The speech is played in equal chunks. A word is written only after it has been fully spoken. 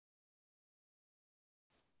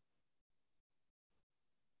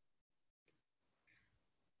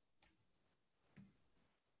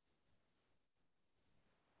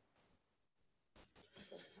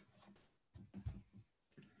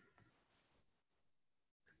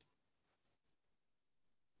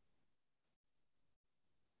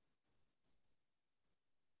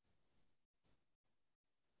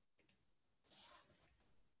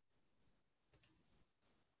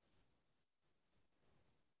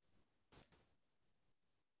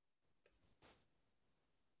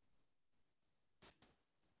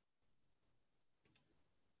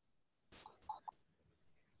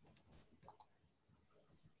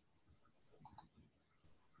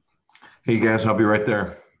Hey guys, I'll be right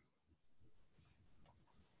there.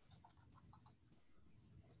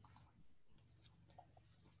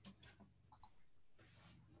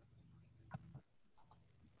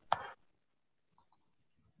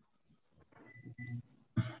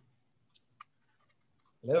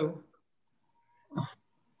 Hello.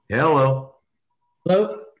 Hello.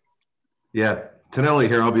 Hello. Yeah, Tonelli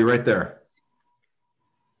here. I'll be right there.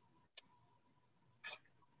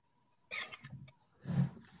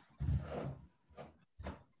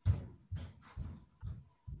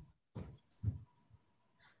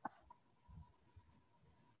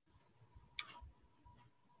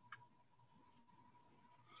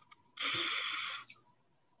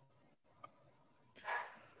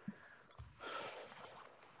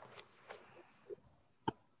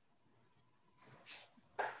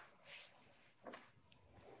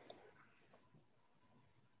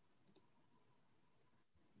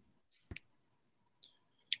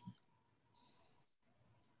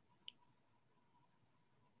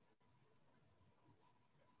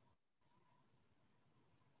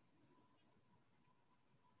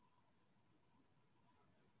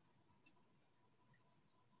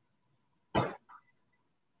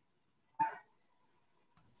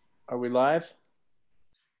 Are we live?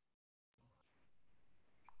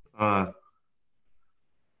 I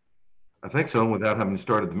think so, without having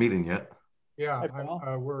started the meeting yet. Yeah,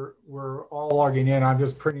 Hi, we're all logging in. I'm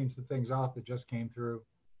just printing some things off that just came through.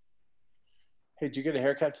 Hey, did you get a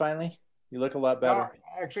haircut finally? You look a lot better. No,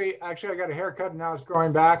 actually, I got a haircut and now it's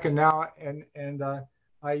growing back, and now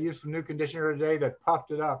I used some new conditioner today that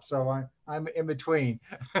puffed it up, so I'm in between.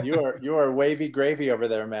 You are wavy gravy over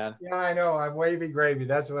there, man. Yeah, I know. I'm wavy gravy.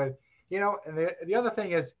 That's what And the other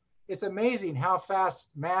thing is, it's amazing how fast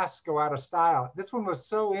masks go out of style. This one was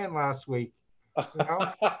so in last week. You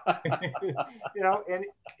know, and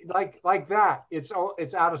like that, it's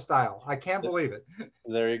out of style. I can't believe it.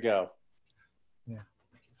 There you go. Yeah,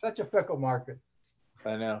 such a fickle market.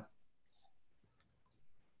 I know.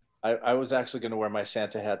 I was actually going to wear my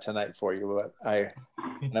Santa hat tonight for you, but I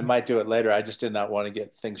might do it later. I just did not want to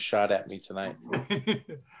get things shot at me tonight.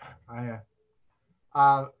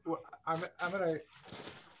 I'm gonna.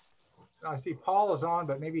 I see Paul is on,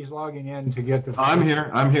 but maybe he's logging in to get the. I'm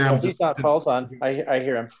here. Oh, he's not. Paul's on. I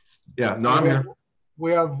hear him. Yeah, no, I'm here.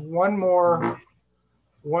 We have one more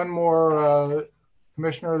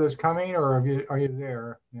commissioner that's coming, or are you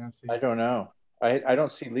there, Nancy? I don't know. I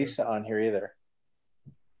don't see Lisa on here either.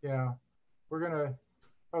 Yeah, we're gonna.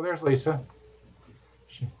 Oh, there's Lisa.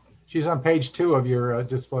 She's on page 2 of your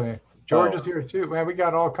display. George is here too. Man, we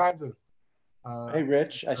got all kinds of. Hey,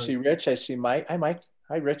 Rich. I see Rich. I see Mike. Hi, Mike.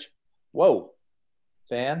 Hi, Rich. Whoa,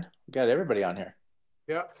 Van. We got everybody on here.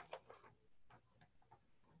 Yep.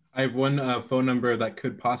 I have one phone number that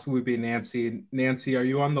could possibly be Nancy. Nancy, are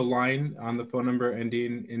you on the line on the phone number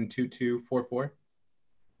ending in 2244?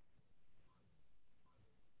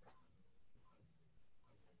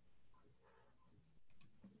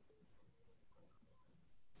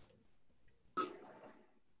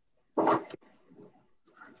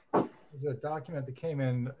 There's a document that came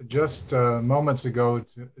in just moments ago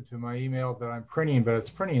to my email that I'm printing, but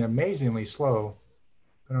it's printing amazingly slow.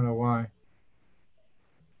 I don't know why.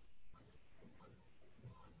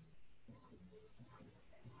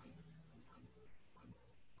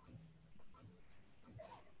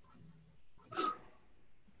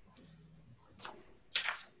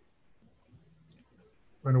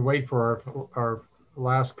 We're going to wait for our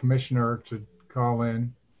last commissioner to call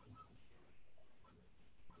in.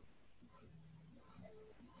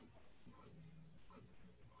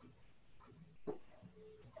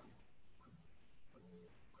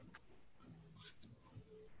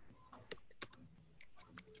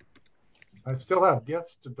 I still have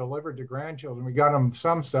gifts to deliver to grandchildren. We got them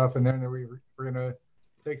some stuff, and then we're going to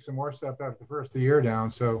take some more stuff after the first of the year down.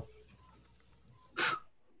 So,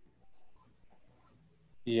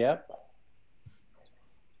 yep.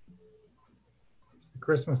 It's the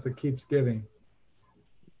Christmas that keeps giving.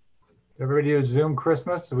 Everybody do Zoom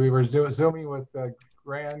Christmas. We were Zooming with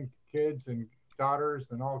grandkids and daughters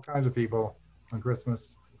and all kinds of people on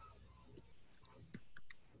Christmas.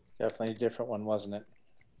 Definitely a different one, wasn't it?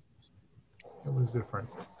 It was different.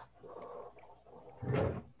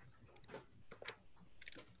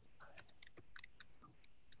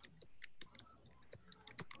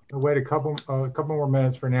 We'll wait a couple more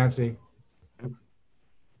minutes for Nancy.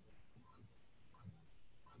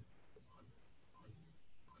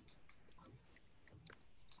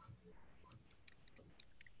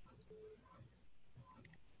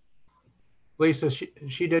 Lisa,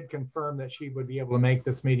 she did confirm that she would be able to make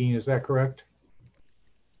this meeting. Is that correct?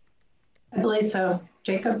 I believe so.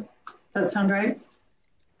 Jacob? Does that sound right?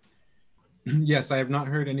 Yes, I have not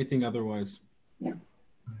heard anything otherwise. Yeah.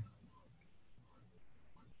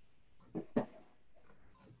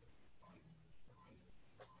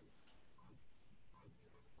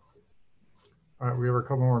 All right, we have a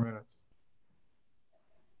couple more minutes.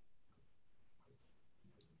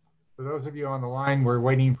 For those of you on the line, we're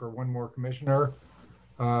waiting for one more commissioner,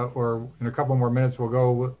 or in a couple more minutes, we'll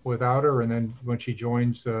go without her. And then when she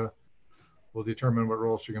joins, we'll determine what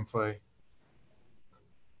role she can play,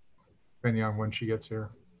 depending on when she gets here.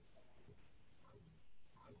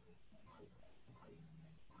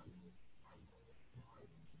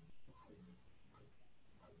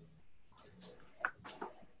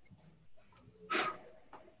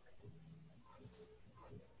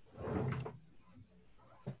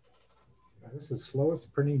 This is the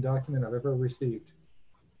slowest printing document I've ever received.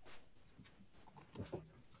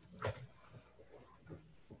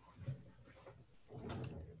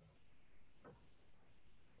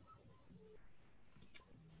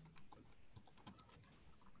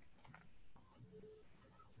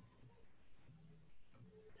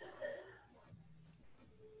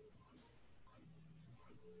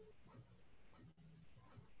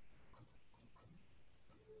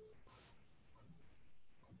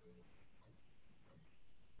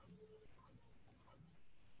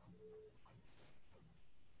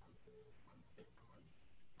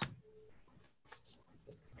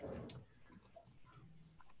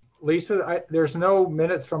 Lisa, there's no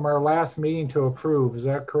minutes from our last meeting to approve. Is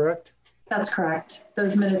that correct? That's correct.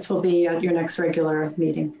 Those minutes will be at your next regular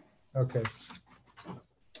meeting. Okay.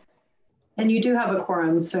 And you do have a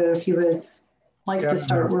quorum, so if you would like to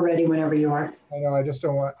start, we're ready whenever you are. I know. I just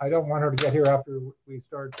don't want her to get here after we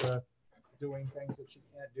start doing things that she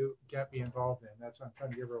can't be involved in. That's why I'm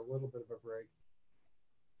trying to give her a little bit of a break.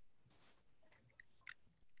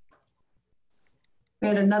 We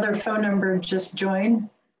had another phone number just join.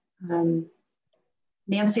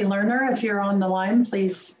 Nancy Lerner, if you're on the line,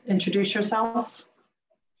 please introduce yourself.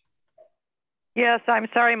 Yes, I'm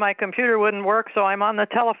sorry my computer wouldn't work, so I'm on the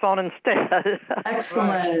telephone instead.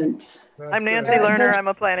 Excellent. I'm Nancy Lerner. I'm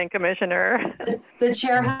a planning commissioner. The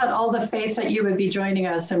chair had all the faith that you would be joining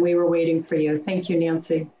us, and we were waiting for you. Thank you,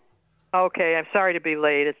 Nancy. Okay, I'm sorry to be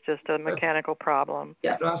late. It's just a mechanical problem.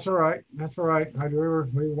 Yes. That's all right. That's all right.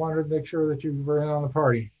 We wanted to make sure that you were in on the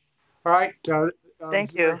party. All right.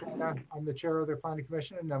 Thank you. I'm the chair of the Planning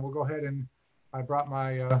Commission, and then we'll go ahead and I brought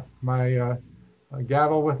my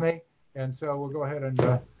gavel with me, and so we'll go ahead and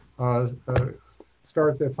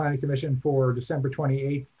start the Planning Commission for December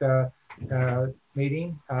 28th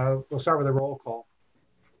meeting. We'll start with a roll call.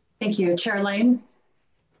 Thank you. Chair Lane.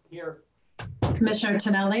 Here. Commissioner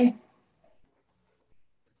Tonelli.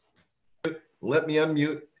 Let me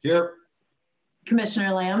unmute. Here.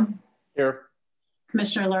 Commissioner Lamb. Here.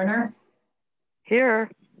 Commissioner Lerner. Here.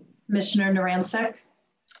 Commissioner Narancik.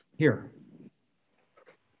 Here.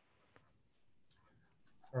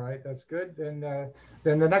 All right, that's good. Then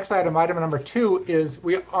the next item number 2, is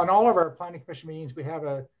on all of our Planning Commission meetings, we have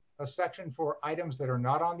a section for items that are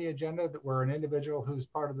not on the agenda, that where an individual who's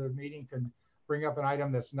part of the meeting can bring up an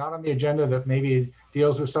item that's not on the agenda that maybe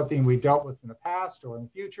deals with something we dealt with in the past or in the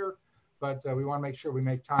future. But we want to make sure we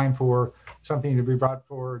make time for something to be brought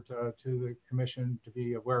forward to the commission to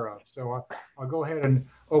be aware of. So I'll go ahead and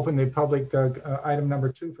open the public item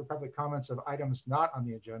number 2 for public comments of items not on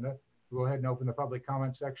the agenda. We'll go ahead and open the public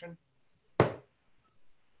comment section.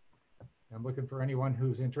 I'm looking for anyone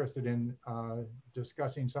who's interested in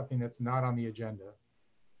discussing something that's not on the agenda.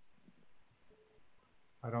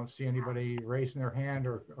 I don't see anybody raising their hand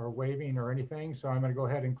or waving or anything. So I'm going to go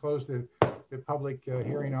ahead and close the public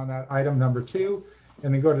hearing on that item number 2,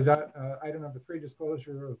 and then go to item number 3,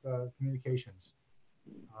 disclosure of communications.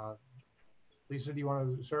 Lisa, do you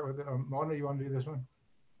want to start with Mona? You want to do this one?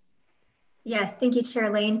 Yes, thank you, Chair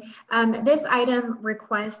Lane. This item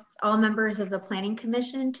requests all members of the Planning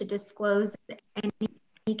Commission to disclose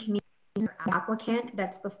any community applicant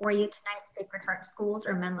that's before you tonight, Sacred Heart Schools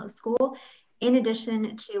or Menlo School, in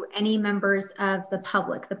addition to any members of the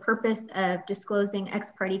public. The purpose of disclosing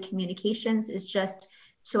ex parte communications is just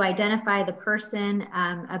to identify the person,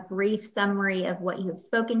 a brief summary of what you have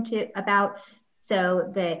spoken about,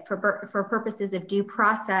 so that for purposes of due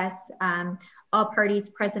process, all parties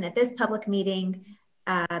present at this public meeting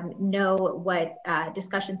know what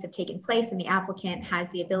discussions have taken place, and the applicant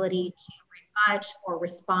has the ability to rebut or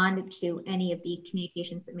respond to any of the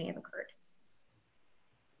communications that may have occurred.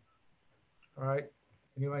 All right.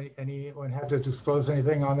 Anyone have to disclose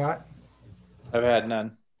anything on that? I've had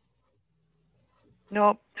none.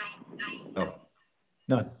 Nope. Oh.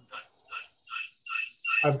 None.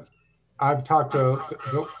 I've talked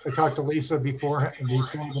to Lisa before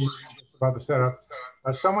about the setup.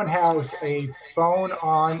 Someone has a phone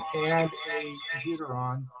on and a computer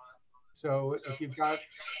on. So if you've got,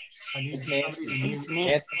 I need somebody to mute.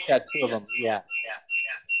 Nancy's got two of them. Yeah.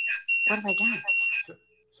 What have I done?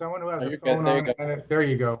 Someone who has Oh, a phone there you on, go. and there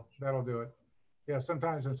you go. That'll do it. Yeah,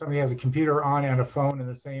 sometimes when somebody has a computer on and a phone in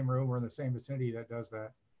the same room or in the same vicinity, that does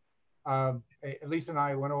that. Lisa and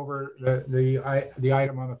I went over the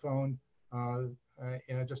item on the phone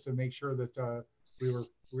just to make sure that we were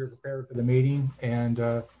prepared for the meeting.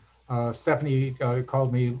 And Stephanie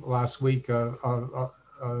called me last week,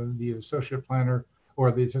 the associate planner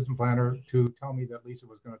or the assistant planner, to tell me that Lisa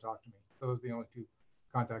was going to talk to me. Those are the only two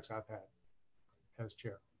contacts I've had as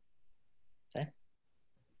chair. Okay.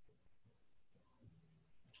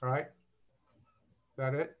 All right. Is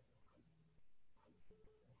that it?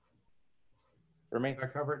 For me.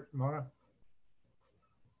 That covered, Mona?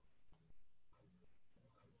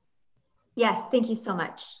 Yes, thank you so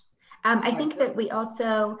much. I think that we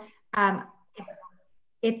also,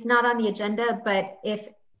 it's not on the agenda, but if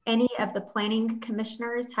any of the planning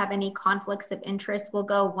commissioners have any conflicts of interest, we'll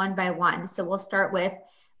go one by one. So we'll start with,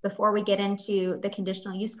 before we get into the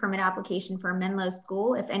conditional use permit application for Menlo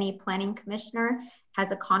School, if any planning commissioner has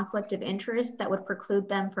a conflict of interest that would preclude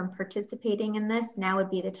them from participating in this, now would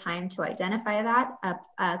be the time to identify that.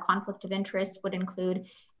 A conflict of interest would include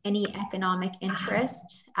any economic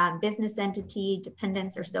interest, business entity,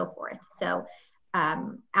 dependents, or so forth. So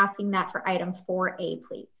asking that for item 4A,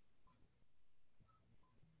 please.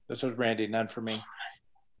 This was Randy, none for me.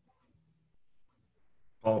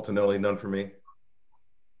 Paul Tonelli, none for me.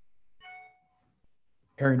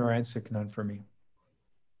 Harry Norancic, none for me.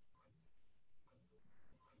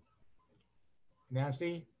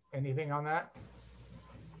 Nancy, anything on that?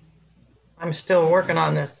 I'm still working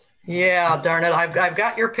on this. Yeah, darn it. I've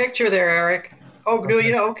got your picture there, Eric. Oh, do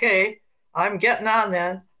you? Okay. I'm getting on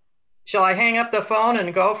then. Shall I hang up the phone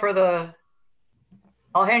and go for the,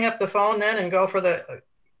 I'll hang up the phone then and go for the,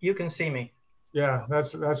 you can see me. Yeah,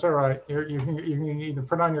 that's all right. You can either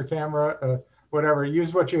put on your camera, whatever.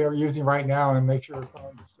 Use what you're using right now and make sure your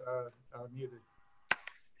phone's muted.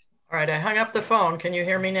 All right, I hung up the phone. Can you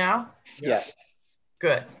hear me now? Yes.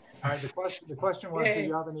 Good. All right. The question was, Yay. do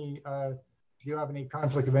you have any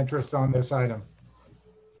conflict of interest on this item?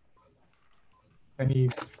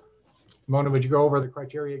 Mona, would you go over the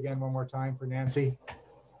criteria again one more time for Nancy?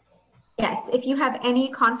 Yes, if you have any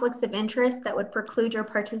conflicts of interest that would preclude your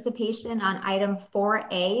participation on item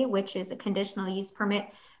 4A, which is a conditional use permit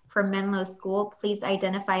for Menlo School, please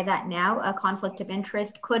identify that now. A conflict of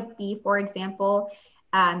interest could be, for example,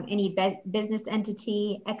 any business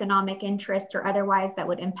entity, economic interest, or otherwise that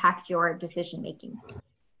would impact your decision making.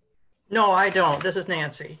 No, I don't. This is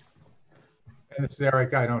Nancy. And it's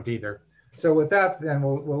Eric, I don't either. So with that, then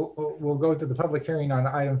we'll go to the public hearing on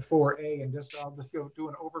item 4A, and I'll just go do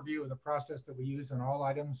an overview of the process that we use on all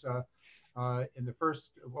items. In the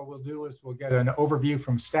first, what we'll do is we'll get an overview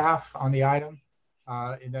from staff on the item,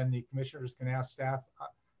 and then the commissioners can ask staff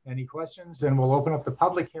any questions. Then we'll open up the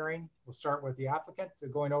public hearing. We'll start with the applicant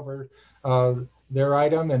going over their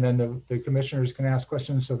item, and then the commissioners can ask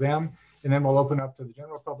questions of them. And then we'll open up to the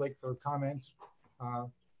general public for comments,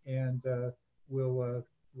 and we'll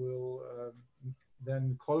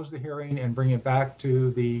then close the hearing and bring it back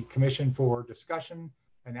to the commission for discussion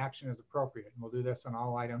and action as appropriate. And we'll do this on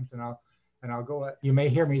all items. And I'll go. You may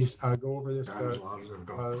hear me go over this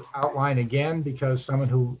outline again, because someone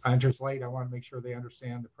who enters late, I want to make sure they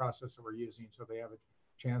understand the process that we're using, so they have a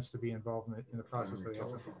chance to be involved in the process. So they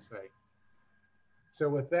have something to say. So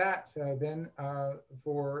with that, then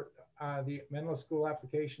for the Menlo School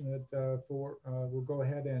application, we'll go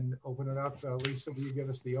ahead and open it up. Lisa, will you give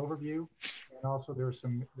us the overview? And also there's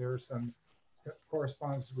some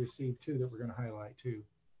correspondence received too that we're going to highlight too.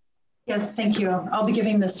 Yes, thank you. I'll be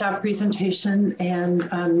giving the staff presentation, and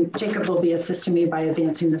Jacob will be assisting me by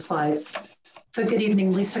advancing the slides. So good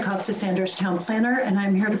evening, Lisa Costa-Sanders, Town Planner, and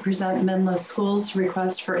I'm here to present Menlo School's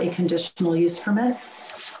request for a conditional use permit.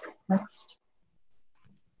 Next.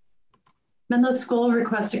 Menlo School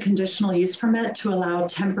requests a conditional use permit to allow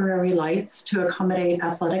temporary lights to accommodate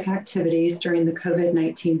athletic activities during the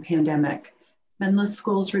COVID-19 pandemic. Menlo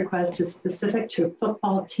School's request is specific to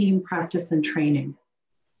football team practice and training.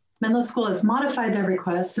 Menlo School has modified their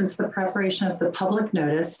request since the preparation of the public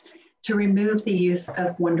notice to remove the use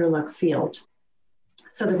of Wonderlook Field.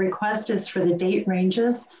 So the request is for the date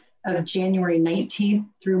ranges of January 19th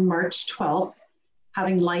through March 12th,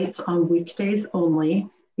 having lights on weekdays only,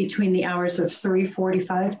 between the hours of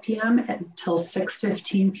 3:45 p.m. until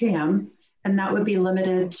 6:15 p.m., and that would be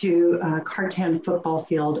limited to Cartan football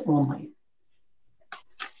field only.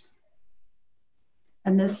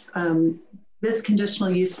 And this conditional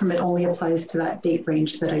use permit only applies to that date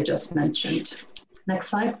range that I just mentioned. Next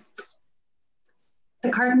slide. The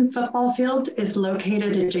Cartan football field is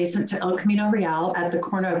located adjacent to El Camino Real at the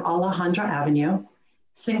corner of Alejandra Avenue.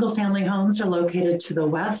 Single-family homes are located to the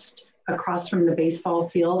west, across from the baseball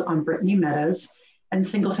field on Brittany Meadows, and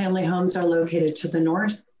single-family homes are located to the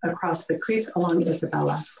north, across the creek along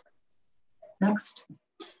Isabella. Next.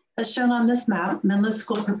 As shown on this map, Menlo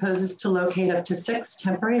School proposes to locate up to 6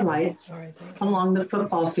 temporary lights along the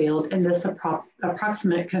football field in this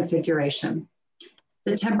approximate configuration.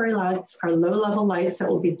 The temporary lights are low-level lights that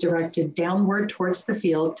will be directed downward towards the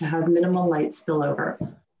field to have minimal light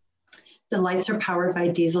spillover. The lights are powered by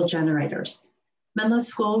diesel generators. Menlo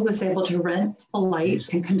School was able to rent a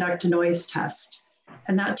light and conduct a noise test.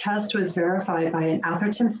 And that test was verified by an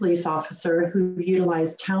Atherton police officer who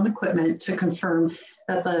utilized town equipment to confirm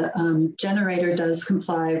that the generator does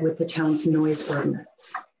comply with the town's noise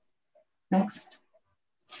ordinance. Next.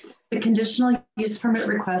 The conditional use permit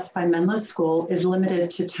request by Menlo School is limited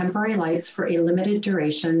to temporary lights for a limited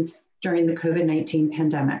duration during the COVID-19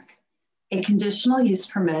 pandemic. A conditional use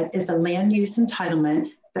permit is a land use entitlement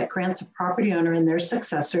that grants a property owner and their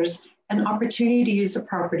successors an opportunity to use a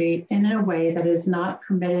property in a way that is not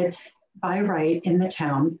permitted by right in the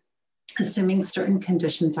town, assuming certain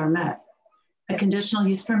conditions are met. A conditional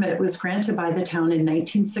use permit was granted by the town in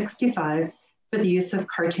 1965 for the use of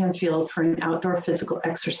Cartan Field for an outdoor physical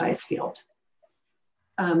exercise field.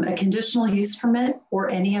 A conditional use permit or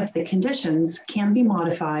any of the conditions can be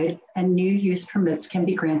modified and new use permits can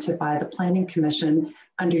be granted by the Planning Commission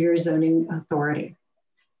under your zoning authority.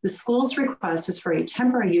 The school's request is for a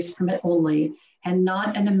temporary use permit only and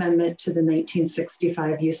not an amendment to the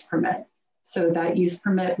 1965 use permit. So that use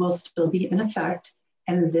permit will still be in effect,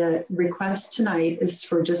 and the request tonight is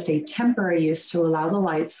for just a temporary use to allow the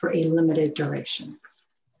lights for a limited duration.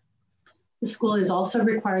 The school is also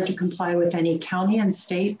required to comply with any county and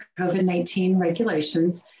state COVID-19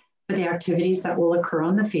 regulations for the activities that will occur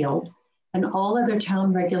on the field, and all other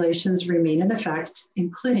town regulations remain in effect,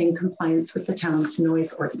 including compliance with the town's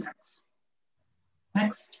noise ordinance.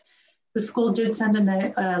 Next, the school did send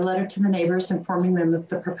a letter to the neighbors informing them of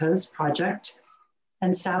the proposed project,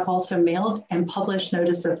 and staff also mailed and published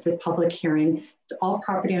notice of the public hearing to all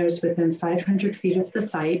property owners within 500 feet of the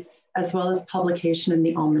site, as well as publication in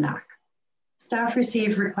the almanac. Staff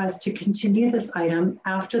received requests to continue this item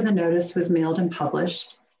after the notice was mailed and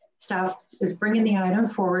published. Staff is bringing the item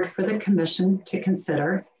forward for the commission to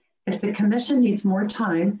consider. If the commission needs more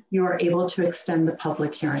time, you are able to extend the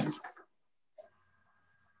public hearing.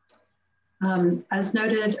 As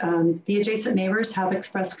noted, the adjacent neighbors have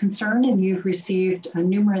expressed concern, and you've received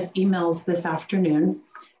numerous emails this afternoon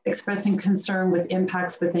expressing concern with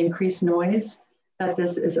impacts with increased noise, that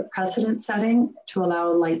this is a precedent setting to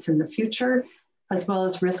allow lights in the future, as well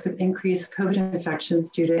as risk of increased COVID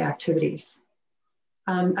infections due to activities.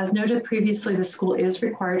 As noted previously, the school is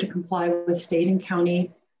required to comply with state and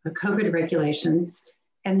county COVID regulations,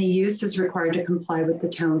 and the use is required to comply with the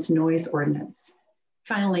town's noise ordinance.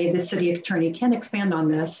 Finally, the city attorney can expand on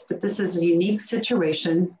this, but this is a unique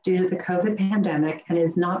situation due to the COVID pandemic and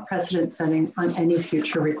is not precedent setting on any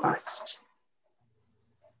future request.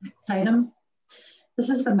 Next item. This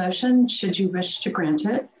is the motion, should you wish to grant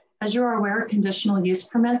it. As you are aware, conditional use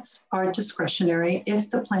permits are discretionary if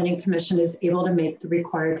the Planning Commission is able to make the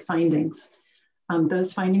required findings.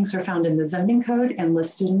 Those findings are found in the zoning code and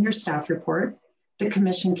listed in your staff report. The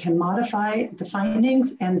commission can modify the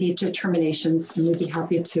findings and the determinations, and we'd be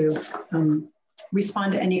happy to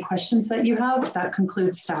respond to any questions that you have. That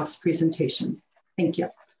concludes staff's presentation. Thank you.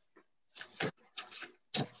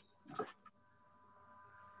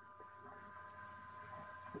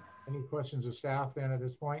 Any questions of staff then at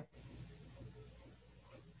this point?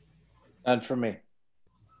 None for me.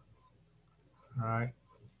 All right.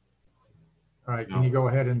 All right, can you go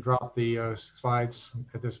ahead and drop the slides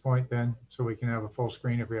at this point then, so we can have a full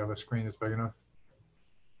screen if we have a screen that's big enough?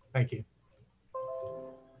 Thank you.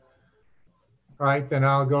 All right, then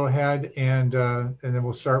I'll go ahead and then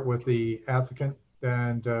we'll start with the applicant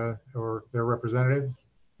and or their representative.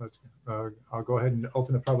 I'll go ahead and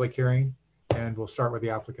open the public hearing, and we'll start with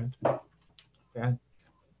the applicant. Dan?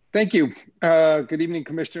 Thank you. Good evening,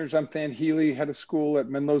 commissioners. I'm Than Healy, head of school at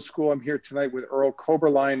Menlo School. I'm here tonight with Earl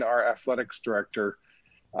Koberlein, our athletics director.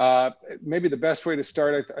 Maybe the best way to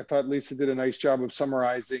start, I thought Lisa did a nice job of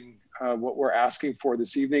summarizing what we're asking for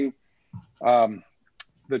this evening.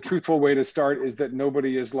 The truthful way to start is that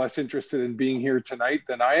nobody is less interested in being here tonight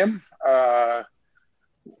than I am.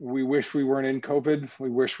 We wish we weren't in COVID. We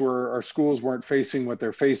wish our schools weren't facing what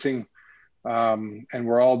they're facing. And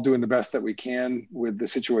we're all doing the best that we can with the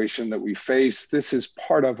situation that we face. This is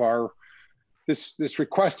part of this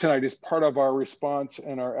request tonight is part of our response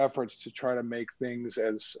and our efforts to try to make things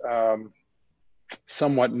as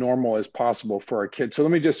somewhat normal as possible for our kids. So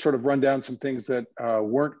let me just sort of run down some things that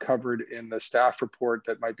weren't covered in the staff report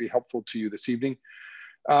that might be helpful to you this evening.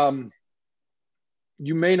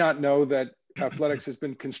 You may not know that athletics has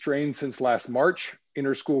been constrained since last March.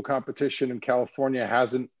 Inter-school competition in California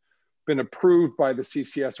hasn't been approved by the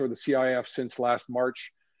CCS or the CIF since last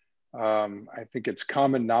March. I think it's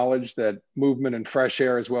common knowledge that movement and fresh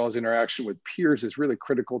air, as well as interaction with peers, is really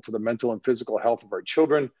critical to the mental and physical health of our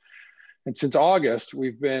children. And since August,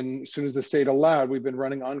 as soon as the state allowed, we've been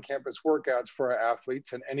running on-campus workouts for our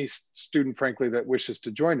athletes and any student, frankly, that wishes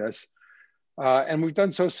to join us. And we've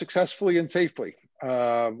done so successfully and safely.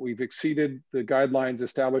 We've exceeded the guidelines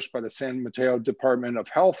established by the San Mateo Department of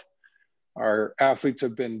Health. Our athletes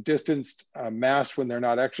have been distanced, masked when they're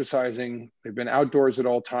not exercising. They've been outdoors at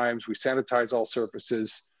all times. We sanitize all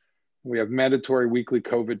surfaces. We have mandatory weekly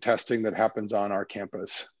COVID testing that happens on our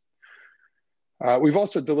campus. We've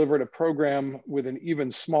also delivered a program with an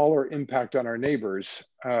even smaller impact on our neighbors.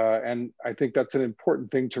 And I think that's an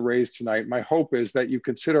important thing to raise tonight. My hope is that you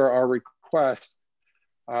consider our request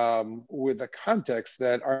with the context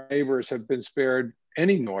that our neighbors have been spared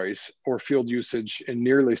any noise or field usage in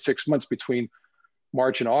nearly 6 months between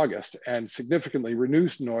March and August, and significantly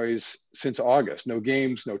reduced noise since August. No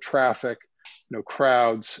games, no traffic, no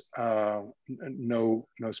crowds, no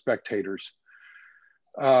spectators.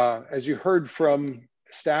 As you heard from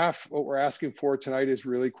staff, what we're asking for tonight is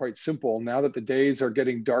really quite simple. Now that the days are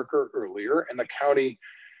getting darker earlier and the county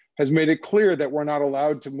has made it clear that we're not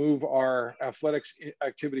allowed to move our athletics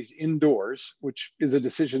activities indoors, which is a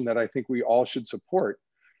decision that I think we all should support,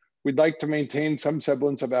 we'd like to maintain some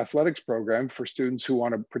semblance of athletics program for students who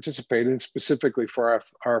want to participate, and specifically for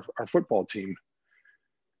our football team.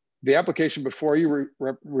 The application before you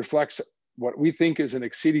reflects what we think is an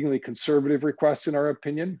exceedingly conservative request in our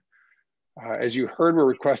opinion. As you heard, we're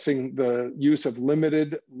requesting the use of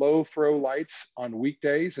limited low throw lights on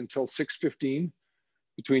weekdays until 6:15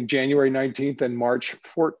 between January 19th and March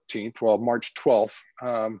 14th, well, March 12th,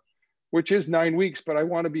 which is 9 weeks. But I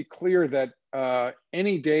want to be clear that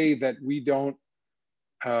any day that we're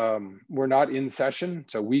not in session,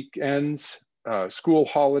 so weekends, school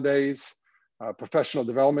holidays, professional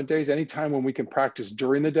development days, anytime when we can practice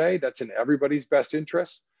during the day, that's in everybody's best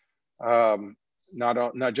interest.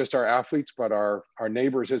 Not just our athletes, but our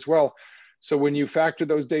neighbors as well. So when you factor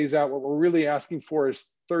those days out, what we're really asking for is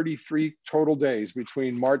 33 total days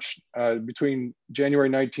between January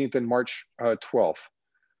 19th and March 12th.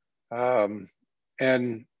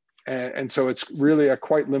 And so it's really a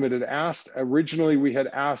quite limited ask. Originally, we had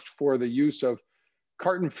asked for the use of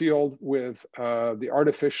Carton Field with the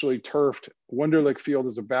artificially turfed Wunderlich Field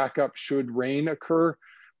as a backup should rain occur.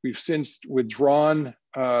 We've since withdrawn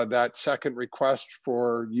that second request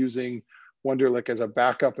for using Wunderlich as a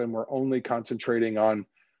backup, and we're only concentrating on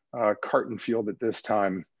Carton Field at this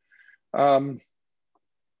time.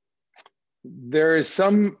 There's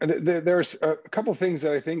a couple things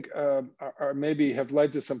that I think are maybe have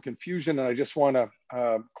led to some confusion, and I just want to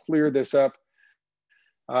clear this up.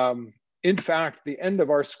 In fact, the end of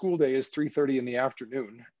our school day is 3:30 in the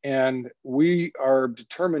afternoon, and we are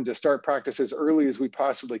determined to start practice as early as we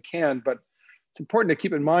possibly can. But it's important to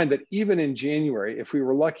keep in mind that even in January, if we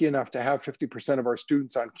were lucky enough to have 50% of our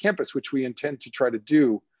students on campus, which we intend to try to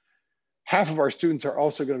do, half of our students are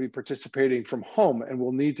also going to be participating from home and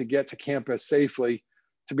will need to get to campus safely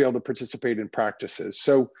to be able to participate in practices.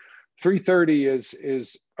 So 3:30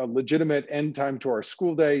 is a legitimate end time to our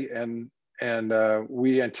school day, and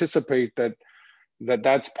we anticipate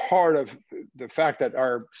that's part of the fact that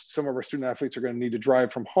some of our student athletes are going to need to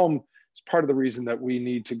drive from home. It's part of the reason that we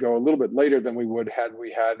need to go a little bit later than we would had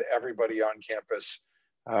we had everybody on campus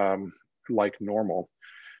like normal.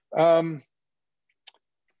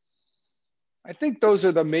 I think those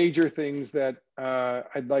are the major things that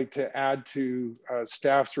I'd like to add to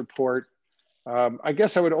staff's report. I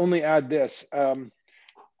guess I would only add this.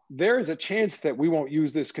 There is a chance that we won't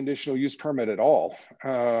use this conditional use permit at all.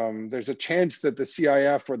 There's a chance that the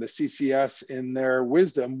CIF or the CCS in their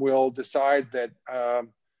wisdom will decide that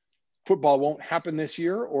football won't happen this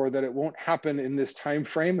year, or that it won't happen in this time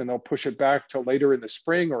frame, and they'll push it back till later in the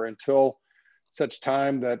spring or until such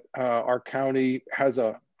time that our county has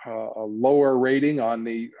a lower rating on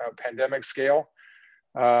the pandemic scale.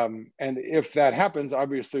 And if that happens,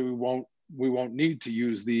 obviously we won't need to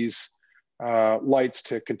use these lights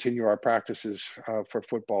to continue our practices for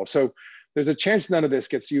football. So there's a chance none of this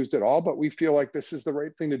gets used at all, but we feel like this is the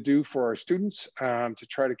right thing to do for our students to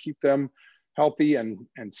try to keep them healthy and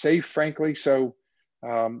safe, frankly. So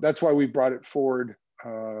that's why we brought it forward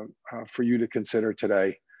for you to consider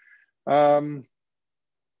today.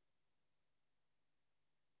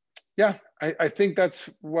 Yeah, I think that's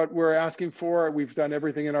what we're asking for. We've done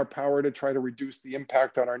everything in our power to try to reduce the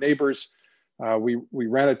impact on our neighbors. We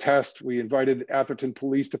ran a test. We invited Atherton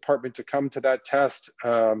Police Department to come to that test.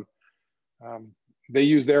 They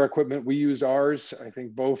used their equipment. We used ours. I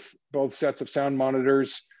think both sets of sound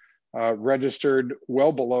monitors registered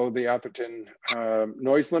well below the Atherton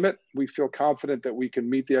noise limit. We feel confident that we can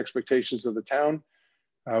meet the expectations of the town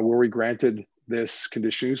where we granted this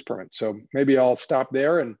conditional use permit. So maybe I'll stop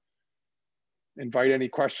there and invite any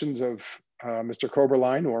questions of Mr.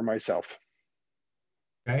 Koberlein or myself.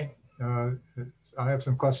 Okay, I have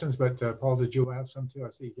some questions, but Paul, did you have some too? I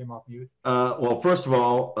see you came off mute. Well, first of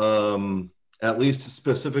all, at least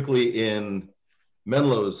specifically in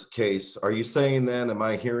Menlo's case, are you saying then, am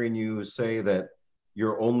I hearing you say that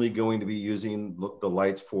you're only going to be using the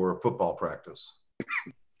lights for football practice?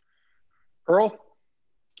 Earl?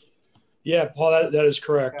 Yeah, Paul, that is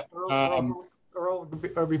correct. Yeah, Earl,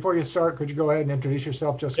 before you start, could you go ahead and introduce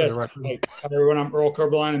yourself just for the record? Hi, everyone. I'm Earl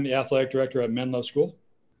Koberlein. I'm the athletic director at Menlo School.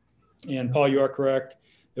 And Paul, you are correct.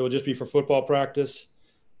 It will just be for football practice.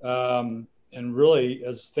 And really,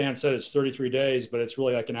 as Than said, it's 33 days, but it's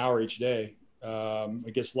really like an hour each day.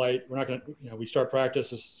 It gets light. We're not going to, we start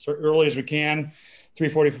practice as early as we can,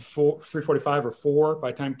 3:45 or 4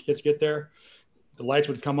 by the time kids get there. The lights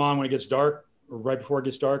would come on when it gets dark, or right before it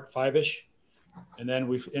gets dark, 5-ish. And then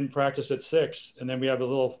we end practice at 6. And then we have a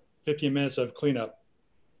little 15 minutes of cleanup.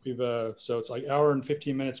 So it's like hour and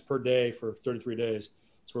 15 minutes per day for 33 days.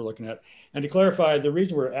 That's what we're looking at. And to clarify, the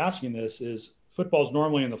reason we're asking this is football is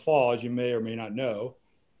normally in the fall, as you may or may not know,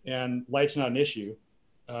 and light's not an issue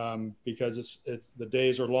because the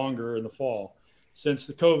days are longer in the fall. Since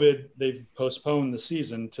the COVID, they've postponed the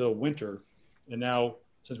season till winter. And now,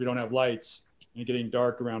 since we don't have lights and getting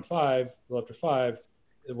dark around 5, well, after 5,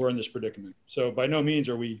 we're in this predicament. So by no means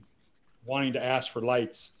are we wanting to ask for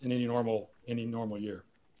lights in any normal year.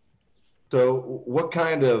 So what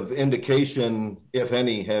kind of indication, if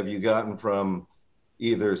any, have you gotten from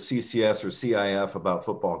either CCS or CIF about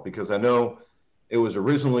football? Because I know it was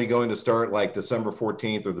originally going to start like December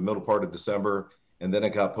 14th or the middle part of December, and then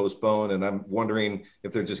it got postponed. And I'm wondering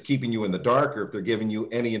if they're just keeping you in the dark or if they're giving you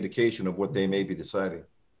any indication of what they may be deciding.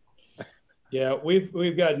 Yeah,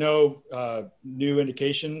 we've got no new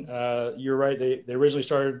indication. You're right. They originally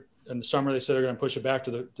started in the summer. They said they're going to push it back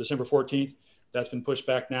to the December 14th. That's been pushed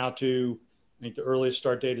back now to, I think the earliest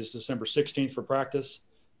start date is December 16th for practice.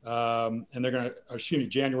 And they're going to,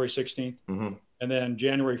 January 16th. Mm-hmm. And then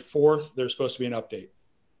January 4th, there's supposed to be an update.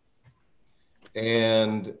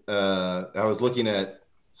 And I was looking at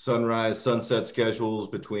sunrise, sunset schedules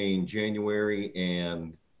between January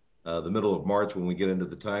and the middle of March when we get into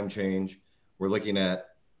the time change. We're looking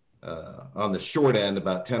at, on the short end,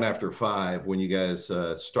 about 10 after 5 when you guys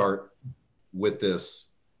start with this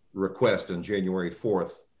request on January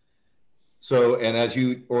 4th. So, and as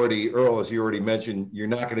you already, Earl, as you already mentioned, you're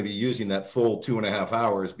not going to be using that full 2.5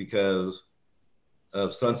 hours because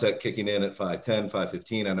of sunset kicking in at 5:10,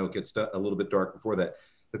 5:15. I know it gets a little bit dark before that.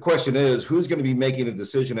 The question is, who's going to be making a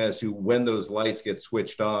decision as to when those lights get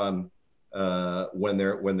switched on when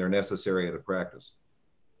they're necessary at a practice?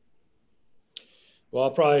 Well,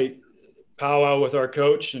 I'll probably powwow with our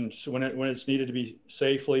coach, and so when it's needed to be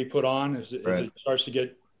safely put on, as it starts to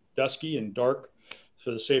get dusky and dark,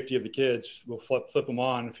 for the safety of the kids, we'll flip them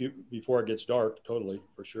on before it gets dark, totally,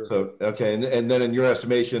 for sure. So, okay, and then in your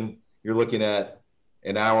estimation, you're looking at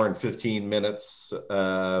an hour and 15 minutes,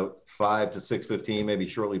 5 to 6:15, maybe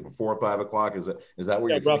shortly before 5 o'clock. Is that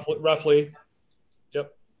what you're thinking? Roughly.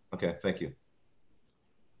 Yep. Okay, thank you.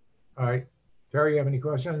 All right, Terry, you have any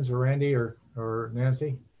questions, or Randy, or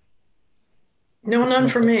Nancy? No, none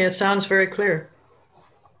for me. It sounds very clear.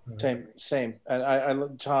 Same.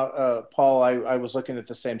 And Paul, I was looking at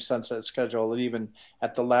the same sunset schedule, and even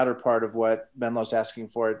at the latter part of what Menlo's asking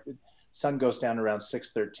for, sun goes down around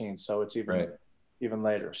 6:13, so it's even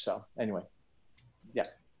later. So anyway, yeah,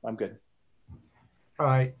 I'm good. All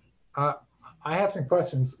right, I have some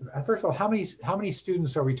questions. First of all, how many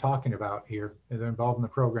students are we talking about here that are involved in the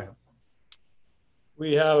program?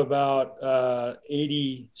 We have about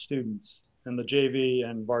 80 students in the JV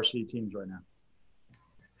and varsity teams right now.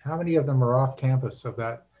 How many of them are off campus of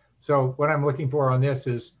that? So what I'm looking for on this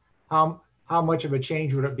is how much of a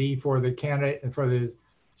change would it be for the candidate and for the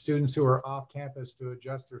students who are off campus to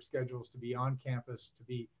adjust their schedules to be on campus to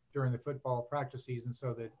be during the football practice season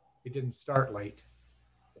so that it didn't start late?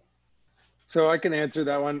 So I can answer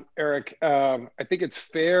that one, Eric. I think it's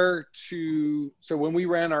fair so when we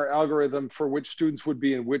ran our algorithm for which students would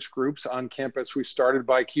be in which groups on campus, we started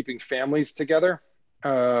by keeping families together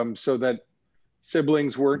so that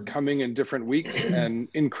siblings weren't coming in different weeks and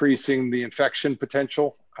increasing the infection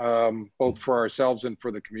potential, both for ourselves and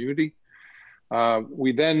for the community.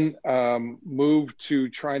 We then moved to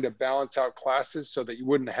trying to balance out classes so that you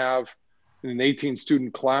wouldn't have in an 18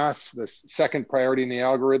 student class. The second priority in the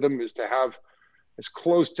algorithm is to have as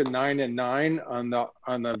close to 9 and 9 on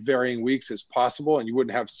the varying weeks as possible, and you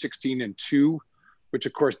wouldn't have 16 and 2, which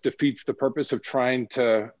of course defeats the purpose of trying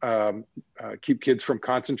to keep kids from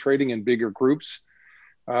concentrating in bigger groups.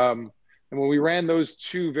 And when we ran those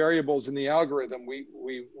two variables in the algorithm, we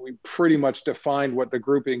pretty much defined what the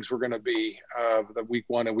groupings were going to be, the week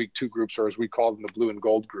 1 and week 2 groups, or as we call them, the blue and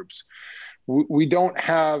gold groups. We don't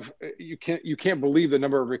have, you can't believe the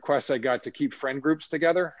number of requests I got to keep friend groups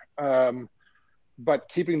together. But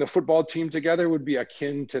keeping the football team together would be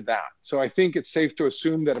akin to that. So I think it's safe to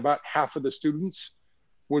assume that about half of the students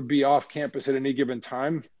would be off campus at any given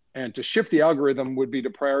time. And to shift the algorithm would be to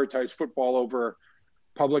prioritize football over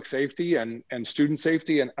public safety and student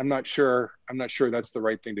safety. And I'm not sure that's the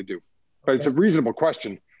right thing to do. But it's a reasonable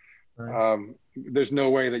question. Right. There's no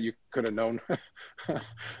way that you could have known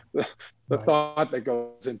the right. thought that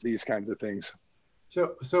goes into these kinds of things.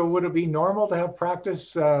 So would it be normal to have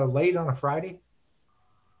practice late on a Friday?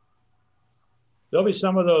 There'll be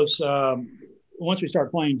some of those, once we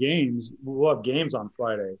start playing games, we'll have games on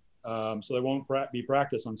Friday. So there won't be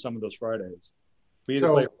practice on some of those Fridays. We either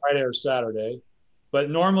play Friday or Saturday. But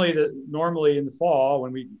normally in the fall,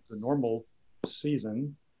 when the normal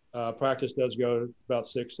season, practice does go about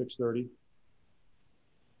 6:30.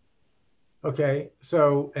 Okay,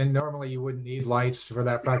 so, and normally you wouldn't need lights for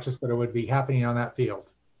that practice, but it would be happening on that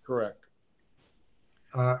field. Correct.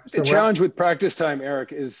 The challenge with practice time,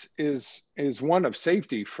 Eric, is one of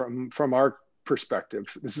safety from our perspective.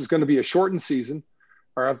 This is going to be a shortened season.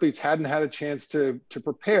 Our athletes hadn't had a chance to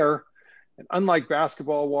prepare. And unlike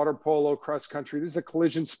basketball, water polo, cross country, this is a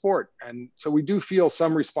collision sport. And so we do feel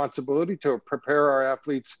some responsibility to prepare our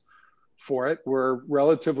athletes for it. We're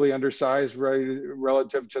relatively undersized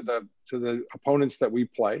relative to the opponents that we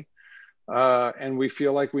play. And we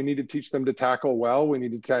feel like we need to teach them to tackle well. We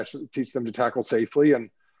need to teach them to tackle safely. And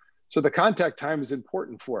so the contact time is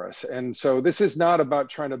important for us. And so this is not about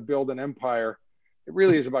trying to build an empire. It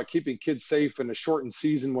really is about keeping kids safe in a shortened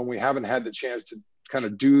season when we haven't had the chance to kind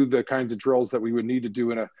of do the kinds of drills that we would need to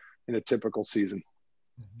do in a typical season.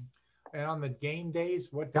 Mm-hmm. And on the game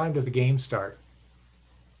days, what time does the game start?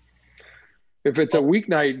 If it's a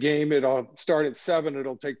weeknight game, it'll start at 7.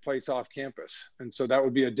 It'll take place off campus. And so that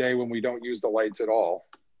would be a day when we don't use the lights at all.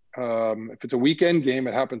 If it's a weekend game,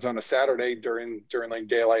 it happens on a Saturday during like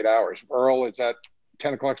daylight hours. Earl, is that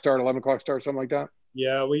 10 o'clock start, 11 o'clock start, something like that?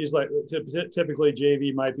 Yeah, we use typically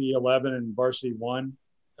JV might be 11 and varsity 1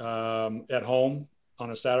 at home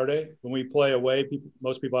on a Saturday. When we play away,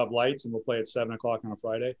 most people have lights, and we'll play at 7 o'clock on a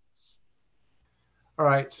Friday. All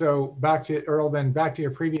right, so back to Earl, then back to your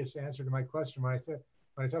previous answer to my question. When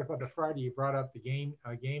I talked about the Friday, you brought up the game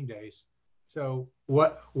days. So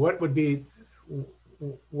what would be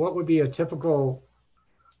a typical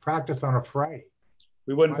practice on a Friday?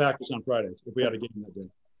 We wouldn't practice on Fridays if we had a game that day.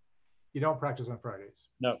 You don't practice on Fridays?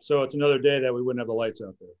 No, so it's another day that we wouldn't have the lights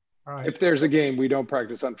out there. All right. If there's a game, we don't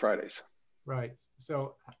practice on Fridays. Right.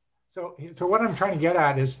 So what I'm trying to get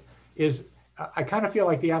at is I kind of feel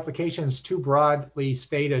like the application is too broadly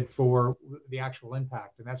stated for the actual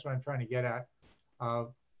impact, and that's what I'm trying to get at.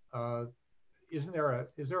 Is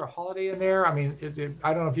there a holiday in there? I mean,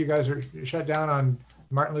 I don't know if you guys are shut down on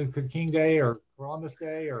Martin Luther King Day or Columbus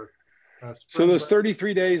Day or. So those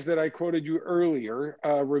 33 days that I quoted you earlier,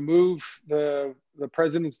 remove the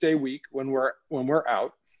President's Day week when we're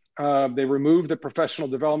out. They remove the professional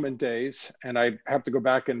development days, and I have to go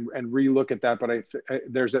back and relook at that, but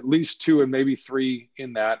there's at least 2 and maybe 3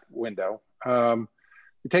 in that window. You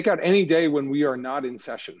take out any day when we are not in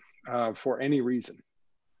session for any reason,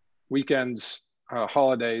 weekends,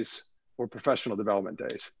 holidays, or professional development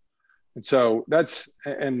days. And so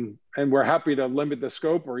and we're happy to limit the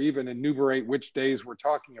scope or even enumerate which days we're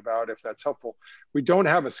talking about if that's helpful. We don't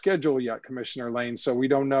have a schedule yet, Commissioner Lane, so we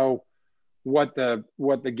don't know what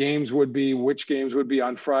the games would be, which games would be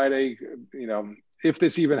on Friday. You know, if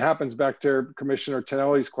this even happens, back to Commissioner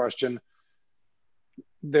Tonelli's question,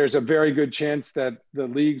 there's a very good chance that the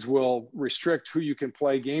leagues will restrict who you can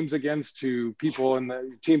play games against to people in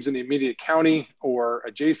the teams in the immediate county or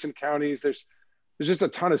adjacent counties. There's just a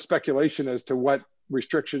ton of speculation as to what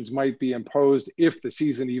restrictions might be imposed if the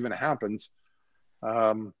season even happens.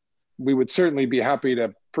 We would certainly be happy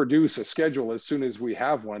to produce a schedule as soon as we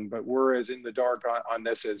have one, but we're as in the dark on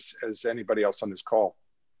this as anybody else on this call.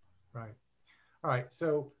 Right. All right.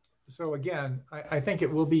 So again, I think it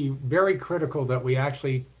will be very critical that we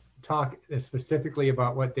actually talk specifically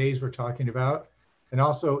about what days we're talking about. And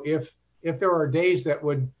also if there are days that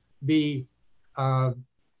would be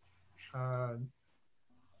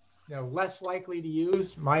less likely to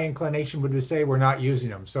use, my inclination would be to say we're not using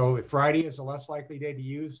them. So if Friday is a less likely day to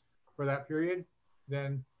use for that period,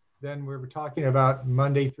 then we're talking about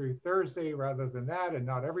Monday through Thursday rather than that, and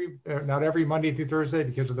not every Monday through Thursday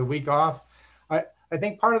because of the week off. I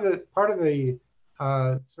think part of the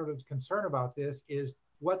sort of concern about this is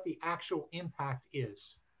what the actual impact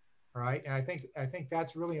is, right? And I think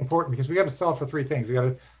that's really important because we got to solve for three things. We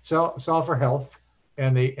got to solve for health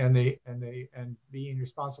and being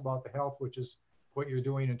responsible about the health, which is what you're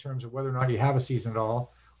doing in terms of whether or not you have a season at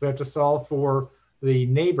all. We have to solve for the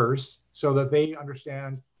neighbors so that they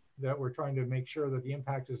understand that we're trying to make sure that the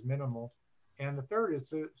impact is minimal. And the third is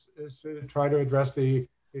to try to address the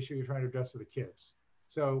issue you're trying to address with the kids.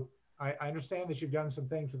 So I understand that you've done some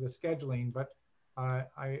things with the scheduling, but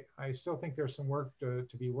I still think there's some work to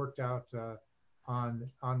be worked out on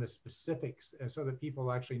the specifics so that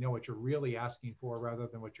people actually know what you're really asking for rather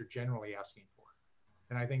than what you're generally asking for.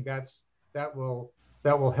 And I think that will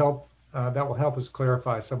help us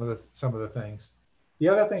clarify some of the things. The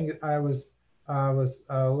other thing I was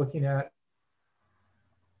looking at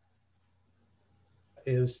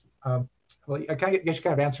is well, I guess you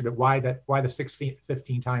kind of answered it. Why the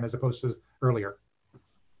 6:15 time as opposed to earlier?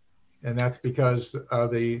 And that's because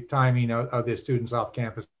of the timing of the students off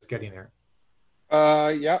campus getting there.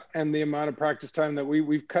 Yeah, and the amount of practice time that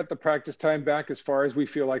we've cut the practice time back as far as we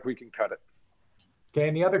feel like we can cut it. Okay,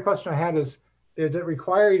 and the other question I had is it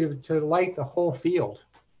require you to light the whole field?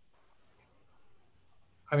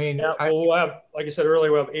 I mean, yeah, we'll have, like I said earlier,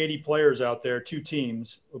 we'll have 80 players out there, 2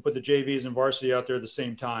 teams. We'll put the JVs and varsity out there at the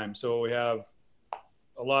same time. So we have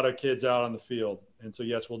a lot of kids out on the field. And so,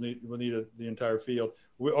 yes, we'll need the entire field.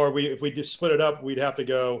 If we just split it up, we'd have to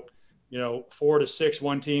go, 4 to 6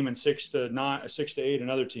 one team and 6 to 8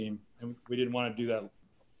 another team. And we didn't want to do that.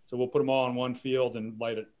 So we'll put them all on one field and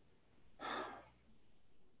light it.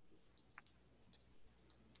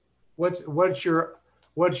 What's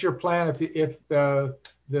your plan if the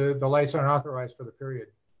lights aren't authorized for the period?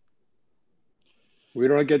 We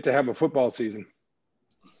don't get to have a football season.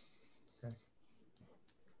 Okay.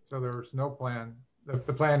 So there's no plan.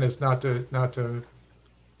 The plan is not to.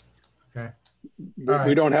 Okay.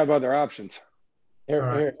 We don't have other options.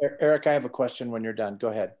 Eric, I have a question when you're done. Go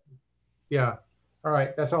ahead. Yeah. All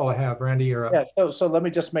right. That's all I have. Randy, you're up. Yeah. So let me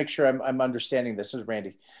just make sure I'm understanding this. This is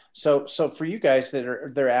Randy. So for you guys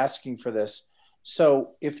they're asking for this.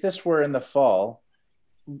 So if this were in the fall,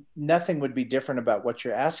 nothing would be different about what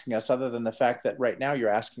you're asking us other than the fact that right now you're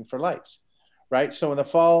asking for lights, right? So in the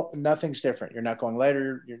fall, nothing's different. You're not going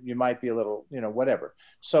later. You might be a little, whatever.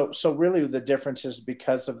 So really the difference is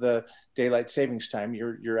because of the daylight savings time,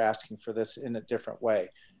 you're asking for this in a different way,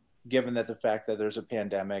 given that the fact that there's a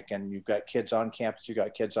pandemic and you've got kids on campus, you've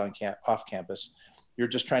got kids off campus. You're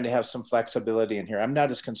just trying to have some flexibility in here. I'm not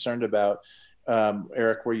as concerned about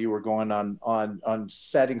Eric, where you were going on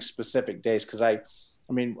setting specific days, because I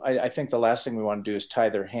think the last thing we want to do is tie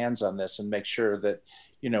their hands on this and make sure that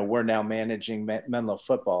we're now managing Menlo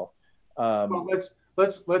football. Well,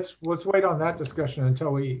 let's wait on that discussion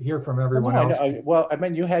until we hear from everyone else.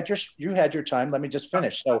 You had your time. Let me just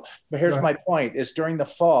finish. So, but here's my point: is during the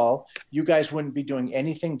fall, you guys wouldn't be doing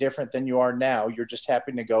anything different than you are now. You're just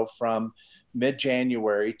happy to go from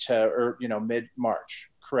mid-January to mid-March.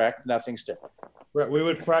 Correct? Nothing's different. Right. We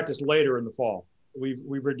would practice later in the fall.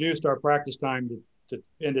 We've reduced our practice time to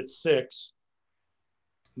end at 6,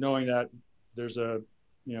 knowing that there's the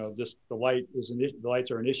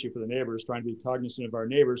lights are an issue for the neighbors, trying to be cognizant of our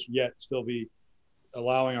neighbors, yet still be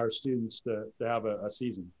allowing our students to have a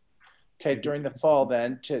season. Okay, during the fall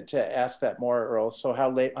then, to ask that more, Earl, so how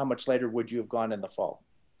much later would you have gone in the fall?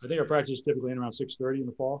 I think our practice is typically in around 6:30 in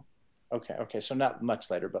the fall. Okay, so not much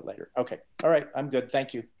later, but later. Okay, all right, I'm good,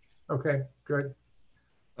 thank you. Okay, good.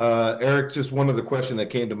 Eric, just one other question that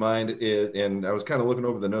came to mind, and I was kind of looking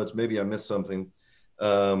over the notes, maybe I missed something.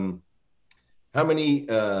 How many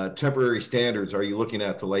temporary standards are you looking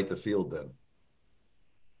at to light the field then?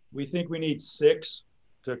 We think we need 6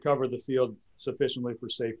 to cover the field sufficiently for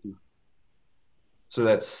safety. So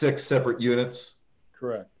that's 6 separate units?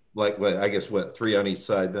 Correct. Like what, I guess what, 3 on each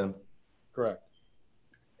side then? Correct.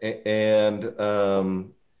 And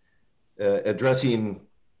addressing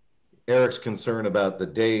Eric's concern about the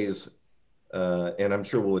days, and I'm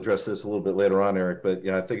sure we'll address this a little bit later on, Eric, but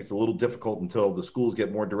yeah, I think it's a little difficult until the schools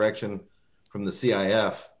get more direction from the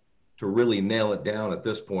CIF to really nail it down at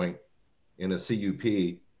this point in a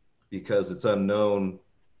CUP, because it's unknown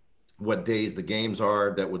what days the games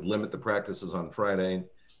are that would limit the practices on Friday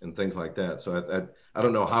and things like that. So I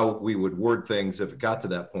don't know how we would word things if it got to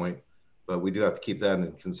that point, but we do have to keep that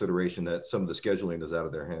in consideration that some of the scheduling is out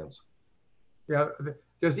of their hands. Yeah.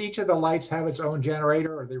 Does each of the lights have its own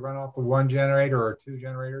generator, or they run off of one generator or 2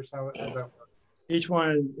 generators? How does that work? Each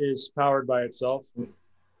one is powered by itself.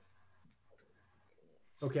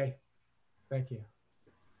 Okay, thank you.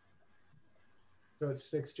 So it's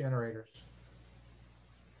 6 generators.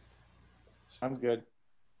 I'm good.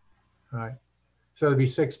 All right. So there'd be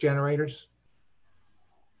 6 generators?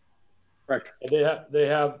 Correct. They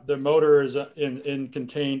have the motor is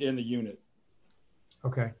contained in the unit.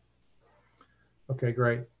 Okay. Okay,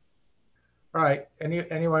 great. All right.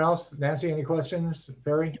 Anyone else? Nancy, any questions?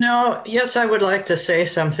 Barry? No, yes, I would like to say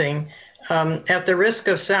something. At the risk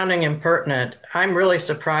of sounding impertinent, I'm really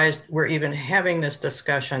surprised we're even having this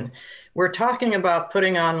discussion. We're talking about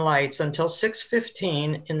putting on lights until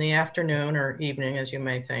 6:15 in the afternoon or evening, as you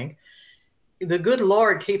may think. The good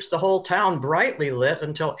Lord keeps the whole town brightly lit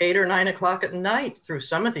until 8 or 9 o'clock at night through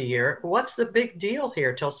some of the year. What's the big deal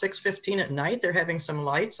here? Till 6:15 at night, they're having some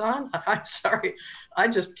lights on? I'm sorry, I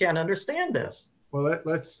just can't understand this. Well,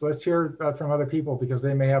 let's hear from other people, because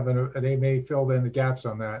they may fill in the gaps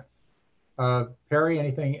on that. Perry,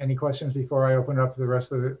 any questions before I open it up to the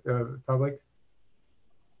rest of the public?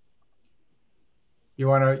 You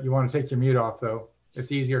want to take your mute off, though.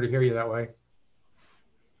 It's easier to hear you that way.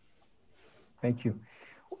 Thank you.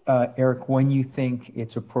 Eric, when you think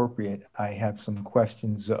it's appropriate, I have some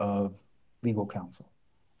questions of legal counsel.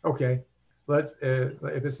 Okay. Let's,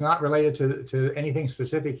 if it's not related to anything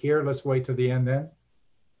specific here, let's wait till the end then.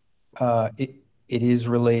 It is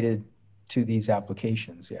related to these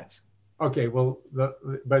applications, yes. Okay, well, but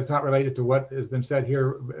it's not related to what has been said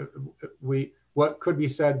here. What could be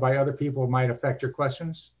said by other people might affect your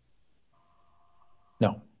questions?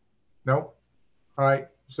 No. No? All right,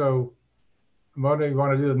 so Mona, you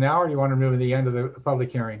want to do it now, or do you want to move to the end of the public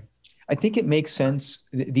hearing? I think it makes sense.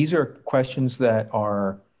 These are questions that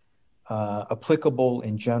are applicable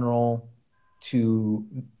in general to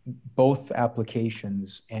both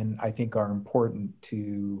applications, and I think are important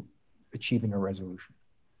to achieving a resolution.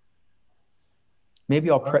 Maybe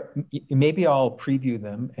I'll preview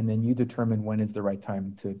them, and then you determine when is the right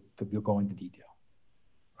time to go into detail.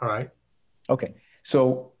 All right. Okay.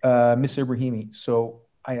 So, Ms. Ibrahimi, so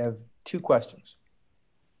I have 2 questions.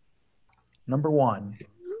 Number 1,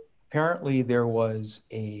 apparently there was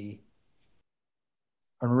an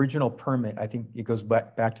original permit. I think it goes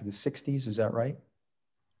back to the 60s. Is that right?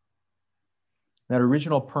 That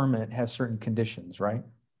original permit has certain conditions, right?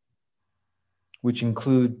 Which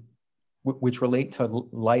relate to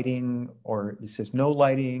lighting, or it says no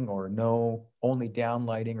lighting, or no only down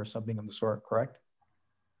lighting, or something of the sort, correct?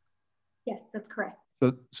 Yes, that's correct.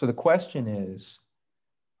 So the question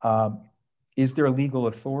is there legal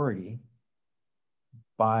authority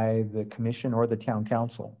by the commission or the town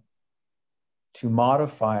council to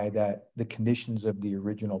modify the conditions of the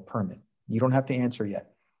original permit? You don't have to answer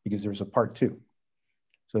yet, because there's a part 2.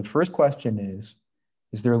 So the first question is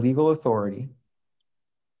there legal authority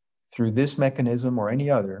through this mechanism or any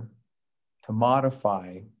other to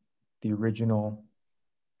modify the original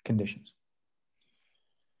conditions?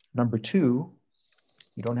 Number 2,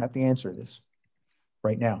 you don't have to answer this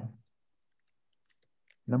right now.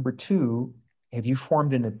 Number 2, have you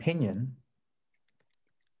formed an opinion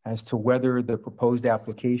as to whether the proposed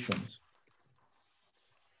applications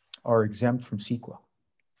are exempt from CEQA?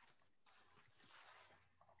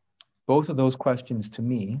 Both of those questions to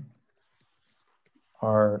me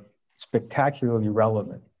are spectacularly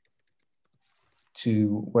relevant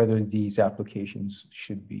to whether these applications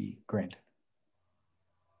should be granted.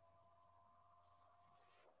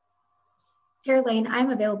 Chair Lane,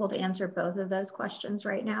 I'm available to answer both of those questions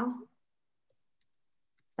right now.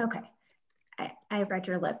 Okay, I read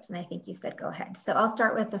your lips, and I think you said go ahead. So I'll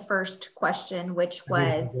start with the first question, which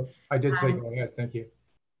was— I did say go ahead, thank you.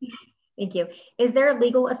 Thank you. Is there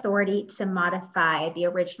legal authority to modify the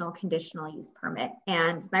original conditional use permit?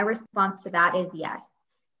 And my response to that is yes.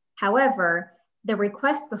 However, the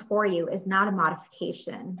request before you is not a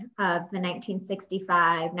modification of the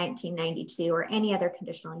 1965, 1992, or any other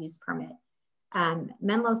conditional use permit.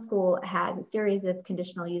 Menlo School has a series of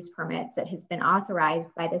conditional use permits that has been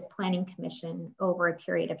authorized by this planning commission over a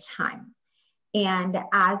period of time. And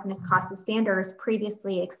as Ms. Costa-Sanders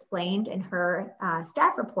previously explained in her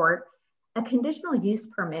staff report, a conditional use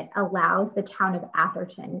permit allows the town of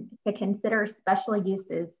Atherton to consider special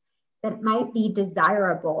uses that might be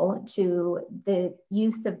desirable to the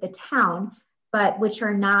use of the town, but which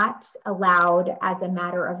are not allowed as a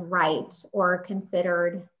matter of right or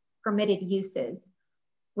considered permitted uses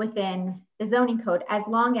within the zoning code, as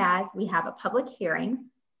long as we have a public hearing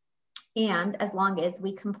and as long as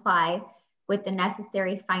we comply with the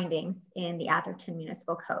necessary findings in the Atherton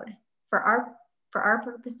Municipal Code. For our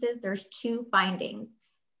purposes, there's 2 findings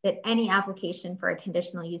that any application for a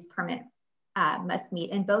conditional use permit must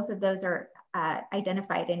meet, and both of those are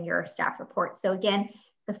identified in your staff report. So again,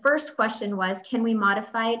 the first question was, can we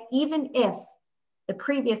modify it even if the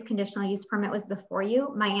previous conditional use permit was before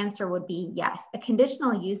you? My answer would be yes. A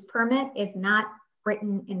conditional use permit is not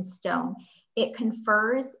written in stone. It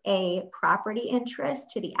confers a property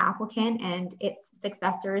interest to the applicant and its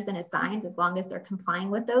successors and assigns as long as they're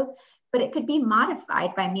complying with those, but it could be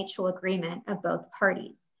modified by mutual agreement of both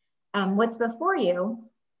parties. What's before you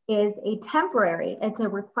is a temporary, it's a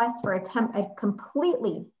request for a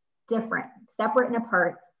completely different, separate and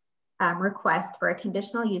apart request for a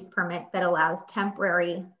conditional use permit that allows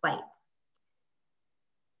temporary lights.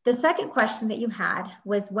 The second question that you had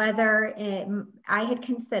was whether I had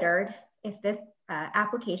considered if this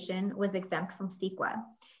application was exempt from CEQA.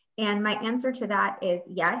 And my answer to that is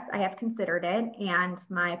yes, I have considered it. And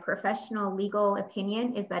my professional legal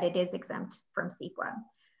opinion is that it is exempt from CEQA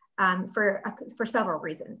for several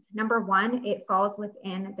reasons. Number one, it falls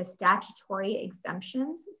within the statutory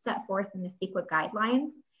exemptions set forth in the CEQA guidelines.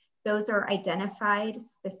 Those are identified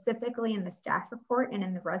specifically in the staff report and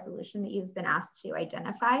in the resolution that you've been asked to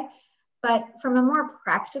identify. But from a more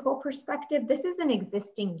practical perspective, this is an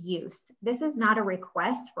existing use. This is not a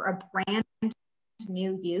request for a brand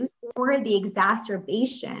new use or the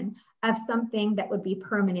exacerbation of something that would be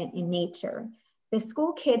permanent in nature. The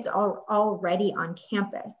school kids are already on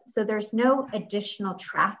campus, so there's no additional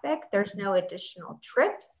traffic, there's no additional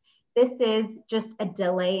trips. This is just a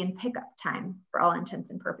delay in pickup time for all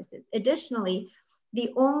intents and purposes. Additionally,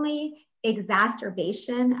 the only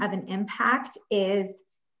exacerbation of an impact is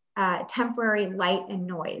temporary light and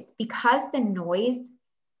noise. Because the noise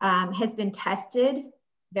has been tested,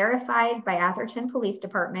 verified by Atherton Police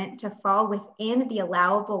Department to fall within the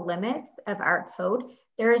allowable limits of our code,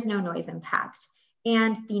 there is no noise impact.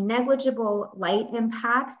 And the negligible light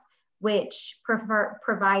impacts, which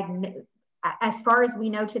provide, as far as we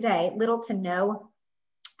know today, little to no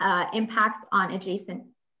impacts on adjacent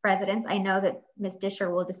residents. I know that Ms.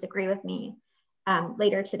 Disher will disagree with me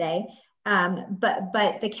later today,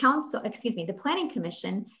 but the council, excuse me, the Planning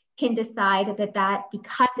Commission can decide that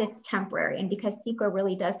because it's temporary and because CEQA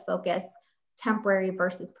really does focus temporary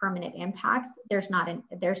versus permanent impacts, there's not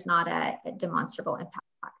a demonstrable impact.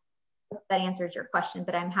 That answers your question,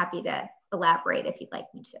 but I'm happy to elaborate if you'd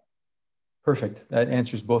like me to. Perfect. That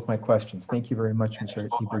answers both my questions. Thank you very much, Mr.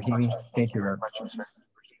 Ibrahimi. Thank you very much.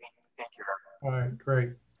 All right, great.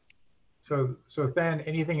 So Than,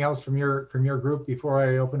 anything else from your group before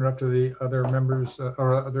I open it up to the other members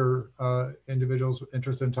or other individuals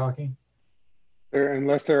interested in talking?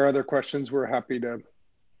 Unless there are other questions, we're happy to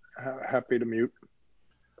mute.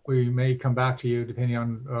 We may come back to you depending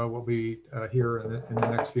on what we hear in the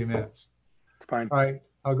next few minutes. It's fine. All right,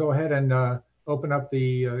 I'll go ahead and open up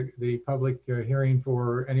the public hearing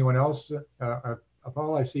for anyone else.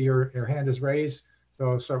 Paul, I see your hand is raised,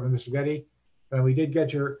 so I'll start with Mr. Getty. And we did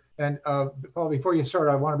get your, and Paul, before you start,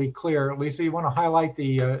 I want to be clear. Lisa, you want to highlight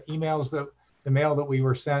the emails, the mail that we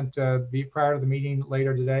were sent prior to the meeting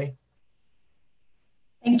later today?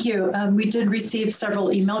 Thank you. We did receive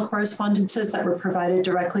several email correspondences that were provided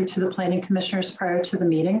directly to the planning commissioners prior to the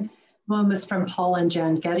meeting. One was from Paul and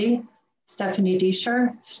Jan Getty, Stephanie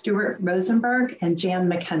Disher, Stuart Rosenberg, and Jan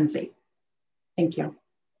McKenzie. Thank you.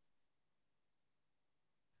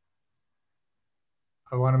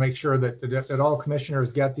 I want to make sure that all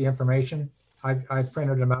commissioners get the information. I've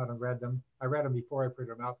printed them out and read them. I read them before I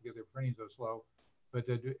printed them out because they're printing so slow. But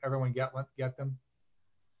did everyone get them?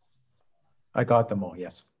 I got them all,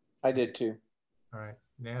 yes. I did too. All right.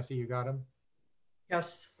 Nancy, you got them?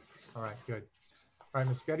 Yes. All right, good. All right,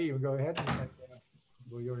 Ms. Getty, you go ahead.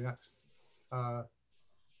 We'll go next.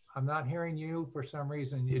 I'm not hearing you for some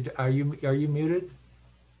reason. Are you muted?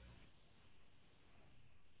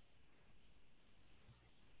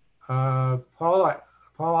 Paul,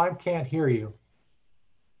 I can't hear you.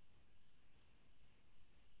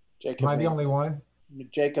 Jacob, am I the only one?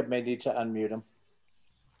 Jacob may need to unmute him.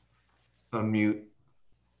 Unmute.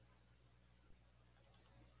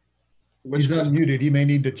 He's unmuted. He may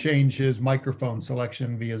need to change his microphone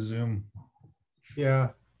selection via Zoom. Yeah.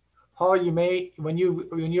 Paul, you may, when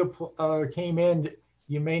you came in,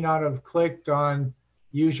 you may not have clicked on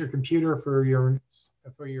use your computer for your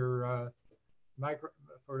micro,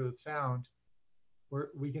 for the sound.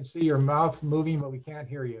 We can see your mouth moving, but we can't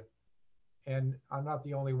hear you. And I'm not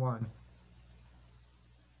the only one.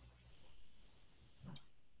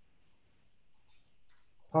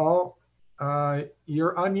 Paul,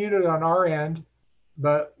 you're unmuted on our end,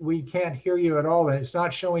 but we can't hear you at all. And it's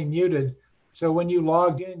not showing muted. So when you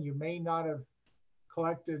logged in, you may not have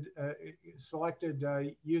selected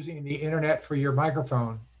using the internet for your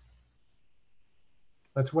microphone.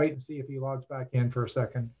 Let's wait and see if he logs back in for a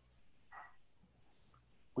second.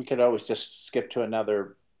 We could always just skip to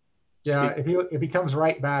another. Yeah, if he comes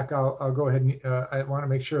right back, I'll go ahead and I want to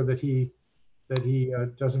make sure that he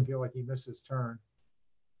doesn't feel like he missed his turn.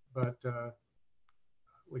 But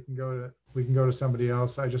we can go to somebody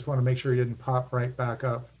else. I just want to make sure he didn't pop right back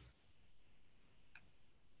up.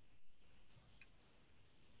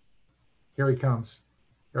 Here he comes.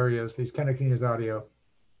 There he is. He's connecting his audio.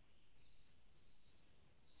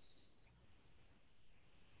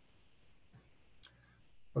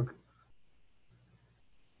 Okay.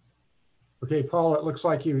 Okay, Paul, it looks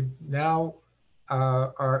like you now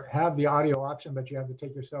have the audio option, but you have to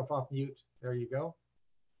take yourself off mute. There you go.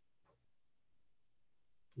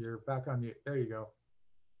 You're back on mute. There you go.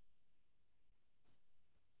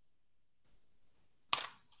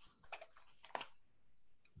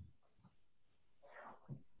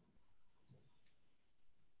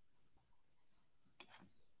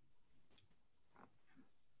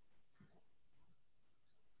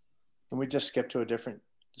 Can we just skip to a different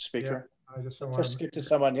speaker? Yeah, I just don't just skip to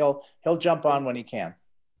someone. He'll jump on when he can.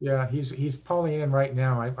 Yeah, he's pulling in right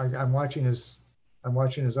now. I'm watching his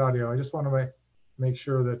audio. I just want to make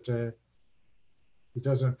sure that he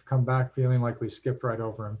doesn't come back feeling like we skipped right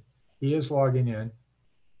over him. He is logging in.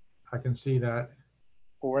 I can see that.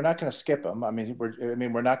 Well, we're not going to skip him. I mean,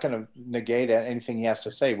 we're not going to negate anything he has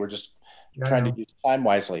to say. We're just trying to use time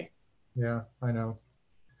wisely. Yeah, I know.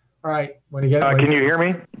 All right. When you get, can you hear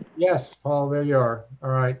me? Yes, Paul. There you are.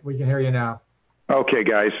 All right, we can hear you now. Okay,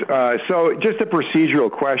 guys. So just a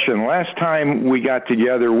procedural question. Last time we got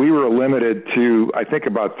together, we were limited to, I think,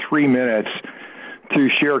 about 3 minutes to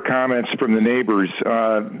share comments from the neighbors.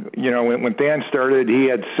 You know, when Dan started, he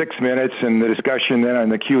had 6 minutes, and the discussion then on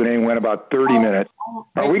the Q&A went about 30 minutes.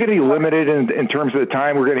 Are we going to be limited in terms of the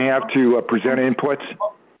time we're going to have to present inputs?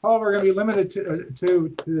 Paul, we're going to be limited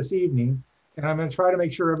to this evening, and I'm going to try to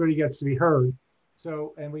make sure everybody gets to be heard.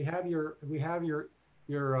 So, and we have your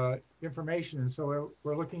information, and so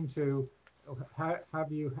we're looking to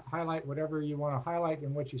have you highlight whatever you want to highlight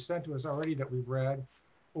in what you sent to us already that we've read,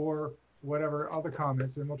 or whatever other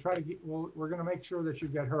comments, and we'll try to we're going to make sure that you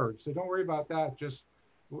get heard. So don't worry about that. Just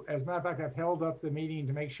as a matter of fact, I've held up the meeting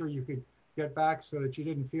to make sure you could get back so that you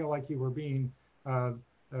didn't feel like you were being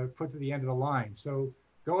put to the end of the line. So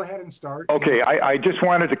go ahead and start. Okay, I just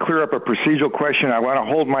wanted to clear up a procedural question. I want to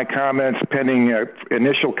hold my comments pending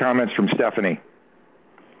initial comments from Stephanie.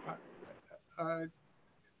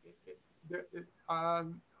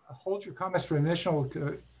 Hold your comments for initial.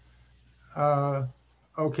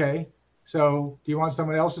 Okay. So do you want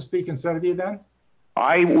someone else to speak instead of you then?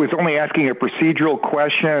 I was only asking a procedural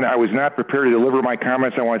question. I was not prepared to deliver my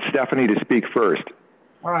comments. I want Stephanie to speak first.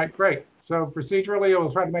 All right, great. So procedurally,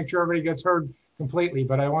 we'll try to make sure everybody gets heard completely,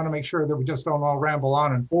 but I want to make sure that we just don't all ramble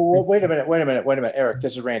on. And well, wait a minute, Eric,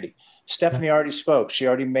 this is Randy. Stephanie already spoke. She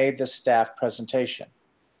already made the staff presentation.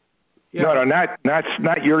 Yeah. No,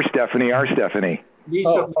 not your Stephanie, our Stephanie.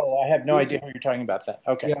 Lisa, I have no idea who you're talking about that.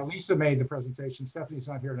 Okay. Yeah, Lisa made the presentation. Stephanie's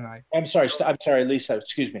not here tonight. I'm sorry, Lisa.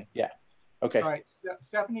 Excuse me. Yeah. Okay. All right,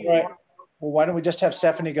 Stephanie. All right. Well, why don't we just have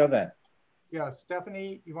Stephanie go then? Yeah,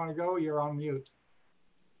 Stephanie, you want to go? You're on mute.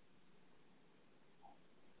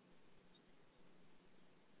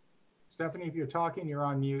 Stephanie, if you're talking, you're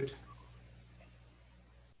on mute.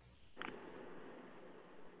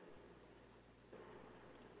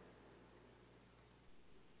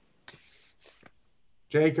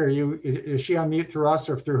 Jake, is she on mute through us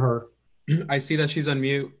or through her? I see that she's on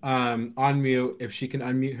mute. On mute. If she can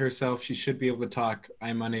unmute herself, she should be able to talk.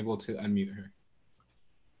 I'm unable to unmute her.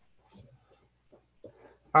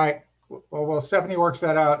 All right. Well, Stephanie works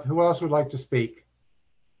that out. Who else would like to speak?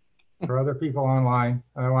 For other people online,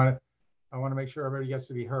 I want to make sure everybody gets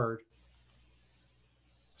to be heard.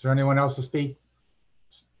 Is there anyone else to speak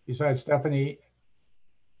besides Stephanie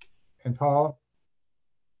and Paul?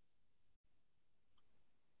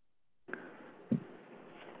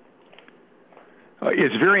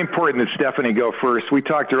 It's very important that Stephanie go first. We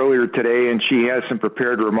talked earlier today, and she has some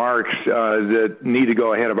prepared remarks that need to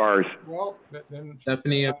go ahead of ours. Well, then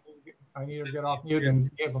Stephanie, I need to get off mute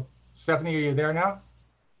and Stephanie, are you there now?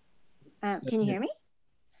 Can you hear me?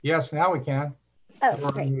 Yes, now we can.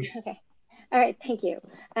 Oh, great. Okay. All right. Thank you.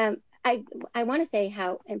 I want to say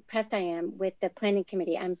how impressed I am with the planning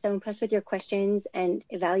committee. I'm so impressed with your questions and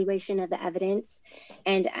evaluation of the evidence,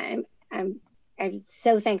 and I'm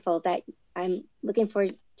so thankful that I'm looking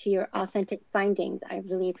forward to your authentic findings. I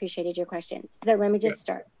really appreciated your questions. So let me just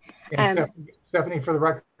start. Stephanie, for the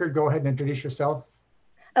record, go ahead and introduce yourself.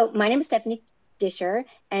 Oh, my name is Stephanie Disher,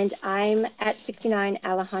 and I'm at 69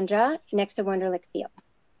 Alejandra, next to Wonderlic Field.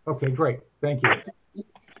 Okay, great. Thank you.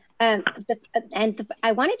 I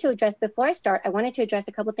wanted to address, before I start, I wanted to address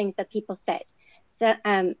a couple things that people said.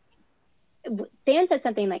 Dan said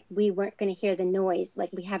something like, we weren't going to hear the noise, like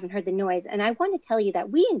we haven't heard the noise. And I want to tell you that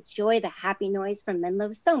we enjoy the happy noise from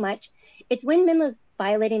Menlo so much. It's when Menlo's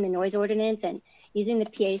violating the noise ordinance and using the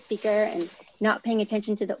PA speaker and not paying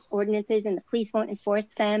attention to the ordinances, and the police won't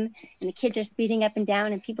enforce them, and the kids are speeding up and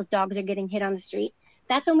down, and people's dogs are getting hit on the street.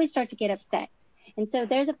 That's when we start to get upset. And so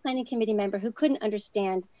there's a planning committee member who couldn't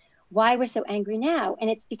understand why we're so angry now. And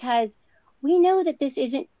it's because we know that this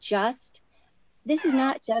is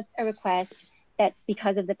not just a request that's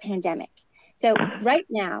because of the pandemic. So right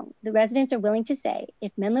now, the residents are willing to say,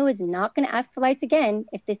 if Menlo is not going to ask for lights again,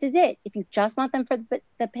 if this is it, if you just want them for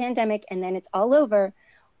the pandemic and then it's all over,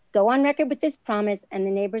 go on record with this promise and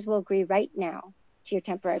the neighbors will agree right now to your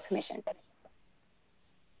temporary permission.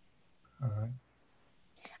 All right.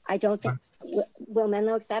 I don't think, will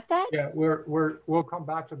Menlo accept that? Yeah, we'll come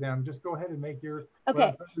back to them. Just go ahead and make your,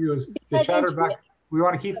 okay. The chatter back. We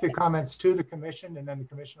want to keep the comments to the commission, and then the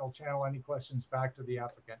commission will channel any questions back to the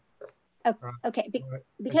applicant. Okay,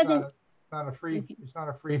 because it's not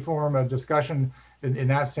a free form of discussion in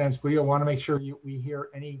that sense. We want to make sure we hear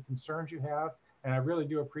any concerns you have, and I really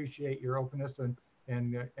do appreciate your openness and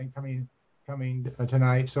coming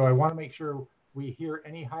tonight. So I want to make sure we hear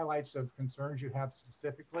any highlights of concerns you have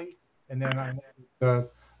specifically, and then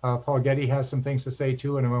Paul Getty has some things to say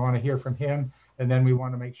too, and we want to hear from him. And then we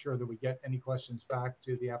want to make sure that we get any questions back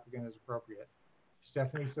to the applicant as appropriate.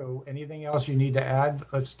 Stephanie, so anything else you need to add?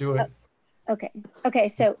 Let's do it. Okay.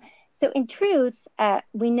 So in truth,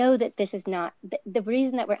 we know that this is not, the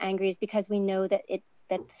reason that we're angry is because we know that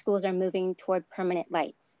the schools are moving toward permanent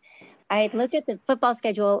lights. I had looked at the football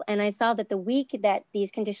schedule and I saw that the week that these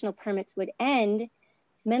conditional permits would end,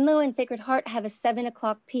 Menlo and Sacred Heart have a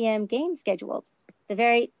 7:00 p.m. game scheduled the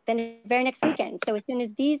very next weekend. So as soon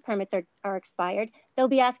as these permits are expired, they'll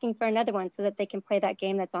be asking for another one so that they can play that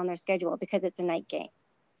game that's on their schedule because it's a night game.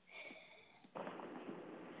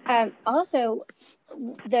 Also,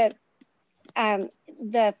 the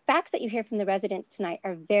facts that you hear from the residents tonight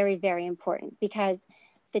are very, very important because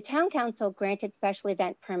the town council granted special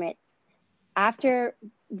event permits after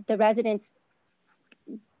the residents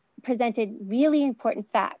presented really important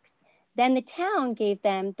facts. Then the town gave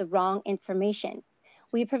them the wrong information.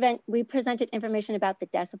 We presented information about the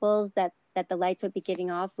decibels that the lights would be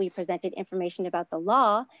giving off. We presented information about the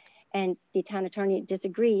law, and the town attorney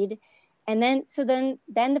disagreed. And then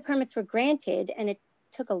the permits were granted, and it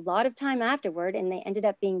took a lot of time afterward, and they ended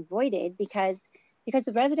up being voided because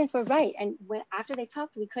the residents were right. And after they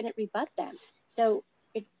talked, we couldn't rebut them. So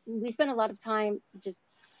we spent a lot of time just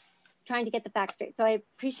trying to get the facts straight. So I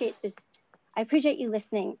appreciate this. I appreciate you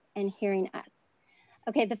listening and hearing us.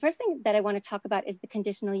 Okay, the first thing that I want to talk about is the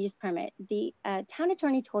conditional use permit. The town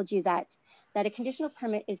attorney told you that a conditional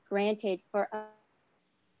permit is granted for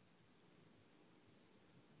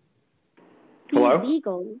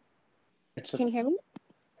illegal. Can you hear me?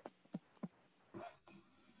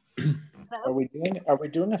 Are we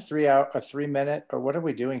doing a 3 minute, or what are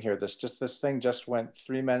we doing here? This thing just went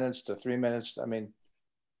 3 minutes to 3 minutes. I mean.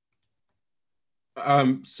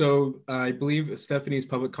 So I believe Stephanie's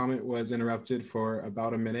public comment was interrupted for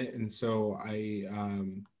about a minute, and so I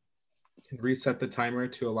can reset the timer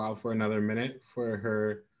to allow for another minute for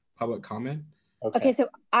her public comment. Okay, so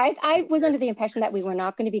I was under the impression that we were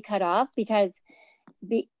not going to be cut off because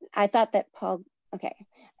I thought that Paul, okay,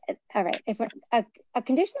 all right. If a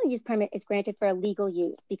conditional use permit is granted for a legal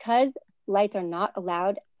use, because lights are not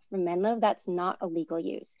allowed from Menlo, that's not a legal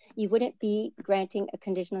use. You wouldn't be granting a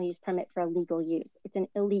conditional use permit for a legal use. It's an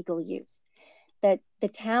illegal use. The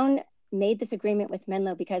town made this agreement with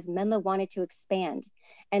Menlo because Menlo wanted to expand,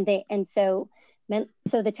 so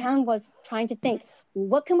the town was trying to think,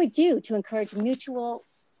 what can we do to encourage mutual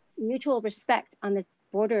respect on this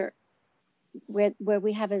border where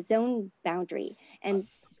we have a zone boundary? And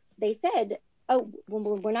they said, oh,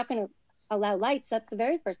 well, we're not going to allow lights, that's the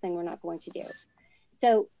very first thing we're not going to do.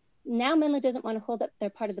 So now Menlo doesn't want to hold up their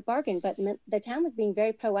part of the bargain, but the town was being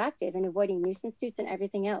very proactive in avoiding nuisance suits and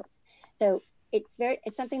everything else. So it's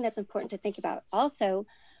something that's important to think about. Also,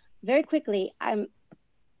 very quickly, I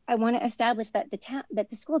want to establish that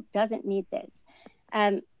the school doesn't need this.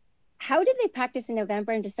 How did they practice in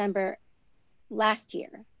November and December last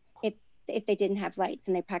year if they didn't have lights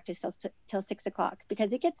and they practiced till 6 o'clock?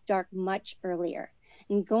 Because it gets dark much earlier.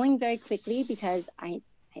 And going very quickly, because I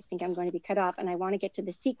think I'm going to be cut off and I want to get to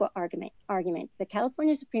the CEQA argument. The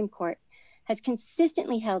California Supreme Court has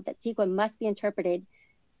consistently held that CEQA must be interpreted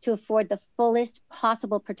to afford the fullest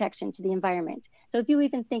possible protection to the environment. So if you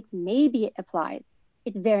even think maybe it applies,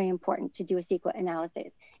 it's very important to do a CEQA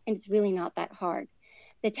analysis, and it's really not that hard.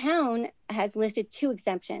 The town has listed 2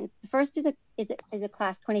 exemptions. The first is a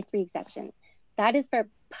class 23 exception. That is for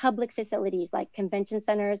public facilities like convention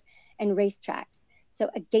centers and racetracks. So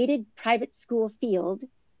a gated private school field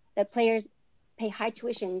that players pay high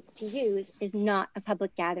tuitions to use is not a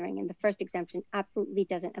public gathering, and the first exemption absolutely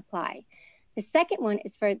doesn't apply. The second one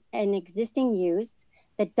is for an existing use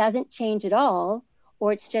that doesn't change at all,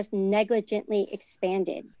 or it's just negligently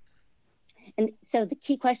expanded. And so the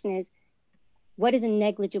key question is, what is a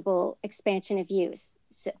negligible expansion of use?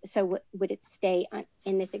 So would it stay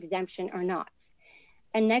in this exemption or not?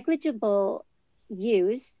 A negligible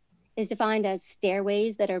use is defined as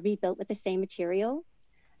stairways that are rebuilt with the same material.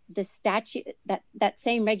 The statute, that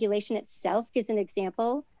same regulation itself gives an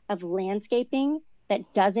example of landscaping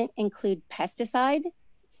that doesn't include pesticide.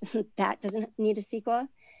 That doesn't need a CEQA,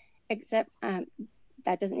 except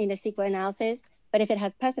that doesn't need a CEQA analysis, but if it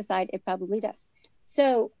has pesticide, it probably does.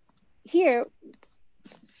 So here,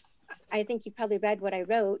 I think you probably read what I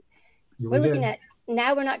wrote. We're looking at,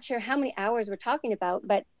 now we're not sure how many hours we're talking about,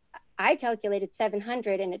 but I calculated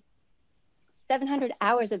 700, and 700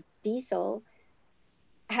 hours of diesel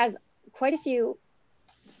has quite a few,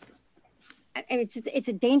 and it's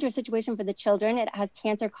a dangerous situation for the children. It has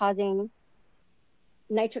cancer causing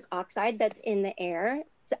nitric oxide that's in the air.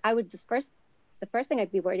 So the first thing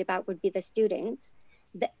I'd be worried about would be the students.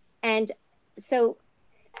 And so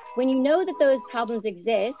when you know that those problems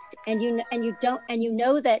exist, and you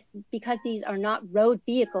know that because these are not road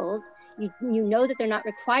vehicles, you know that they're not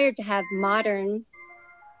required to have modern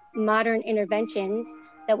interventions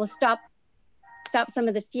that will stop some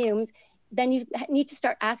of the fumes, then you need to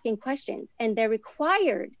start asking questions, and they're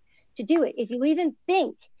required to do it. If you even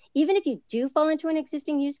think, even if you do fall into an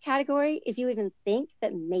existing use category, if you even think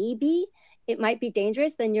that maybe it might be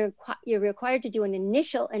dangerous, then you're required to do an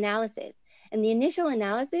initial analysis. And the initial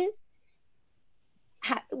analysis,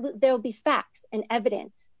 there will be facts and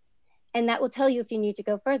evidence, and that will tell you if you need to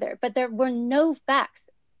go further. But there were no facts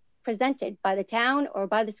presented by the town or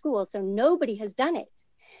by the school, so nobody has done it.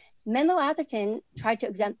 Menlo Atherton tried to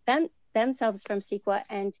exempt themselves from CEQA,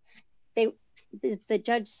 and the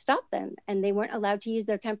judge stopped them, and they weren't allowed to use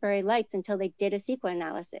their temporary lights until they did a CEQA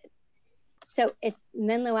analysis. So if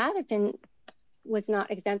Menlo Atherton was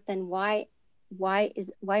not exempt, then why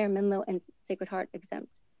are Menlo and Sacred Heart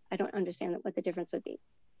exempt? I don't understand what the difference would be.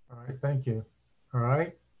 All right, thank you. All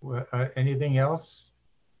right, anything else?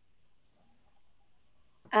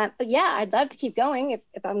 Yeah, I'd love to keep going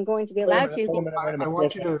if I'm going to be allowed to. Wait a minute. I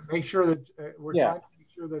want you to make sure that we're trying to make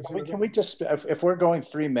sure that. Can we just, if we're going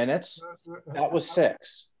 3 minutes, that was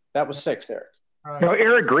 6. That was 6, Eric. Right. No,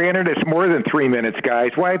 Eric granted us more than 3 minutes,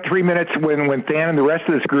 guys. Why 3 minutes when Than and the rest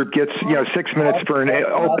of this group gets 6 minutes for an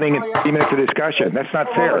opening and 3 minutes of discussion? That's not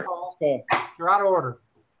fair. You're out of order.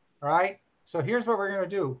 All right. So here's what we're going to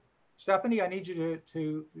do. Stephanie, I need you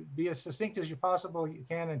to be as succinct as you possibly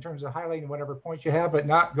can in terms of highlighting whatever points you have, but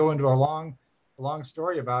not go into a long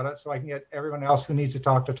story about it, so I can get everyone else who needs to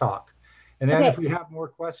talk. And then if we have more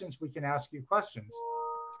questions, we can ask you questions.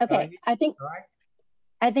 Okay. I think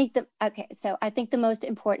the most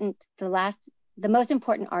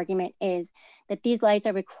important argument is that these lights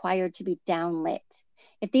are required to be downlit.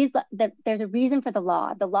 There's a reason for the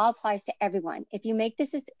law. The law applies to everyone. If you make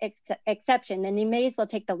this exception, then you may as well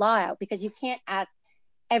take the law out, because you can't ask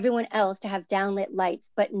everyone else to have downlit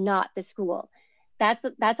lights, but not the school. That's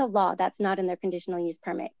a law. That's not in their conditional use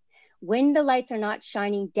permit. When the lights are not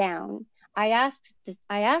shining down, I asked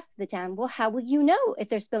the town, well, how will you know if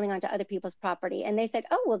they're spilling onto other people's property? And they said,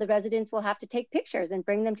 oh, well, the residents will have to take pictures and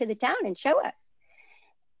bring them to the town and show us.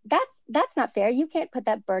 That's not fair. You can't put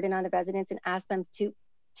that burden on the residents and ask them to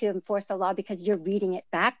enforce the law because you're reading it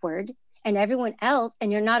backward, and everyone else,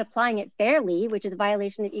 and you're not applying it fairly, which is a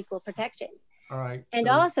violation of equal protection. All right. And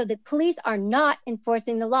also, the police are not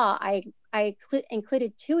enforcing the law. I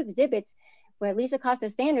included 2 exhibits where Lisa Costa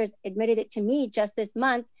Sanders admitted it to me just this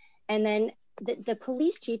month, And then the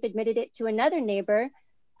police chief admitted it to another neighbor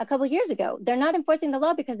a couple of years ago. They're not enforcing the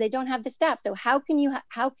law because they don't have the staff. So how can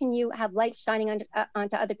you have lights shining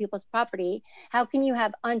onto other people's property? How can you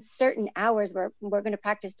have uncertain hours where we're going to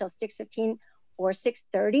practice till 6:15 or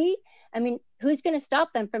 6:30? I mean, who's going to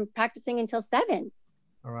stop them from practicing until 7?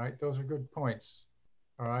 All right, those are good points.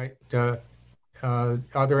 All right,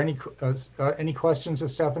 are there any questions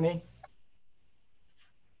of Stephanie?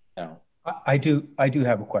 No. I do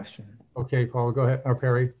have a question. Okay, Paul, go ahead. Or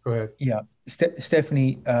Perry, go ahead. Yeah,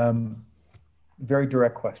 Stephanie, very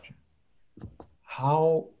direct question.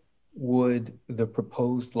 How would the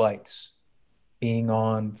proposed lights being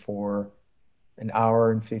on for an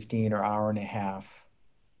hour and 15 or hour and a half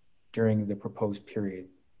during the proposed period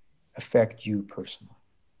affect you personally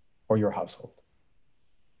or your household?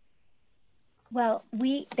 Well,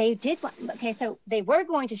 they did, okay, so they were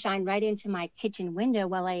going to shine right into my kitchen window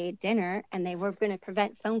while I ate dinner, and they were going to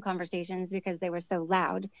prevent phone conversations because they were so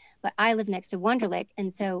loud. But I live next to Wonderlic,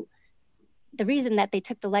 and so the reason that they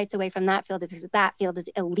took the lights away from that field is because that field is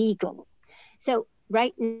illegal. So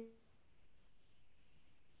right now,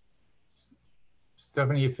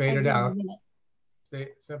 Stephanie, you faded out.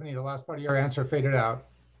 Stephanie, the last part of your answer faded out.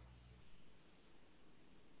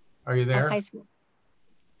 Are you there? High school.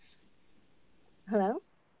 Hello?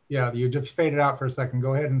 Yeah, you just faded out for a second.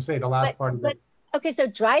 Go ahead and say the last part of it. Okay, so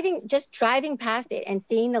just driving past it and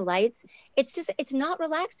seeing the lights, it's not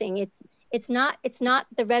relaxing. It's not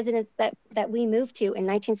the residence that we moved to in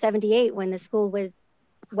 1978 when the school was,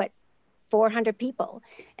 what, 400 people,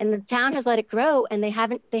 and the town has let it grow, and they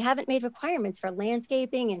haven't made requirements for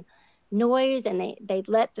landscaping and noise, and they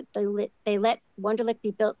let Wonderlic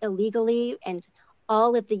be built illegally, and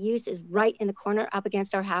all of the use is right in the corner up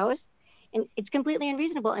against our house. And it's completely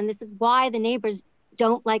unreasonable. And this is why the neighbors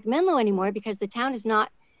don't like Menlo anymore, because the town is not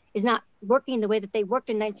working the way that they worked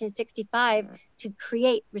in 1965 to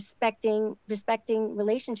create respecting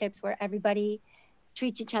relationships where everybody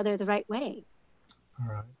treats each other the right way. All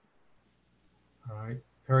right. All right.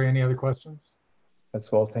 Perry, any other questions?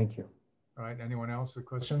 That's all. Thank you. All right. Anyone else with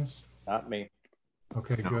questions? Not me.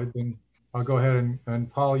 Okay, good. Then I'll go ahead and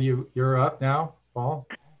Paul, you're up now. Paul?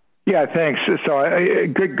 Yeah, thanks. So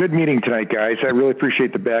good meeting tonight, guys. I really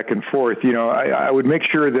appreciate the back and forth. You know, I would make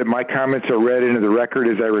sure that my comments are read into the record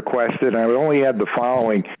as I requested. I would only add the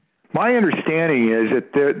following. My understanding is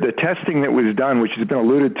that the testing that was done, which has been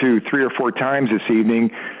alluded to 3 or 4 times this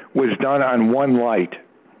evening, was done on one light.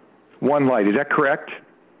 One light. Is that correct?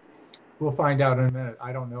 We'll find out in a minute.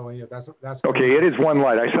 I don't know yet. That's okay. It is one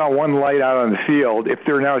light. I saw one light out on the field. If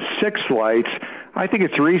there are now 6 lights, I think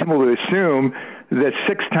it's reasonable to assume that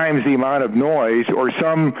 6 times the amount of noise or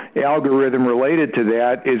some algorithm related to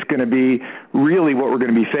that is going to be really what we're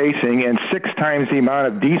going to be facing, and 6 times the amount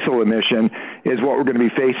of diesel emission is what we're going to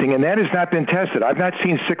be facing, and that has not been tested. I've not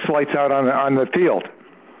seen 6 lights out on the field.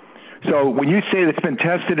 So when you say that's been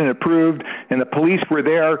tested and approved and the police were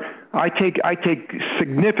there, I take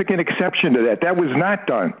significant exception to that. That was not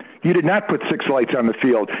done. You did not put 6 lights on the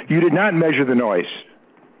field. You did not measure the noise.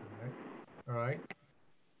 All right.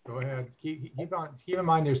 Go ahead. Keep in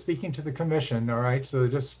mind they're speaking to the commission. All right. So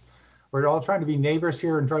we're all trying to be neighbors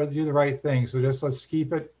here and try to do the right thing. So let's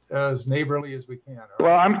keep it as neighborly as we can. Right?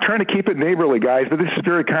 Well, I'm trying to keep it neighborly, guys, but this is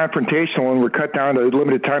very confrontational and we're cut down to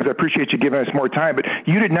limited times. I appreciate you giving us more time, but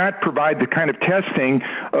you did not provide the kind of testing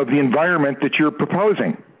of the environment that you're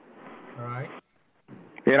proposing. All right.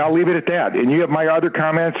 And I'll leave it at that. And you have my other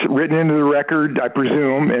comments written into the record, I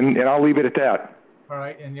presume, and I'll leave it at that. All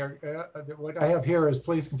right, and what I have here is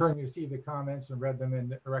please confirm you received the comments and read them in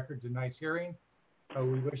the record tonight's hearing.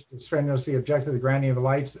 We wish to strenuously object to the granting of the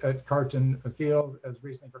lights at Carton Field as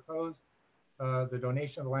recently proposed. The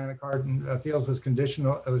donation of the land at Carton Fields was conditioned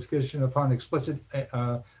upon explicit,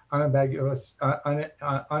 unambiguous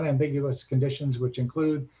conditions, which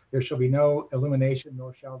include there shall be no illumination,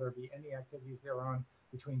 nor shall there be any activities thereon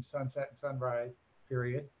between sunset and sunrise,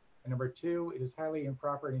 period. And number 2, it is highly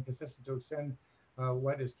improper and inconsistent to extend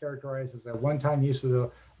what is characterized as a one-time use of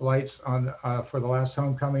the lights for the last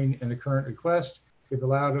homecoming in the current request. If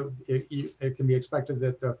allowed, it can be expected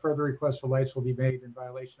that the further requests for lights will be made in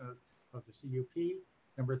violation of the CUP.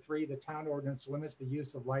 Number 3, the town ordinance limits the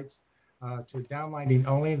use of lights to downlighting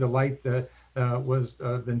only. The light that was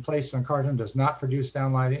been placed on Carton does not produce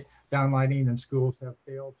downlighting, and schools have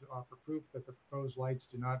failed to offer proof that the proposed lights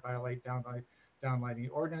do not violate downlighting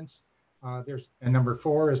ordinance. And number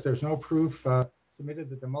 4 is there's no proof submitted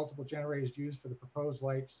that the multiple generators used for the proposed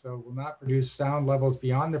lights will not produce sound levels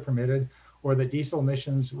beyond the permitted, or that diesel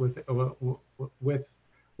emissions will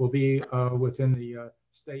be within the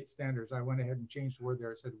state standards. I went ahead and changed the word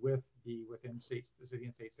there. It said with the within states, the city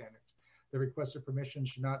and state standards. The request of permission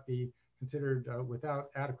should not be considered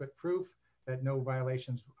without adequate proof that no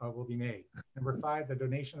violations will be made. Number 5, the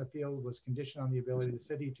donation of the field was conditioned on the ability of the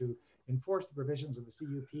city to enforce the provisions of the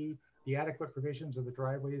CUP, the adequate provisions of the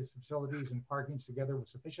driveways, facilities, and parkings, together with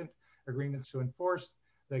sufficient agreements to enforce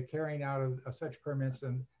the carrying out of such permits,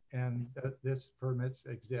 and this permits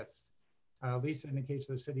exists. Lisa indicates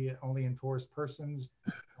the city only enforced persons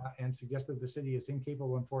and suggested the city is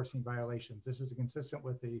incapable of enforcing violations. This is consistent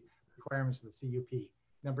with the requirements of the CUP.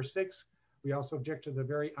 Number 6, we also object to the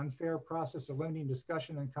very unfair process of limiting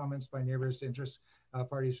discussion and comments by neighbors, interest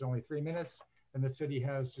parties to only 3 minutes, and the city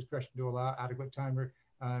has discretion to allow adequate time.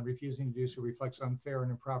 Refusing to do so reflects unfair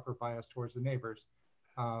and improper bias towards the neighbors,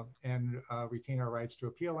 and retain our rights to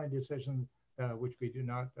appeal any decision which we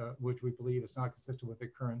believe is not consistent with the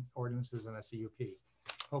current ordinances in a CUP.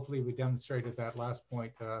 Hopefully we demonstrated that last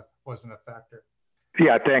point wasn't a factor.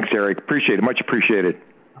 Yeah, thanks, Eric. Appreciate it. Much appreciated.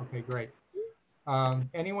 Okay, great.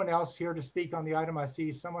 Anyone else here to speak on the item? I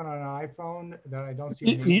see someone on an iPhone that I don't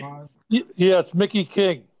see a name on. Yeah, it's Mickey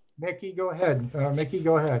King. Mickey, go ahead. Mickey,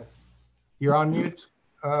 go ahead. You're on mute.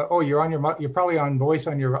 Oh, you're probably on voice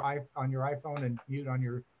on your iPhone and mute on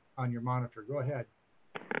your monitor. Go ahead.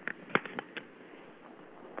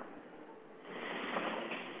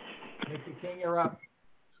 Mickey King, you're up.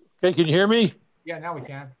 Okay, can you hear me? Yeah, now we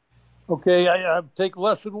can. Okay, I take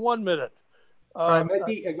less than 1 minute. All right,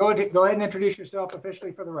 Mickey, go ahead and introduce yourself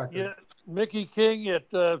officially for the record. Yeah, Mickey King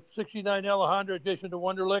at 69 Alejandra, adjacent to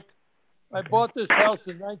Wunderlich. I bought this house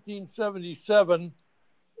in 1977,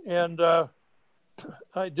 and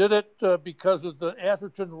I did it because of the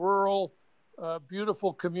Atherton rural,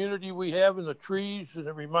 beautiful community we have in the trees, and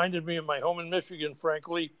it reminded me of my home in Michigan,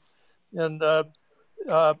 frankly. And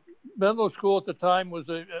Menlo School at the time was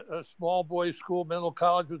a small boys' school. Menlo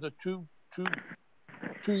College was a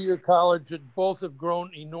two-year college, and both have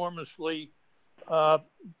grown enormously.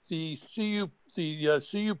 The CUP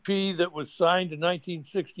that was signed in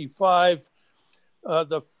 1965,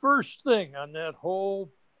 the first thing on that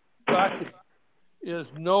whole document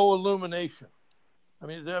is no illumination. I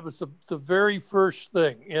mean, that was the very first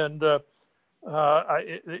thing, and it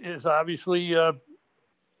is obviously going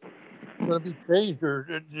to be changed. Or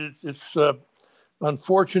it's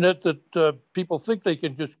unfortunate that people think they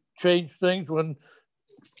can just change things when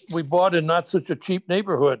we bought in not such a cheap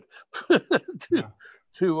neighborhood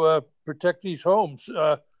to protect these homes.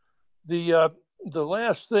 The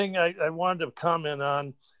last thing I wanted to comment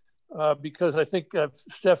on, because I think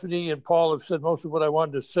Stephanie and Paul have said most of what I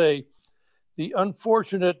wanted to say. The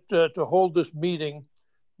unfortunate to hold this meeting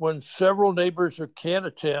when several neighbors who can't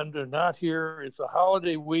attend are not here. It's a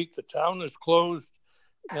holiday week. The town is closed,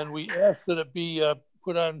 and we asked that it be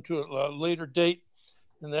put on to a later date,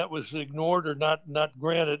 and that was ignored or not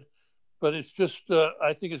granted. But it's just,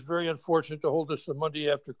 I think it's very unfortunate to hold this the Monday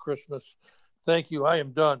after Christmas. Thank you. I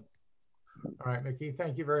am done. All right, Mickey,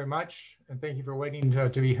 thank you very much. And thank you for waiting to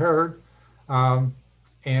be heard. Let's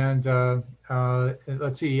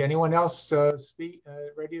see, anyone else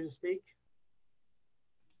ready to speak?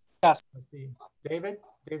 Yes. Let's see. David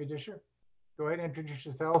Disher, go ahead and introduce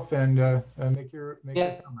yourself and make your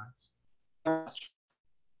comments.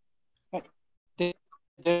 David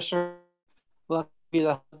Disher,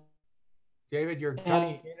 David, you're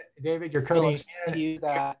cutting in. David, you're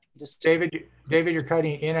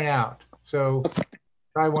cutting in and out. So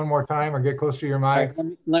try one more time or get close to your mic.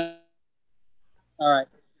 All right.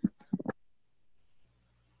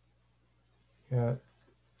 Yeah,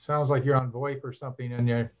 sounds like you're on VoIP or something in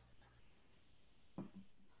there.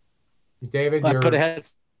 David, I put a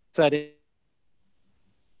headset in.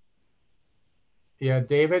 Yeah,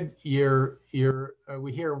 David, we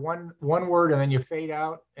hear one word and then you fade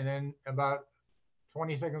out, and then about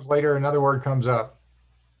 20 seconds later, another word comes up.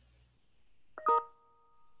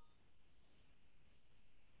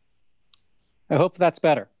 I hope that's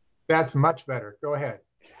better. That's much better. Go ahead.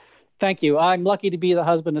 Thank you. I'm lucky to be the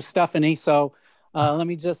husband of Stephanie, so let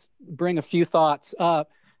me just bring a few thoughts.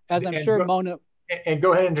 As I'm sure Mona... And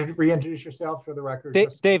go ahead and reintroduce yourself for the record.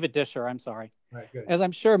 David Disher, I'm sorry. Right, good. As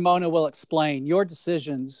I'm sure Mona will explain, your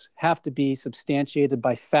decisions have to be substantiated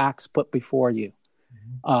by facts put before you.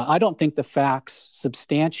 I don't think the facts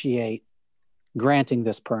substantiate granting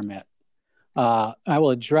this permit. I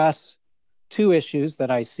will address two issues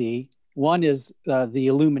that I see. One is the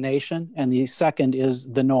illumination, and the second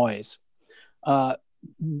is the noise.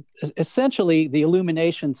 Essentially, the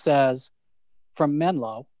illumination says from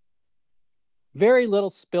Menlo, very little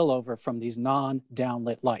spillover from these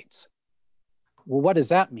non-downlit lights. Well, what does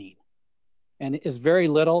that mean? And is very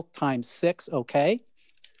little times 6 okay?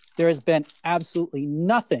 There has been absolutely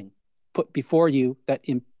nothing put before you that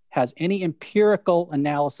has any empirical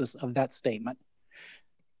analysis of that statement.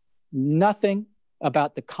 Nothing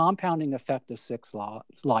about the compounding effect of 6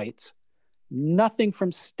 lights. Nothing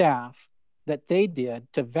from staff that they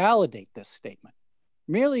did to validate this statement.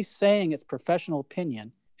 Merely saying it's professional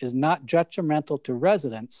opinion is not detrimental to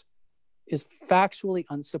residents is factually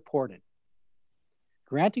unsupported.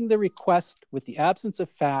 Granting the request with the absence of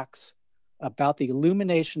facts about the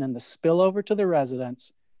illumination and the spillover to the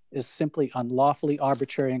residents is simply unlawfully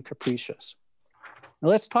arbitrary and capricious. Now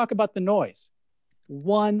let's talk about the noise.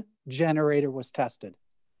 1 generator was tested,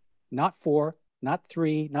 not 4, not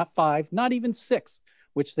 3, not 5, not even 6,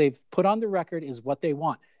 which they've put on the record is what they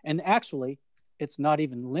want. And actually, it's not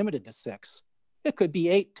even limited to 6. It could be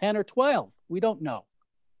 8, 10, or 12. We don't know.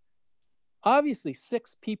 Obviously,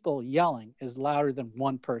 6 people yelling is louder than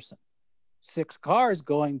 1 person. 6 cars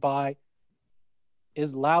going by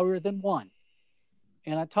is louder than 1.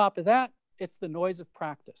 And on top of that, it's the noise of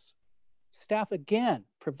practice. Staff again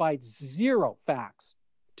provides 0 facts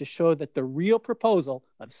to show that the real proposal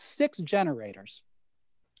of 6 generators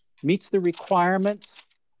meets the requirements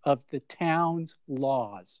of the town's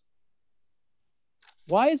laws.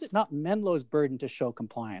 Why is it not Menlo's burden to show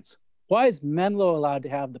compliance? Why is Menlo allowed to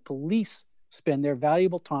have the police spend their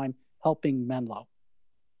valuable time helping Menlo?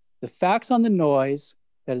 The facts on the noise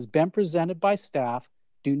that has been presented by staff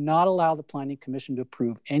do not allow the Planning Commission to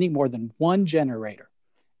approve any more than 1 generator,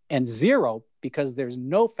 and 0 because there's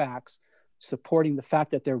no facts supporting the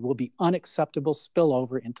fact that there will be unacceptable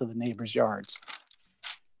spillover into the neighbors' yards.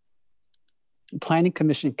 The Planning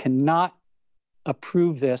Commission cannot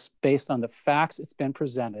approve this based on the facts it's been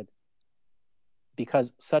presented,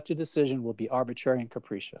 because such a decision will be arbitrary and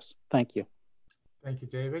capricious. Thank you. Thank you,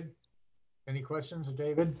 David. Any questions of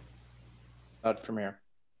David? Not from here.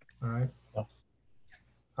 All right.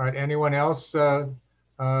 All right, anyone else up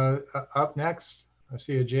next? I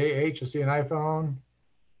see a JH, I see an iPhone,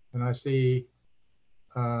 and I see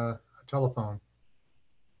a telephone.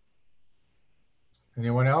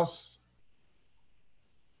 Anyone else?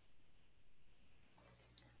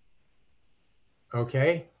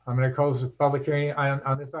 Okay, I'm going to close the public hearing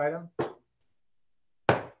on this item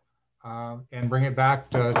and bring it back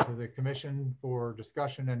to the commission for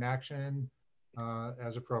discussion and action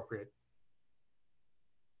as appropriate.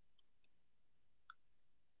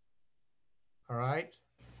 All right.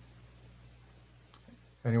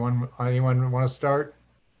 Anyone want to start?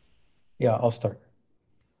 Yeah, I'll start.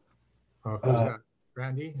 Who's that?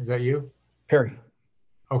 Randy, is that you? Perry.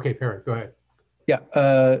 Okay, Perry, go ahead.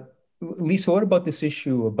 Yeah. Lisa, what about this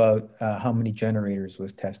issue about how many generators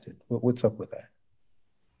was tested? What's up with that?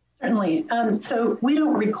 Certainly. So we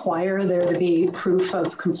don't require there to be proof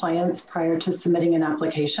of compliance prior to submitting an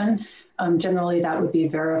application. Generally, that would be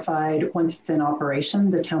verified once it's in operation.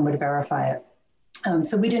 The town would verify it.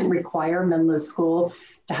 So we didn't require Menlo School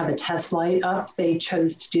to have a test light up. They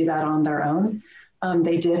chose to do that on their own.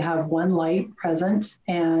 They did have 1 light present,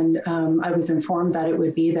 and I was informed that it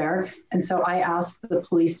would be there. And so I asked the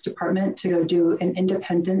police department to go do an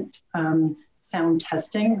independent sound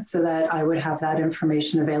testing so that I would have that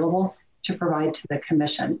information available to provide to the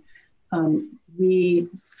commission. We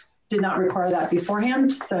did not require that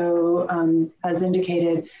beforehand. So as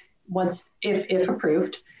indicated, if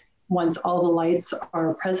approved, once all the lights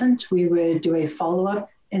are present, we would do a follow-up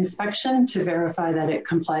inspection to verify that it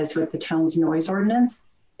complies with the town's noise ordinance.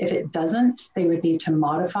 If it doesn't, they would need to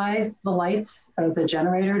modify the lights or the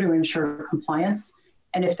generator to ensure compliance.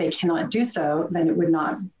 And if they cannot do so, then it would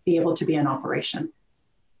not be able to be in operation.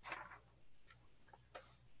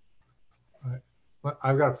 All right. Well,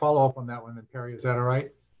 I've got a follow-up on that one then, Perry. Is that all right?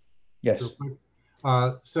 Yes.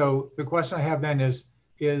 So the question I have then is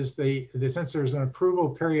since there's an approval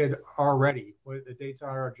period already, what the dates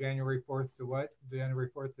are January 4th to what? January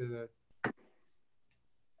 4th to the...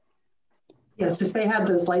 Yes, if they had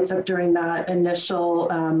those lights up during that initial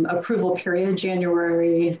approval period,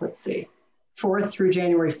 January, 4th through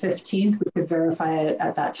January 15th, we could verify it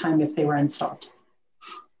at that time if they were installed.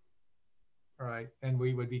 All right, and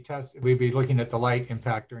we'd be looking at the light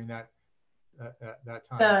impact during that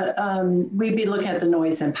time. We'd be looking at the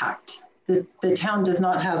noise impact. The town does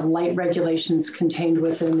not have light regulations contained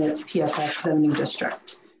within its PFS zoning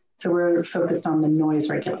district. So we're focused on the noise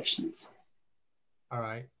regulations. All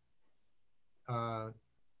right.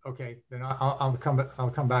 Okay, then I'll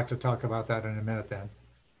come back to talk about that in a minute then.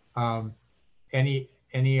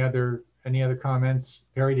 Any other comments?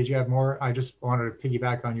 Perry, did you have more? I just wanted to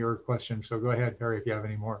piggyback on your question. So go ahead, Perry, if you have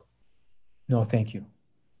any more. No, thank you.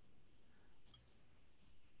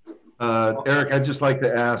 Eric, I'd just like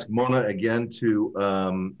to ask Mona again to,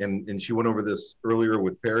 and she went over this earlier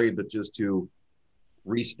with Perry, but just to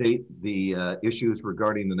restate the issues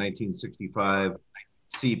regarding the 1965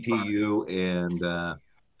 CPU and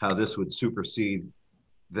how this would supersede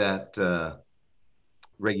that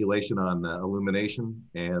regulation on illumination,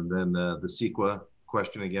 and then the CEQA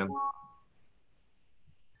question again.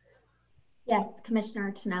 Yes,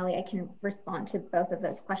 Commissioner Tonelli, I can respond to both of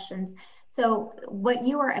those questions. So what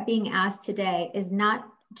you are being asked today is not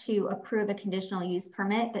to approve a conditional use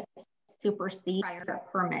permit that supersedes prior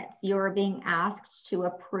permits. You are being asked to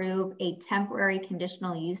approve a temporary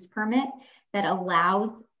conditional use permit that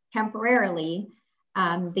allows temporarily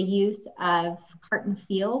the use of Carton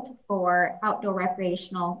Field for outdoor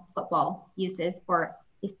recreational football uses for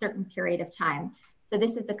a certain period of time. So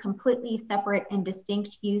this is a completely separate and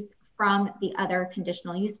distinct use from the other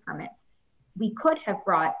conditional use permits. We could have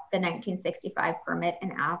brought the 1965 permit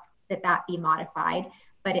and asked that that be modified,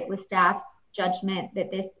 but it was staff's judgment that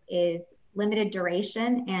this is limited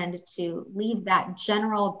duration and to leave that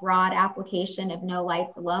general broad application of no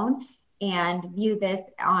lights alone and view this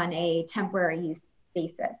on a temporary use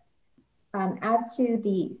basis. As to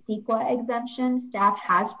the CEQA exemption, staff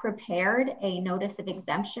has prepared a notice of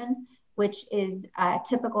exemption, which is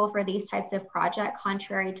typical for these types of projects,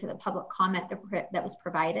 contrary to the public comment that was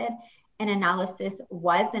provided. An analysis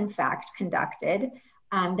was in fact conducted.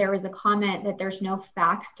 There was a comment that there's no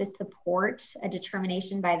facts to support a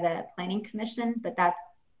determination by the Planning Commission, but that's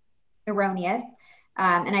erroneous.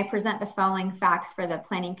 And I present the following facts for the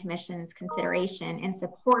Planning Commission's consideration in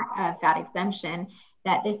support of that exemption,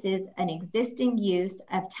 that this is an existing use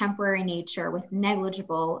of temporary nature with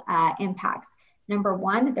negligible impacts. Number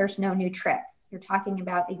one, there's no new trips. You're talking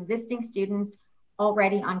about existing students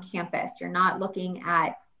already on campus. You're not looking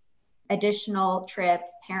at additional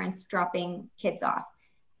trips, parents dropping kids off.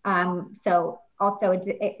 So also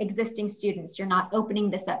existing students, you're not opening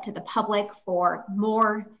this up to the public for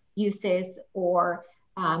more uses or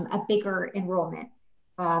a bigger enrollment.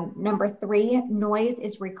 Number three, noise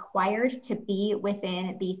is required to be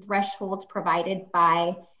within the thresholds provided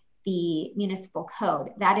by the municipal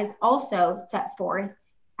code. That is also set forth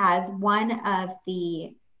as one of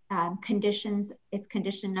the conditions. It's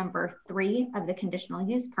condition number 3 of the conditional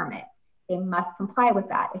use permit. They must comply with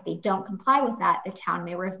that. If they don't comply with that, the town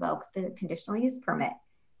may revoke the conditional use permit.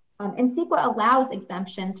 And CEQA allows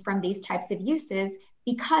exemptions from these types of uses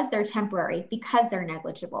because they're temporary, because they're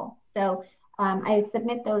negligible. So I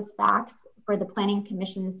submit those facts for the Planning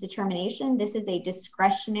Commission's determination. This is a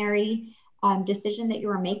discretionary decision that you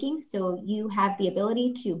are making. So you have the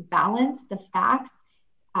ability to balance the facts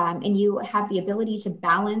and you have the ability to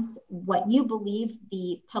balance what you believe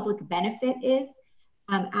the public benefit is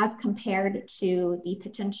as compared to the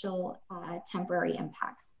potential temporary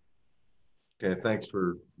impacts. Okay, thanks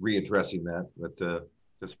for readdressing that, but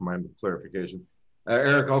just for my clarification.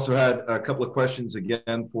 Eric also had a couple of questions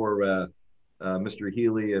again for Mr.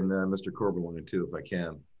 Healy and Mr. Corbelin too, if I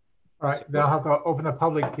can. All right, then I'll have to open the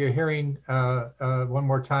public hearing one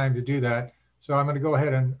more time to do that. So I'm going to go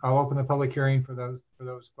ahead and I'll open the public hearing for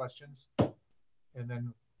those questions, and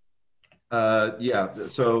then. Yeah,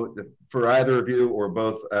 so for either of you or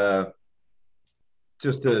both,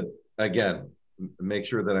 just to again make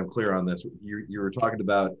sure that I'm clear on this, you were talking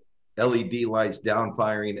about LED lights, down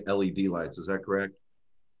firing LED lights. Is that correct?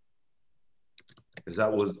 Is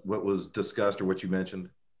that what was discussed or what you mentioned?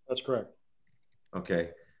 That's correct.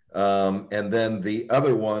 Okay. And then the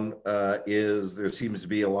other one is there seems to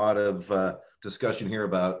be a lot of discussion here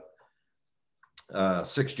about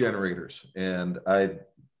 6 generators. And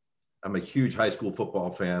I'm a huge high school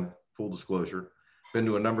football fan, full disclosure. Been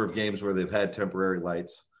to a number of games where they've had temporary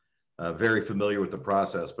lights. Very familiar with the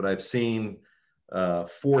process, but I've seen 4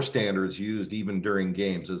 standards used even during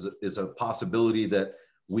games. Is a possibility that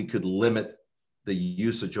we could limit the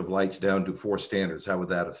usage of lights down to 4 standards? How would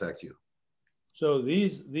that affect you? So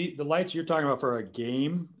the lights you're talking about for a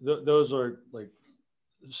game, those are like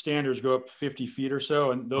standards go up 50 feet or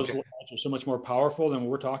so, and those lights are so much more powerful than what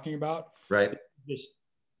we're talking about. Right. Just,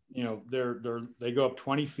 you know, they go up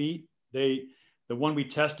 20 feet. The one we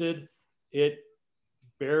tested, it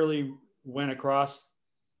barely went across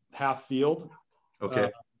half field.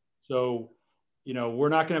 Okay. So, you know, we're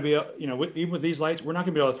not going to be, you know, even with these lights, we're not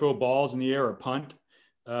going to be able to throw balls in the air or punt.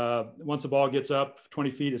 Once the ball gets up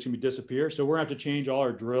 20 feet, it's going to disappear. So we're going to have to change all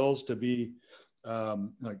our drills to be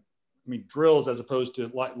drills as opposed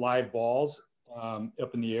to live balls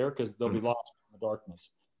up in the air, because they'll be lost in the darkness.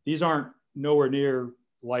 These aren't nowhere near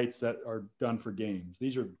lights that are done for games.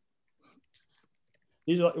 These are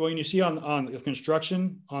when you see on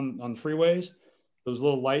construction on freeways, those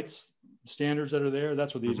little lights standards that are there,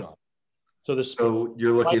 that's what these are. So this. So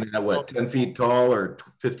you're looking at what, 10 feet tall or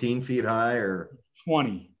 15 feet high or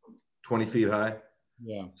 20 feet high?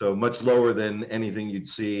 Yeah. So much lower than anything you'd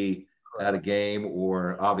see at a game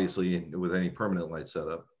or obviously with any permanent light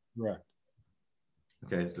setup. Correct.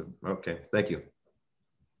 Okay. So, okay. Thank you.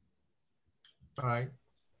 All right.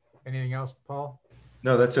 Anything else, Paul?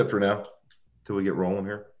 No, that's it for now till we get rolling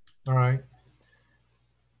here. All right.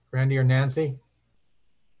 Randy or Nancy?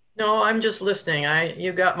 No, I'm just listening.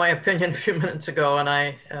 You got my opinion a few minutes ago, and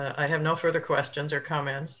I have no further questions or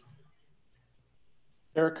comments.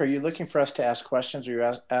 Eric, are you looking for us to ask questions, or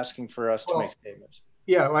are you asking for us to make statements?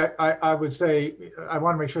 Yeah, I would say I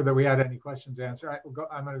want to make sure that we had any questions answered.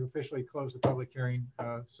 I'm going to officially close the public hearing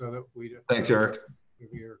so that we. Thanks, Eric.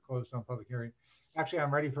 We are closed on public hearing. Actually,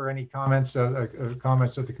 I'm ready for any comments.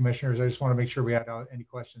 Comments of the commissioners. I just want to make sure we had any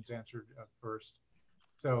questions answered first.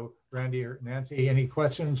 So, Randy or Nancy, any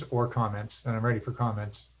questions or comments? And I'm ready for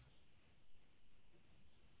comments.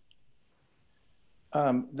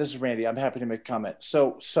 This is Randy. I'm happy to make a comment.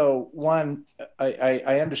 So one,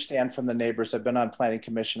 I understand from the neighbors. I've been on planning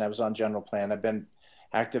commission. I was on general plan. I've been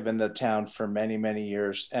active in the town for many, many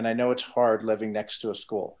years. And I know it's hard living next to a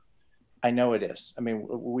school. I know it is. I mean,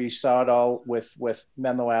 we saw it all with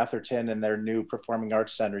Menlo Atherton and their new performing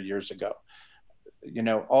arts center years ago. You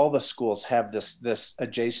know, all the schools have this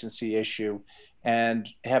adjacency issue. And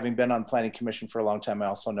having been on planning commission for a long time, I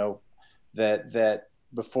also know that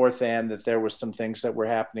before then that there was some things that were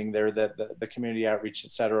happening there, that the community outreach,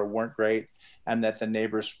 et cetera, weren't great, and that the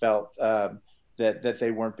neighbors felt that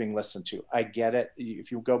they weren't being listened to. I get it.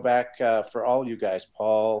 If you go back for all you guys,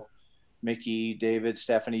 Paul, Mickey, David,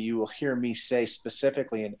 Stephanie, you will hear me say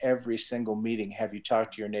specifically in every single meeting, have you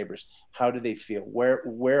talked to your neighbors? How do they feel?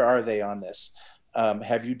 Where are they on this?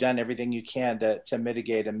 Have you done everything you can to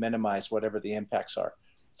mitigate and minimize whatever the impacts are?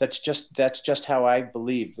 That's just how I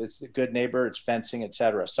believe. It's a good neighbor, it's fencing, et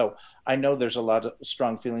cetera. So I know there's a lot of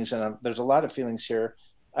strong feelings, and there's a lot of feelings here.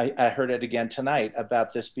 I heard it again tonight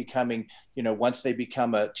about this becoming, you know, once they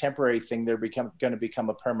become a temporary thing, they're going to become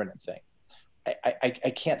a permanent thing.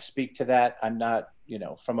 I can't speak to that. I'm not, you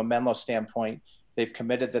know, from a Menlo standpoint, they've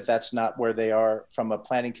committed that that's not where they are. From a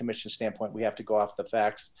planning commission standpoint, we have to go off the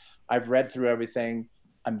facts. I've read through everything.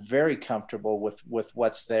 I'm very comfortable with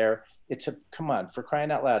what's there. Come on, for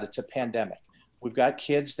crying out loud, it's a pandemic. We've got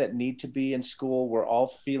kids that need to be in school. We're all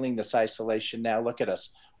feeling this isolation now. Look at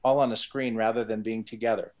us, all on a screen rather than being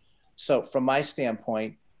together. So from my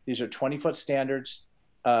standpoint, these are 20-foot standards.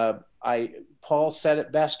 Paul said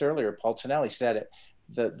it best earlier. Paul Tonelli said it.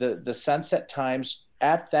 The sunset times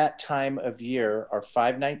at that time of year are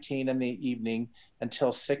 5:19 in the evening until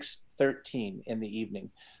 6:13 in the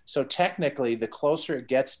evening. So technically, the closer it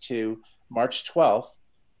gets to March 12th,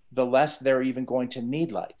 the less they're even going to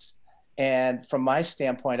need lights. And from my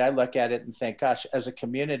standpoint, I look at it and think, gosh, as a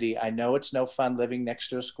community, I know it's no fun living next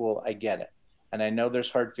to a school. I get it. And I know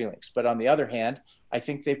there's hard feelings. But on the other hand, I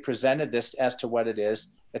think they've presented this as to what it is.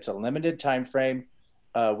 It's a limited time frame.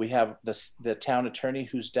 We have the town attorney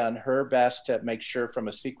who's done her best to make sure from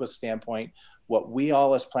a CEQA standpoint, what we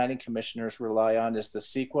all as planning commissioners rely on is the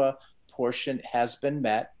CEQA portion has been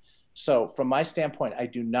met. So from my standpoint, I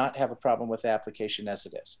do not have a problem with the application as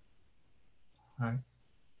it is. All right.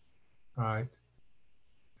 All right.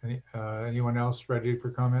 Anyone else ready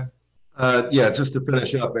for comment? Yeah, just to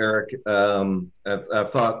finish up, Eric,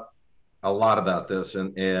 I've thought a lot about this,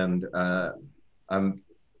 and I'm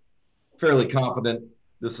fairly confident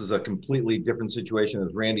this is a completely different situation,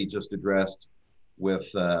 as Randy just addressed, with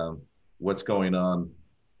what's going on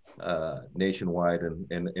nationwide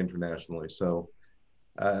and internationally. So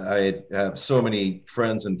I have so many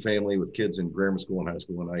friends and family with kids in grammar school and high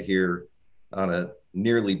school, and I hear on a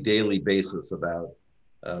nearly daily basis about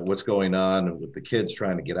what's going on with the kids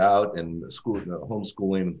trying to get out and the school,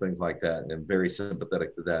 homeschooling and things like that. And I'm very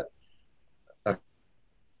sympathetic to that. A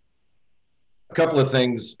couple of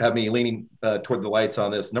things have me leaning toward the lights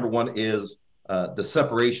on this. Number one is the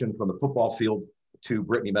separation from the football field to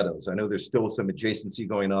Brittany Meadows. I know there's still some adjacency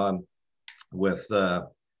going on with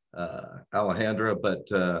Alejandra,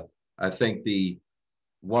 but I think the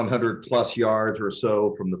 100 plus yards or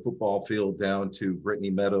so from the football field down to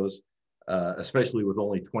Brittany Meadows, especially with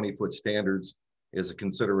only 20-foot standards, is a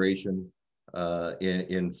consideration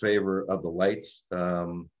in favor of the lights.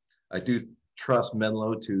 I do trust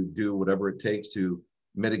Menlo to do whatever it takes to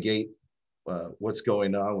mitigate what's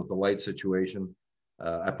going on with the light situation.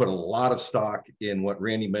 I put a lot of stock in what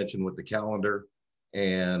Randy mentioned with the calendar,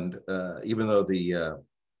 and even though the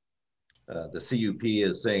CUP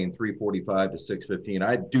is saying 3:45 to 6:15,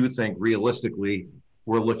 I do think realistically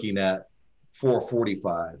we're looking at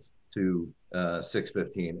 4:45 to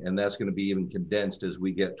 6:15, and that's going to be even condensed as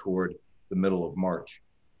we get toward the middle of March.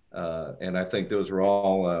 And I think those are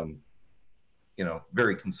all,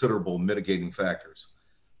 very considerable mitigating factors.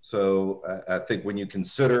 So I think when you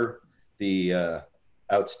consider the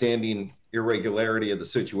outstanding irregularity of the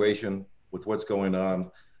situation with what's going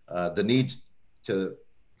on, the needs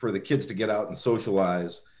for the kids to get out and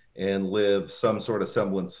socialize and live some sort of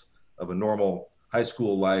semblance of a normal high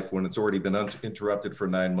school life when it's already been interrupted for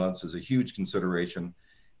 9 months is a huge consideration.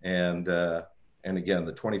 And again,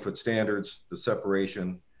 the 20-foot standards, the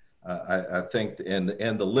separation, I think, and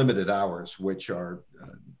the limited hours, which are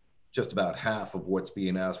just about half of what's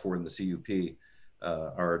being asked for in the CUP,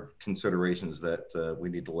 are considerations that we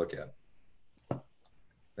need to look at.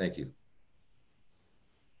 Thank you.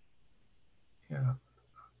 Yeah,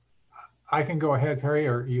 I can go ahead, Perry,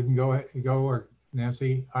 or you can go, or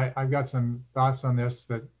Nancy. I've got some thoughts on this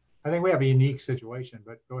that I think we have a unique situation,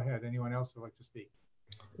 but go ahead. Anyone else would like to speak?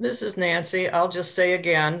 This is Nancy. I'll just say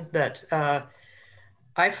again that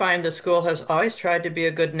I find the school has always tried to be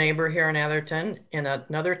a good neighbor here in Atherton. In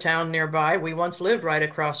another town nearby, we once lived right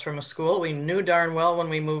across from a school. We knew darn well when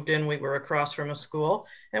we moved in we were across from a school,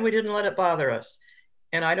 and we didn't let it bother us.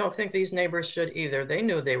 And I don't think these neighbors should either. They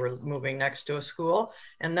knew they were moving next to a school,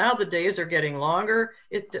 and now the days are getting longer.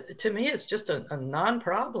 To me, it's just a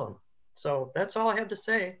non-problem. So that's all I have to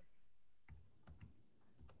say.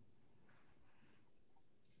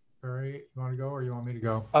 Barry, you want to go or you want me to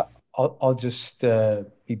go? I'll just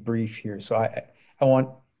be brief here. So I want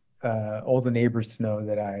all the neighbors to know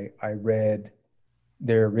that I read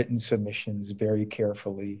their written submissions very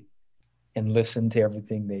carefully and listened to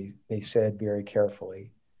everything they said very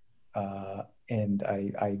carefully. And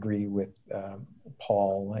I agree with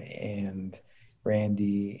Paul and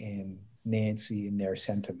Randy and Nancy in their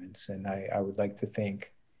sentiments. And I would like to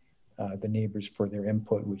thank the neighbors for their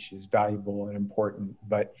input, which is valuable and important.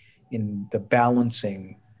 But in the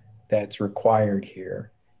balancing that's required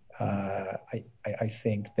here, I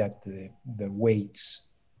think that the weights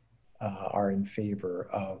are in favor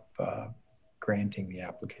of granting the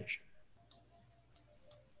application.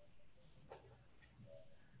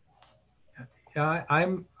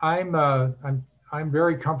 I'm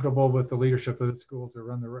very comfortable with the leadership of the school to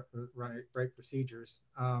run the right procedures.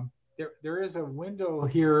 There is a window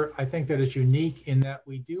here, I think, that is unique in that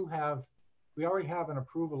we already have an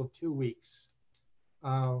approval of 2 weeks,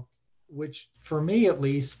 which for me at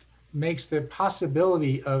least makes the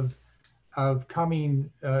possibility of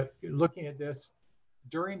looking at this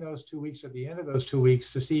during those 2 weeks, at the end of those 2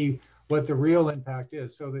 weeks, to see what the real impact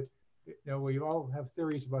is, so that we all have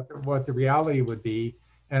theories about what the reality would be.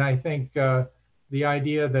 And I think the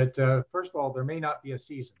idea that first of all, there may not be a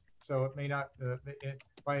season, so it may not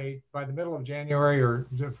by the middle of January or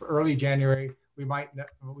early January, we might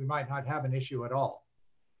not have an issue at all.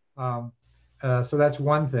 So that's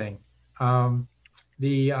one thing. I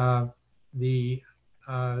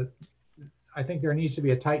think there needs to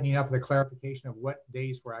be a tightening up of the clarification of what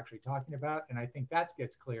days we're actually talking about, and I think that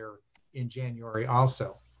gets clearer in January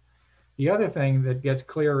also. The other thing that gets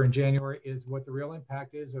clearer in January is what the real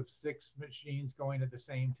impact is of 6 machines going at the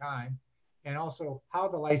same time, and also how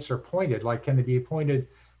the lights are pointed. Like, can they be pointed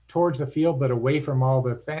towards the field but away from all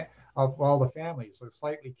the families, so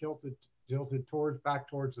slightly tilted back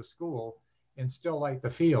towards the school and still light the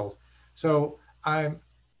field? So I'm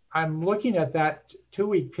looking at that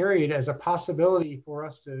 2-week period as a possibility for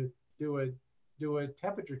us to do a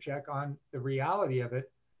temperature check on the reality of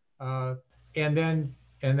it, and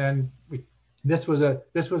then this was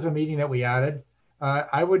a meeting that we added.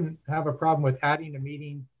 I wouldn't have a problem with adding a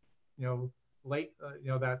meeting, late,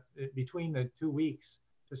 that between the 2 weeks,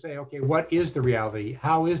 to say, okay, what is the reality?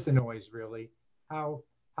 How is the noise really? How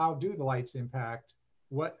do the lights impact?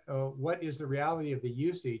 What is the reality of the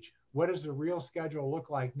usage? What does the real schedule look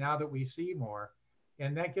like now that we see more?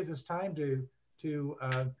 And that gives us time to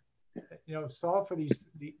solve for these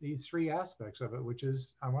 3 aspects of it, which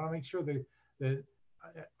is, I want to make sure that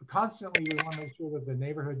constantly we want to make sure that the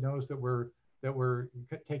neighborhood knows that we're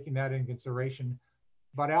taking that in consideration.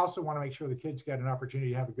 But I also want to make sure the kids get an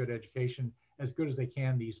opportunity to have a good education, as good as they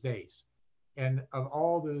can these days. And of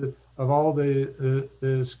all the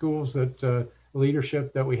schools that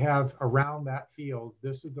leadership that we have around that field,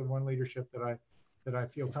 this is the one leadership that I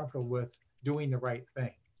feel comfortable with doing the right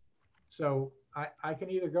thing. So I can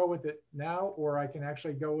either go with it now, or I can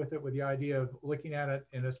actually go with it with the idea of looking at it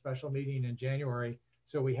in a special meeting in January,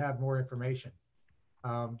 so we have more information.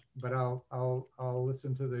 But I'll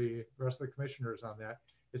listen to the rest of the commissioners on that.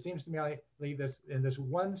 It seems to me in this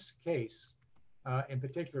one case, in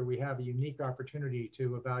particular, we have a unique opportunity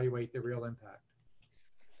to evaluate the real impact.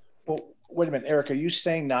 Well, wait a minute, Eric, are you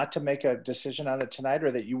saying not to make a decision on it tonight,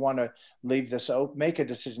 or that you want to leave this open, make a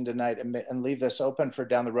decision tonight and leave this open for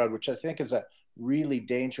down the road, which I think is a really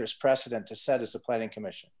dangerous precedent to set as a planning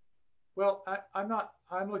commission? Well,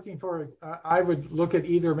 I'm looking for, I would look at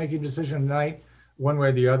either making a decision tonight, one way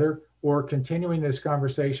or the other, or continuing this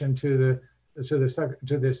conversation to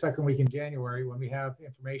the second week in January, when we have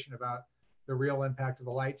information about the real impact of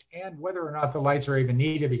the lights and whether or not the lights are even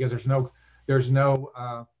needed, because there's no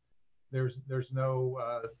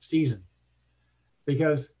season.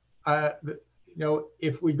 Because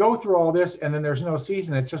if we go through all this and then there's no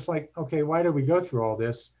season, it's just like, okay, why did we go through all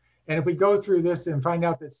this? And if we go through this and find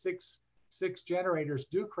out that six generators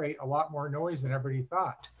do create a lot more noise than everybody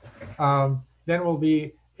thought, then we'll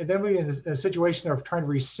be in a situation of trying to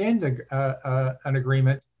rescind an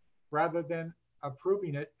agreement rather than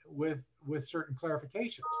approving it with certain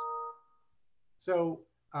clarifications. So,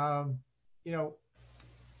 I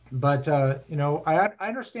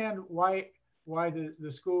understand why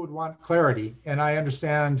the school would want clarity, and I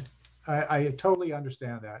understand, I totally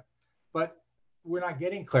understand that, but we're not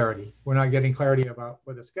getting clarity. We're not getting clarity about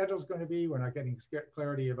what the schedule is going to be. We're not getting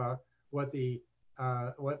clarity about what the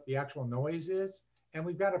actual noise is. And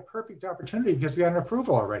we've got a perfect opportunity because we got an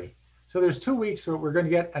approval already. So there's 2 weeks where we're going to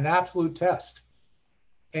get an absolute test.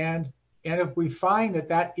 And if we find that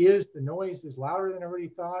the noise is louder than everybody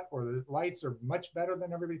thought, or the lights are much better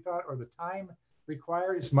than everybody thought, or the time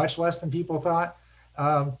required is much less than people thought,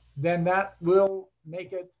 then that will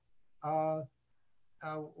make it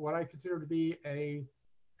what I consider to be an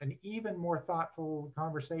even more thoughtful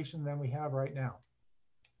conversation than we have right now.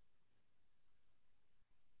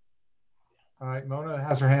 All right, Mona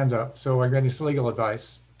has her hands up, so I'm getting some legal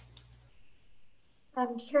advice.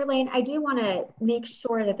 Charlene, I do want to make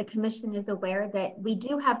sure that the commission is aware that we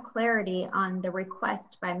do have clarity on the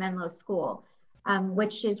request by Menlo School,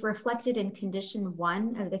 which is reflected in condition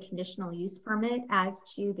 1 of the conditional use permit as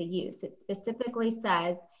to the use. It specifically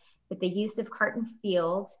says that the use of Carton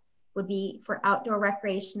Field would be for outdoor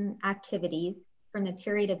recreation activities from the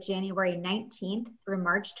period of January 19th through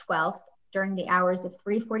March 12th during the hours of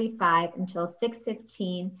 3:45 until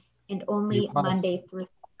 6:15 and only Mondays through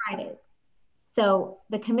Fridays. So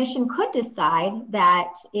the commission could decide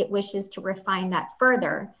that it wishes to refine that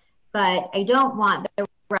further, but I don't want the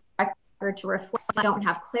record to reflect I don't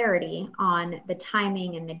have clarity on the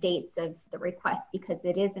timing and the dates of the request, because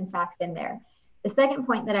it is in fact in there. The second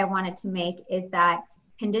point that I wanted to make is that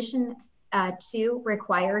condition 2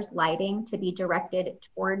 requires lighting to be directed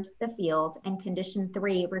towards the field, and condition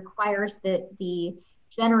 3 requires that the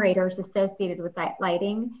generators associated with that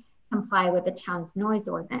lighting comply with the town's noise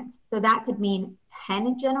ordinance. So that could mean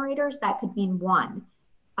 10 generators, that could mean 1.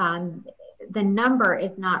 The number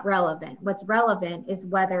is not relevant. What's relevant is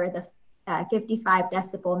whether the 55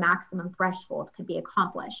 decibel maximum threshold could be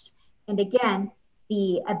accomplished. And again,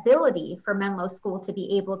 the ability for Menlo School to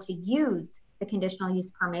be able to use the conditional use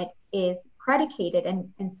permit is predicated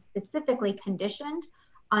and specifically conditioned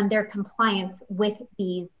on their compliance with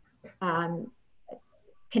these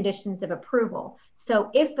conditions of approval. So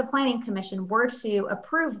if the Planning Commission were to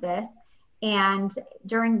approve this, and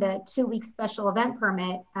during the 2-week special event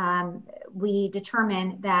permit, we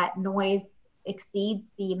determine that noise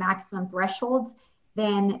exceeds the maximum thresholds,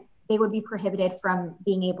 then they would be prohibited from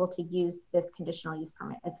being able to use this conditional use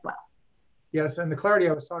permit as well. Yes, and the clarity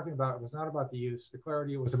I was talking about was not about the use. The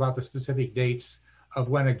clarity was about the specific dates of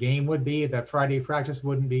when a game would be, that Friday practice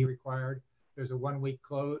wouldn't be required. There's a 1-week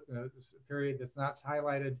period that's not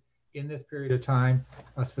highlighted in this period of time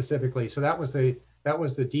specifically. So that was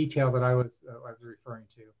the detail that I was referring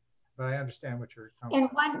to. But I understand what you're talking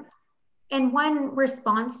about. And one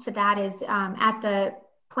response to that is at the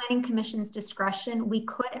Planning Commission's discretion, we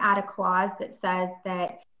could add a clause that says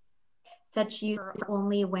that such use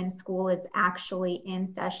only when school is actually in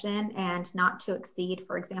session and not to exceed,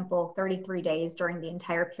 for example, 33 days during the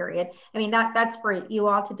entire period. I mean, that's for you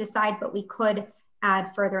all to decide, but we could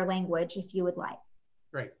add further language if you would like.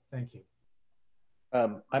 Great, thank you.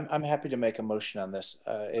 I'm happy to make a motion on this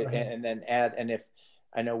and then add, and if,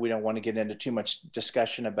 I know we don't want to get into too much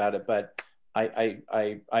discussion about it, but I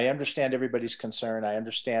understand everybody's concern. I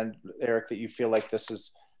understand, Eric, that you feel like this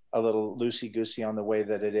is a little loosey-goosey on the way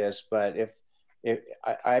that it is, but if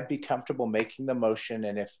I'd be comfortable making the motion,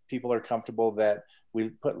 and if people are comfortable that we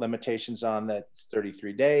put limitations on that it's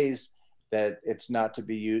 33 days, that it's not to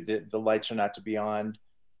be used, that the lights are not to be on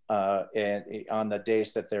and on the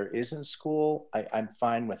days that there isn't school, I'm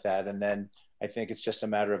fine with that. And then I think it's just a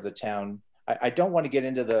matter of the town. I don't want to get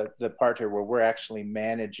into the part here where we're actually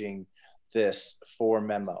managing this for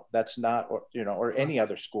Menlo. That's not, or, you know, or any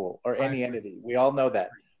other school or any entity. We all know that.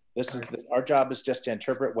 This is our job is just to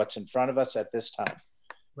interpret what's in front of us at this time.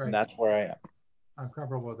 Right. And that's where I am. I'm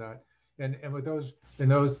comfortable with that. And with those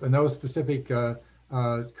specific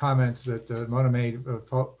comments that Mona made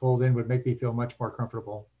pulled in would make me feel much more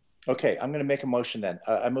comfortable. Okay, I'm going to make a motion then.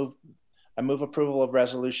 I move approval of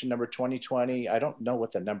resolution number 2020. I don't know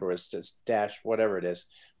what the number is, just dash whatever it is,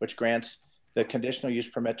 which grants the conditional use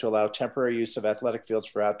permit to allow temporary use of athletic fields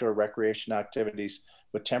for outdoor recreation activities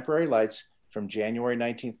with temporary lights from January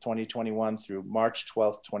 19th, 2021 through March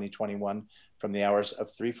 12th, 2021, from the hours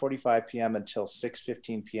of 3:45 p.m. until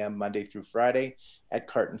 6:15 p.m. Monday through Friday at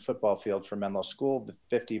Carton Football Field for Menlo School,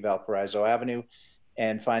 50 Valparaiso Avenue,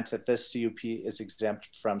 and finds that this CUP is exempt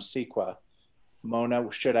from CEQA.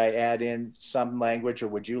 Mona, should I add in some language, or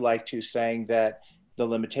would you like to, saying that the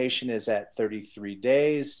limitation is at 33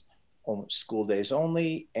 days, school days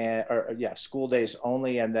only, and school days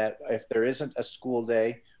only, and that if there isn't a school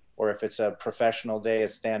day, or if it's a professional day,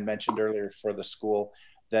 as Stan mentioned earlier, for the school,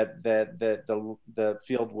 that the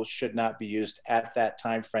field should not be used at that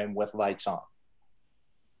time frame with lights on?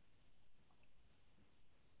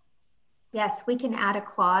 Yes, we can add a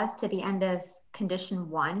clause to the end of condition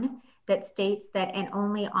 1 that states that, and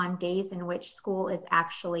only on days in which school is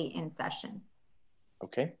actually in session.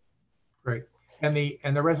 Okay. Great. And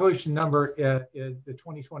the resolution number is the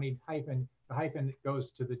 2020 hyphen. The hyphen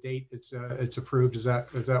goes to the date it's approved. Is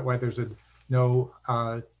that why there's no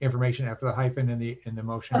information after the hyphen in the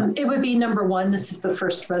motion? It would be number 1. This is the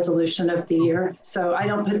first resolution of the year, so I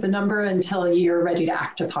don't put the number until you're ready to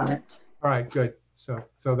act upon it. All right, good. So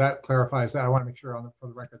that clarifies that. I want to make sure for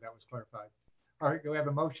the record that was clarified. All right, do we have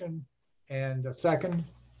a motion and a second?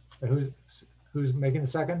 Who's making the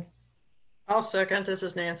second? I'll second. This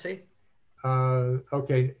is Nancy.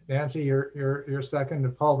 Okay, Nancy, you're second.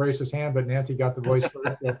 And Paul raised his hand, but Nancy got the voice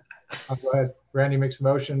first. So I'll go ahead. Randy makes a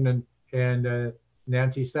motion, and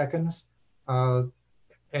Nancy seconds.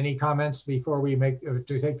 Any comments before we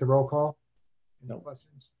take the roll call? No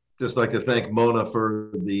questions. Just like to thank Mona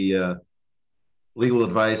for the legal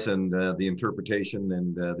advice and the interpretation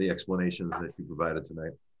and the explanations that you provided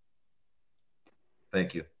tonight.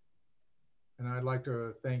 Thank you. And I'd like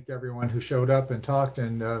to thank everyone who showed up and talked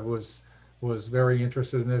and was very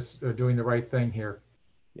interested in this, doing the right thing here.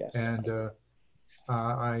 Yes. And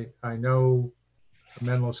I know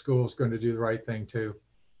Menlo School is going to do the right thing too.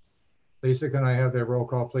 Lisa, can I have their roll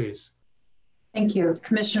call, please? Thank you.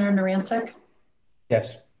 Commissioner Narancic?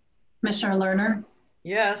 Yes. Commissioner Lerner?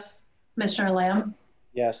 Yes. Commissioner Lamb?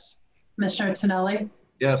 Yes. Commissioner Tonelli?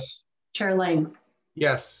 Yes. Chair Lane?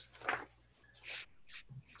 Yes.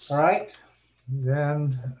 All right.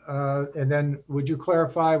 Then, and then would you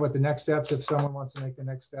clarify what the next steps, if someone wants to make the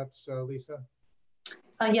next steps, Lisa?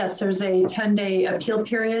 Yes, there's a 10-day appeal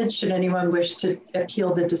period. Should anyone wish to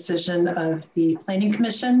appeal the decision of the Planning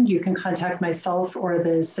Commission, you can contact myself or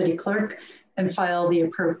the city clerk and file the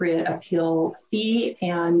appropriate appeal fee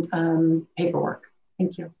and paperwork.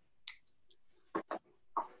 Thank you.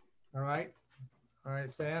 All right. All right,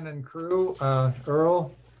 Stan and crew.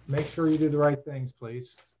 Earl, make sure you do the right things,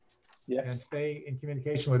 please. Yeah. And stay in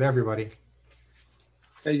communication with everybody.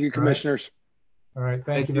 Thank you, commissioners. All right.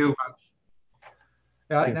 Thank you very much.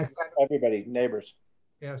 Next time. Everybody, neighbors.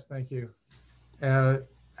 Yes, thank you.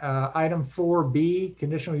 Item 4B,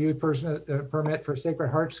 conditional use permit for Sacred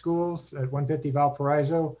Heart Schools at 150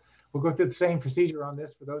 Valparaiso. We'll go through the same procedure on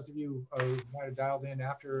this for those of you who might have dialed in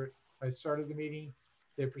after I started the meeting.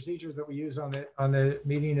 The procedures that we use on the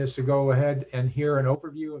meeting is to go ahead and hear an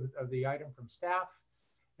overview of the item from staff,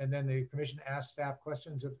 and then the commission asks staff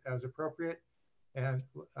questions as appropriate. And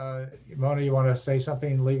Mona, you want to say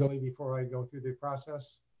something legally before I go through the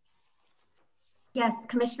process? Yes,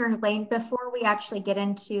 Commissioner Lane, before we actually get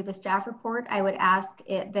into the staff report, I would ask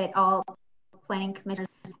that all planning commissioners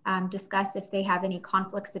discuss if they have any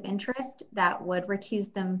conflicts of interest that would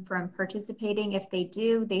recuse them from participating. If they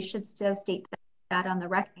do, they should still state that on the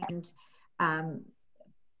record and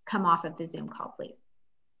come off of the Zoom call, please.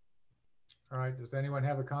 All right, does anyone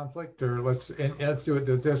have a conflict? Or let's do it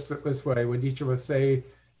this way. Would each of us say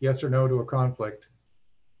yes or no to a conflict?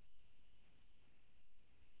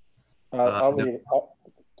 I'll leave it.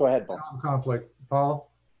 Go ahead, Paul. Conflict.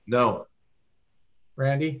 Paul? No.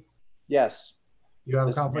 Randy? Yes. You have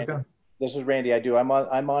a conflict? This is Randy. I do. I'm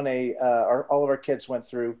on a. All of our kids went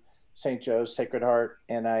through St. Joe's Sacred Heart,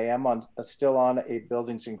 and I am still on a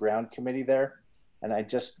Buildings and Ground committee there. And I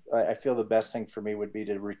feel the best thing for me would be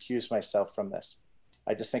to recuse myself from this.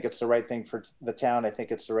 I just think it's the right thing for the town. I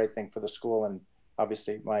think it's the right thing for the school, and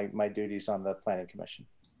obviously my duties on the Planning Commission.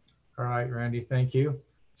 All right, Randy, thank you.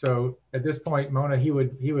 So at this point, Mona, he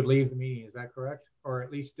would leave the meeting. Is that correct? Or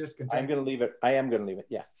at least discontinue? I'm going to leave it. I am going to leave it.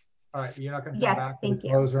 Yeah. All right. You're not going to Yes, come back thank to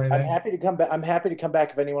close or anything? I'm happy to come back. I'm happy to come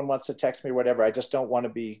back if anyone wants to text me or whatever. I just don't want to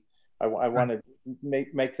be, I want to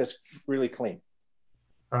make this really clean.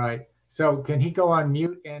 All right. So can he go on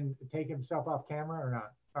mute and take himself off camera or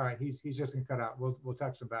not? All right. He's just going to cut out. We'll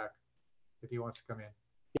text him back if he wants to come in.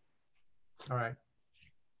 All right.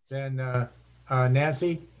 Then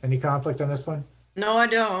Nancy, any conflict on this one? No, I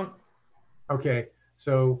don't. Okay.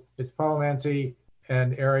 So it's Paul, Nancy,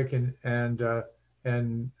 and Eric, and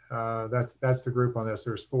that's the group on this.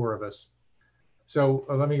 There's 4 of us. So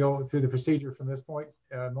let me go through the procedure from this point.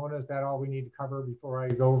 Mona, is that all we need to cover before I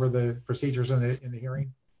go over the procedures in the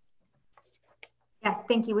hearing? Yes,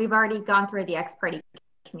 thank you. We've already gone through the ex parte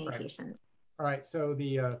communications. All right. So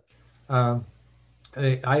the item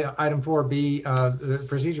 4B, the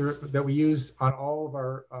procedure that we use on all of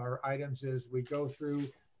our items is we go through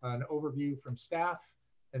an overview from staff,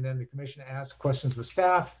 and then the commission asks questions of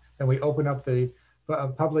staff. Then we open up the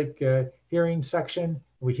public hearing section.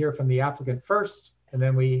 We hear from the applicant first, and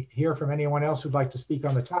then we hear from anyone else who'd like to speak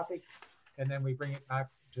on the topic. And then we bring it back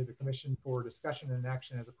to the commission for discussion and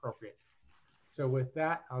action as appropriate. So with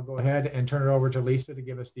that, I'll go ahead and turn it over to Lisa to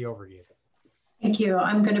give us the overview. Thank you.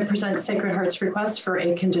 I'm going to present Sacred Heart's request for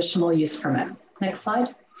a conditional use permit. Next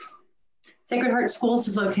slide. Sacred Heart Schools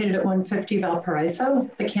is located at 150 Valparaiso.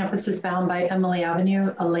 The campus is bound by Emily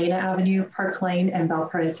Avenue, Elena Avenue, Park Lane, and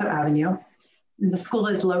Valparaiso Avenue. The school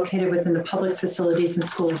is located within the Public Facilities and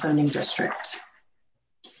School Zoning District.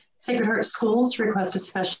 Sacred Heart Schools requests a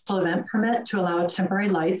special event permit to allow temporary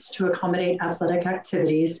lights to accommodate athletic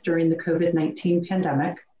activities during the COVID-19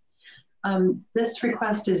 pandemic. This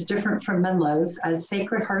request is different from Menlo's, as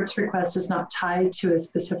Sacred Heart's request is not tied to a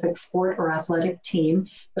specific sport or athletic team,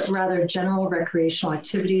 but rather general recreational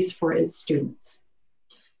activities for its students.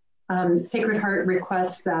 Sacred Heart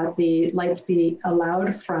requests that the lights be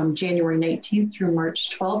allowed from January 19th through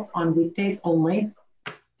March 12th on weekdays only,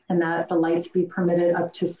 and that the lights be permitted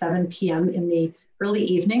up to 7 p.m. in the early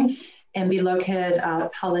evening and be located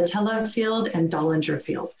at Palatella Field and Dollinger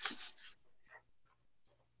Fields.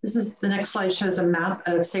 The next slide shows a map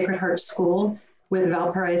of Sacred Heart School with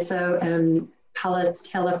Valparaiso and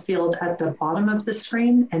Palatella Field at the bottom of the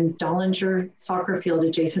screen and Dollinger Soccer Field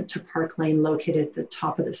adjacent to Park Lane located at the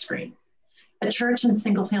top of the screen. A church and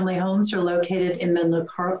single-family homes are located in Menlo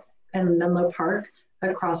Park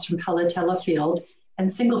across from Palatella Field,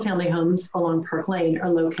 and single-family homes along Park Lane are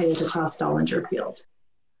located across Dollinger Field.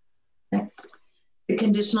 Next. The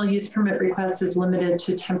conditional use permit request is limited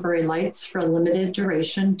to temporary lights for a limited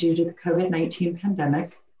duration due to the COVID-19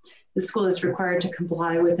 pandemic. The school is required to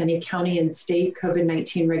comply with any county and state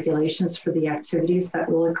COVID-19 regulations for the activities that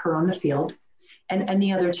will occur on the field, and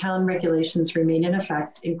any other town regulations remain in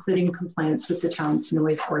effect, including compliance with the town's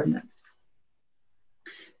noise ordinance.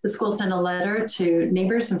 The school sent a letter to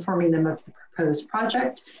neighbors informing them of the proposed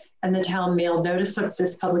project, and the town mailed notice of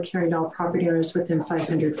this public hearing to all property owners within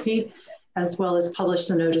 500 feet, as well as published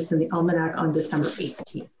the notice in the Almanac on December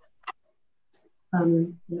 18th.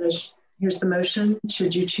 Here's the motion.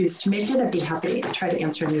 Should you choose to make it, I'd be happy to try to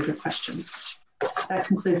answer any of your questions. That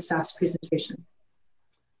concludes staff's presentation.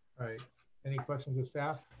 All right. Any questions of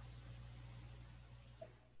staff?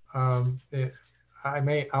 I'll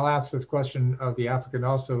ask this question of the applicant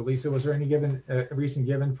also. Lisa, was there any reason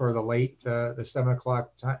given for the late, the 7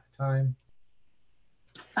 o'clock time?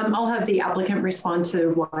 I'll have the applicant respond to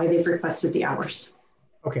why they've requested the hours.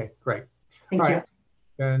 Okay, great. Thank you.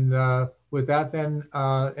 And with that, then,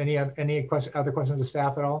 any other questions of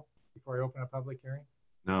staff at all before I open a public hearing?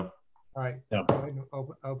 No. All right. No. Go ahead and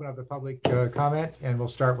open up the public comment, and we'll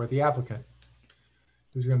start with the applicant.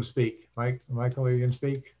 Who's going to speak? Michael, are you going to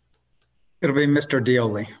speak? It'll be Mr.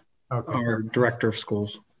 Dioli, okay, our director of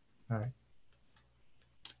schools. All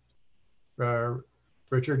right.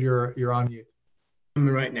 Richard, you're on mute.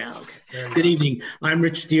 Right now. Good evening. I'm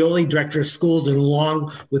Rich Dioli, Director of Schools, and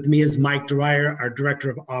along with me is Mike Dwyer, our Director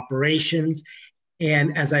of Operations.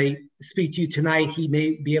 And as I speak to you tonight, he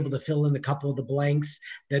may be able to fill in a couple of the blanks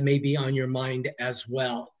that may be on your mind as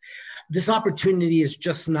well. This opportunity is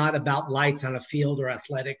just not about lights on a field or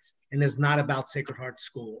athletics, and is not about Sacred Heart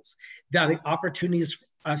Schools. The opportunity is for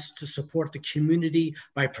us to support the community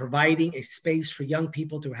by providing a space for young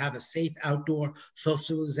people to have a safe outdoor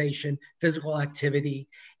socialization, physical activity,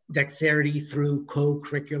 dexterity through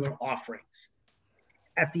co-curricular offerings.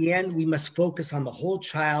 At the end, we must focus on the whole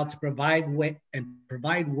child to provide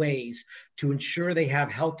ways to ensure they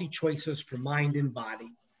have healthy choices for mind and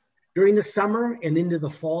body. During the summer and into the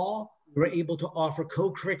fall, we're able to offer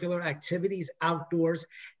co-curricular activities outdoors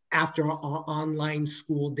after our online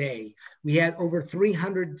school day. We had over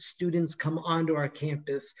 300 students come onto our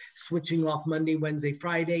campus, switching off Monday, Wednesday,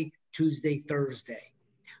 Friday, Tuesday, Thursday.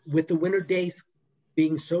 With the winter days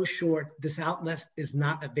being so short, this outlet is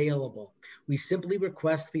not available. We simply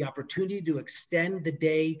request the opportunity to extend the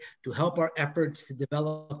day to help our efforts to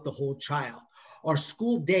develop the whole child. Our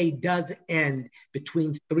school day does end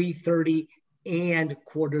between 3:30 and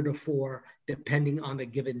 3:45, depending on the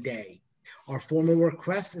given day. Our formal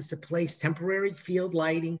request is to place temporary field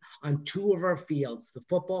lighting on 2 of our fields, the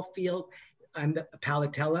football field and the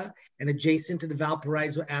Palatella and adjacent to the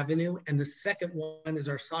Valparaiso Avenue. And the second one is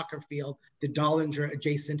our soccer field, the Dollinger,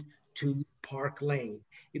 adjacent to Park Lane.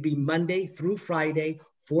 It'd be Monday through Friday,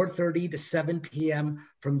 4:30 to 7 p.m.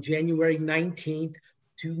 from January 19th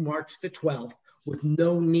to March the 12th, with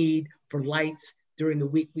no need for lights during the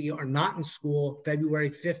week we are not in school, February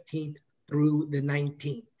 15th through the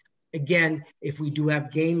 19th. Again, if we do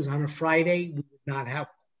have games on a Friday, we would not have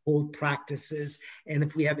hold practices. And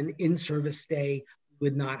if we have an in-service day, we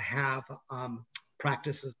would not have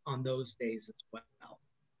practices on those days as well.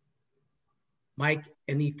 Mike,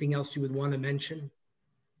 anything else you would want to mention?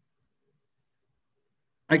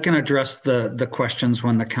 I can address the questions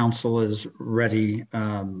when the council is ready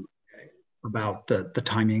about the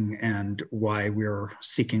timing and why we're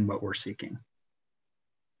seeking what we're seeking.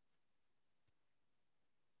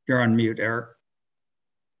 You're on mute, Eric.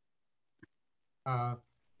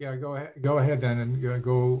 Yeah, go ahead then, and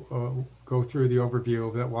go through the overview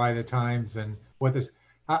of that, why the times and what this.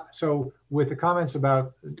 So with the comments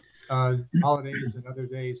about holidays and other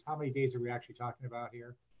days, how many days are we actually talking about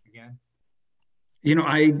here again? You know,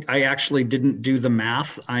 I actually didn't do the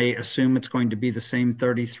math. I assume it's going to be the same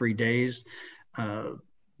 33 days.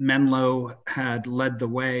 Menlo had led the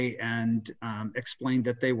way and explained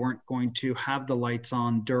that they weren't going to have the lights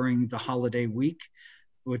on during the holiday week,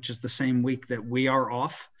 which is the same week that we are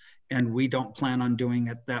off, and we don't plan on doing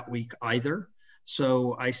it that week either.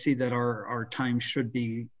 So I see that our time should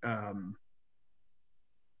be the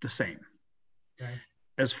same. Okay.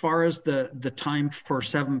 As far as the time for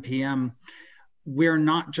 7 p.m., we're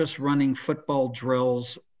not just running football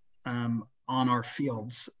drills on our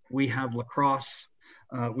fields. We have lacrosse,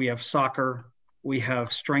 we have soccer, we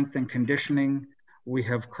have strength and conditioning, we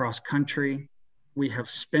have cross country, we have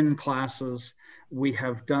spin classes. We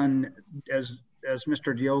have done, as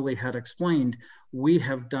Mr. Dioli had explained, we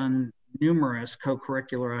have done numerous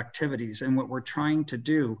co-curricular activities. And what we're trying to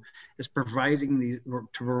do is provide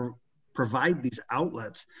these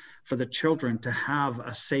outlets for the children to have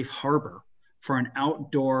a safe harbor for an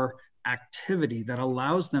outdoor activity that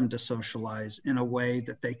allows them to socialize in a way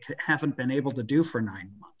that they haven't been able to do for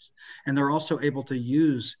 9 months. And they're also able to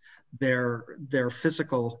use their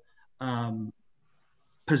physical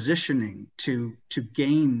positioning to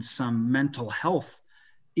gain some mental health.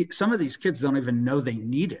 Some of these kids don't even know they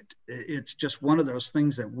need it. It's just one of those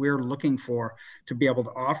things that we're looking for to be able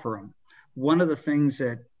to offer them. One of the things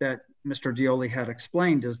that Mr. Dioli had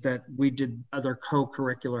explained is that we did other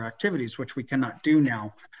co-curricular activities, which we cannot do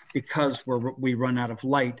now because we run out of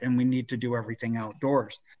light and we need to do everything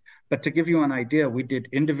outdoors. But to give you an idea, we did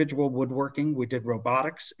individual woodworking, we did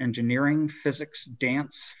robotics, engineering, physics,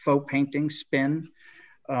 dance, faux painting, spin,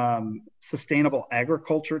 sustainable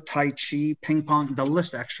agriculture, Tai Chi, ping pong. The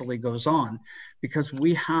list actually goes on because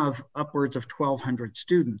we have upwards of 1,200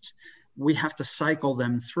 students. We have to cycle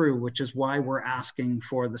them through, which is why we're asking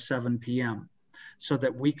for the 7 p.m. so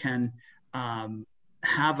that we can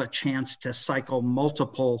have a chance to cycle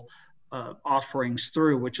multiple offerings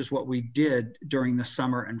through, which is what we did during the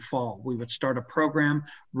summer and fall. We would start a program,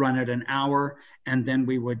 run it an hour, and then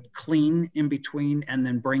we would clean in between and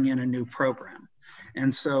then bring in a new program.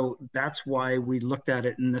 And so that's why we looked at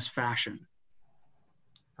it in this fashion.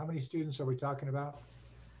 How many students are we talking about?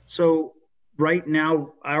 So right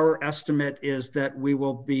now, our estimate is that we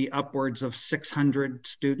will be upwards of 600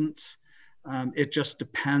 students. It just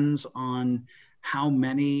depends on how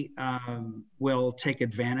many will take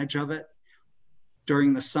advantage of it.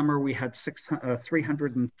 During the summer, we had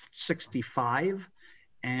 365.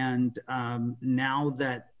 And now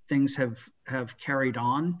that things have carried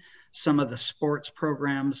on, some of the sports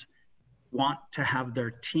programs want to have their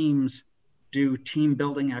teams do team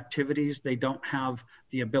building activities. They don't have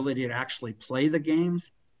the ability to actually play the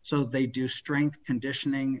games, so they do strength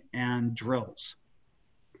conditioning and drills.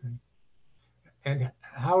 Okay. And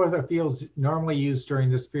how are the fields normally used during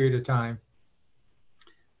this period of time?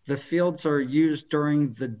 The fields are used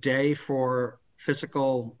during the day for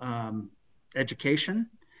physical education.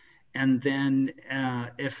 And then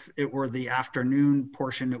if it were the afternoon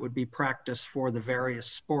portion, it would be practice for the various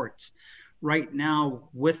sports. right now,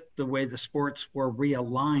 with the way the sports were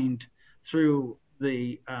realigned through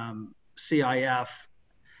the CIF,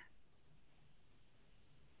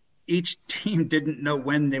 each team didn't know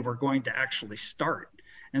when they were going to actually start.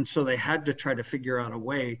 And so they had to try to figure out a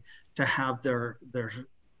way to have their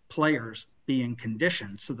players be in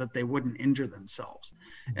condition so that they wouldn't injure themselves.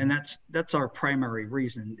 And that's our primary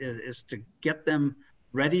reason, is to get them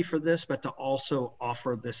ready for this, but to also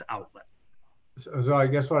offer this outlet. So I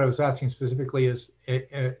guess what I was asking specifically is,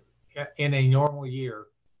 in a normal year,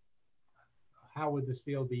 how would this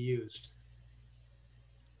field be used?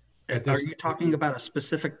 Are you talking about a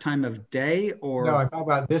specific time of day, or? No, I'm talking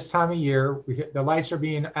about this time of year. The lights are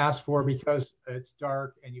being asked for because it's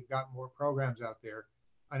dark and you've got more programs out there.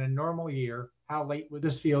 On a normal year, how late would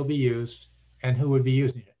this field be used and who would be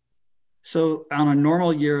using it? So on a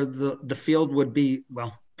normal year, the field would be,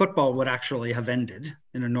 well, football would actually have ended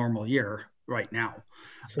in a normal year right now,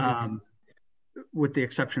 with the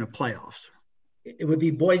exception of playoffs. It would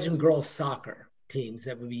be boys and girls soccer teams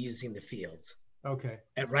that would be using the fields. Okay.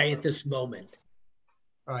 Right at this moment.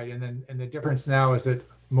 All right, and the difference now is that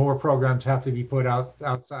more programs have to be put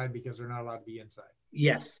outside because they're not allowed to be inside.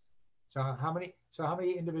 Yes. So how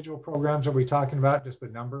many individual programs are we talking about? Just the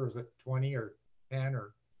number? Is it 20 or 10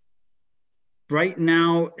 or? Right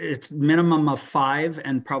now, it's minimum of 5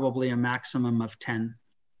 and probably a maximum of 10.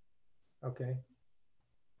 Okay.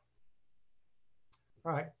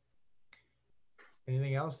 All right.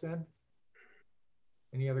 Anything else then?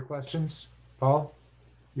 Any other questions? Paul?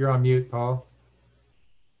 You're on mute, Paul.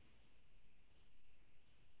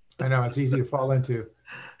 I know it's easy to fall into.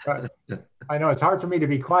 But I know it's hard for me to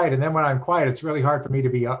be quiet, and then when I'm quiet, it's really hard for me to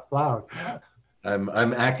be loud. I'm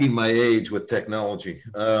acting my age with technology.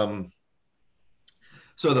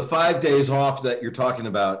 So the 5 days off that you're talking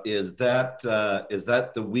about, is that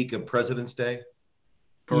the week of President's Day?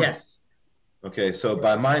 Yes. Okay, so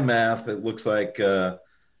by my math, it looks like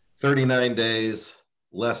 39 days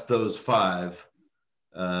less those 5,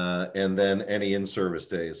 and then any in-service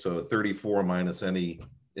days. So 34 minus any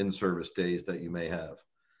in-service days that you may have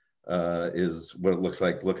is what it looks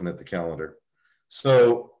like looking at the calendar.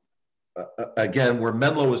 So again, where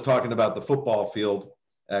Menlo was talking about the football field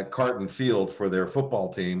at Carton Field for their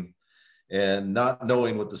football team and not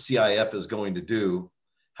knowing what the CIF is going to do,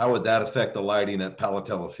 how would that affect the lighting at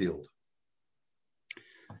Palatella Field?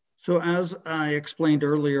 So as I explained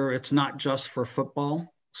earlier, it's not just for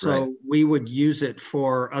football. So Right. we would use it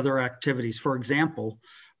for other activities. For example,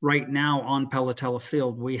 right now on Palatella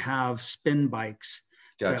Field, we have spin bikes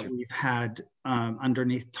Gotcha. that we've had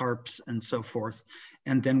underneath tarps and so forth.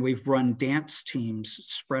 And then we've run dance teams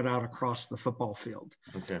spread out across the football field.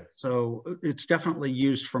 Okay. So it's definitely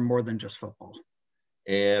used for more than just football.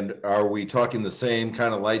 And are we talking the same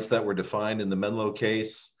kind of lights that were defined in the Menlo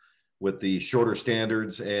case with the shorter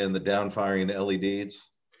standards and the downfiring LEDs?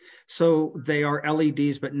 So they are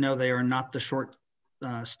LEDs, but no, they are not the short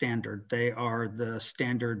standard. They are the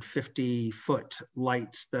standard 50-foot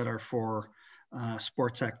lights that are for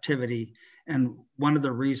sports activity. And one of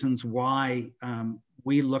the reasons why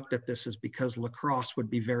we looked at this is because lacrosse would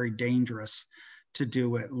be very dangerous to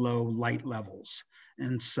do at low light levels.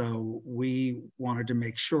 And so we wanted to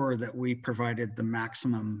make sure that we provided the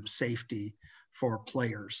maximum safety for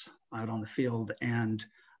players out on the field and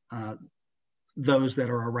those that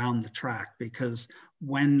are around the track, because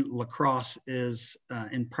when lacrosse is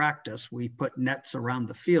in practice, we put nets around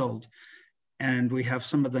the field, and we have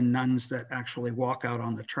some of the nuns that actually walk out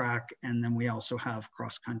on the track, and then we also have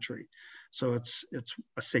cross country. So it's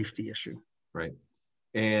a safety issue. Right.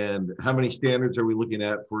 And how many standards are we looking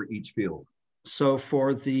at for each field? So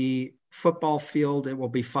for the football field, it will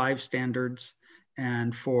be 5 standards,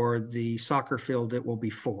 and for the soccer field, it will be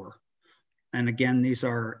 4. And again, these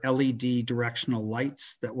are LED directional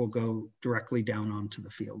lights that will go directly down onto the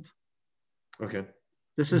field. Okay.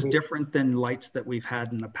 This is different than lights that we've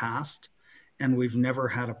had in the past. And we've never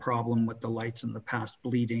had a problem with the lights in the past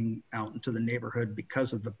bleeding out into the neighborhood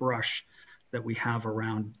because of the brush that we have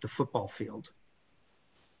around the football field.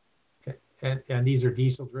 Okay. And these are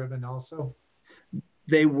diesel driven also?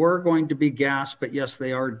 They were going to be gas, but yes,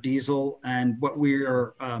 they are diesel. And what we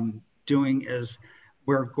are doing is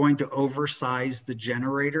we're going to oversize the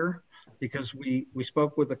generator, because we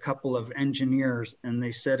spoke with a couple of engineers and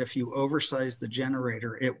they said if you oversize the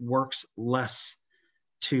generator, it works less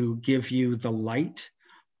to give you the light.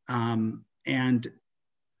 And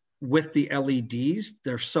with the LEDs,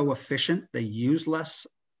 they're so efficient, they use less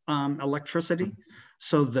electricity.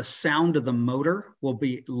 So the sound of the motor will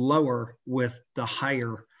be lower with the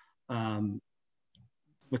higher,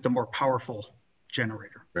 with the more powerful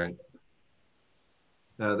generator. Right.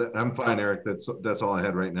 I'm fine, Eric. That's all I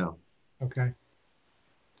had right now. Okay.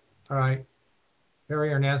 All right.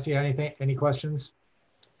 Harry or Nancy, any questions?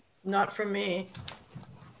 Not from me.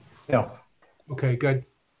 No. Okay, good.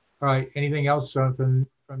 All right. Anything else from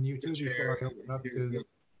you two before I Chair, open up here's to the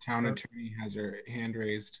town attorney has her hand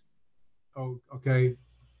raised. Oh, okay.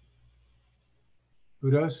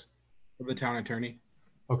 Who does? The town attorney.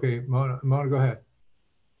 Okay, Mona, go ahead.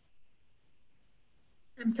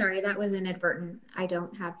 I'm sorry, that was inadvertent. I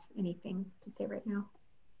don't have anything to say right now.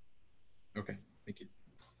 Okay, thank you.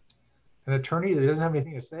 An attorney that doesn't have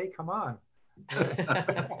anything to say? Come on.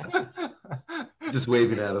 Just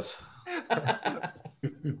waving at us.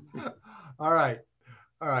 All right.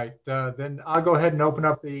 All right. Then I'll go ahead and open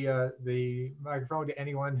up the microphone to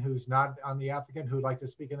anyone who's not on the applicant who'd like to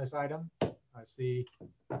speak in this item. I see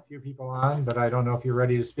a few people on, but I don't know if you're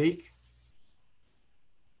ready to speak.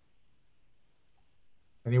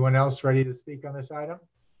 Anyone else ready to speak on this item?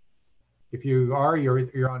 If you are,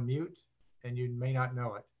 you're on mute and you may not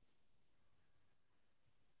know it.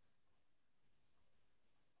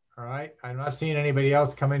 All right, I'm not seeing anybody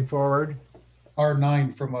else coming forward.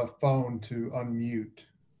 R9 from a phone to unmute.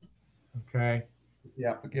 Okay.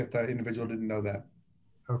 Yeah, if the individual didn't know that.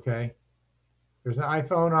 Okay. There's an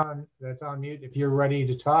iPhone on that's on mute. If you're ready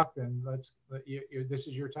to talk, then this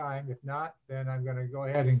is your time. If not, then I'm going to go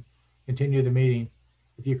ahead and continue the meeting.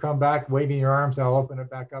 If you come back waving your arms, I'll open it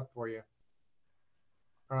back up for you.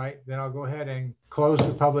 All right, then I'll go ahead and close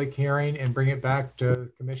the public hearing and bring it back to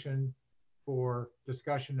the commission for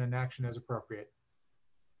discussion and action as appropriate.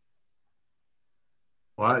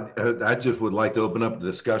 Well, I just would like to open up the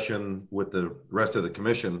discussion with the rest of the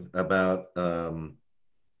commission about the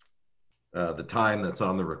time that's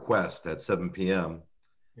on the request at 7 p.m.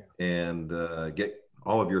 Yeah. And get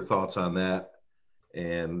all of your thoughts on that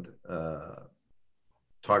and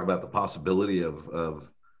talk about the possibility of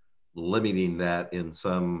limiting that in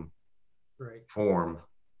some form.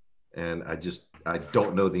 And I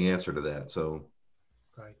don't know the answer to that. So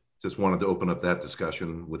just wanted to open up that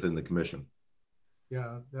discussion within the commission.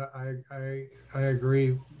 Yeah, I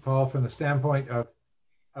agree, Paul, from the standpoint of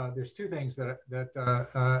there's two things that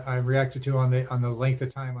I reacted to on the length of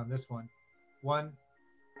time on this one. One,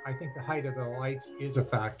 I think the height of the lights is a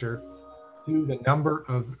factor. Two, the number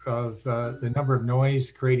of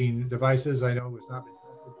noise creating devices, I know was not been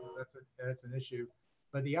tested, so that's an issue.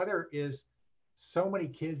 But the other is so many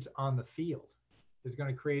kids on the field is going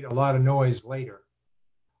to create a lot of noise later.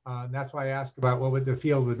 And that's why I asked about what would the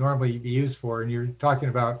field would normally be used for, and you're talking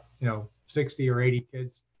about 60 or 80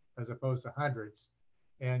 kids as opposed to hundreds.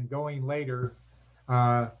 And going later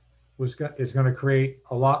is going to create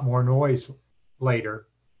a lot more noise later,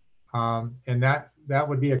 and that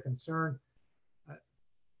would be a concern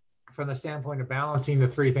from the standpoint of balancing the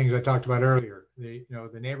three things I talked about earlier: the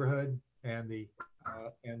neighborhood and the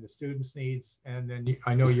students' needs, and then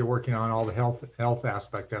I know you're working on all the health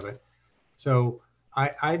aspect of it. So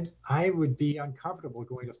I would be uncomfortable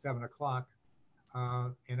going to 7 o'clock,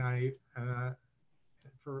 and I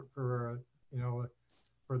for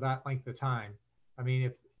that length of time. I mean,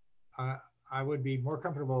 if I would be more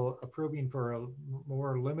comfortable approving for a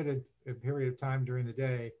more limited period of time during the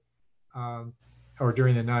day or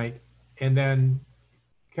during the night, and then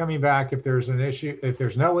coming back if there's an issue. If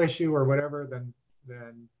there's no issue or whatever, then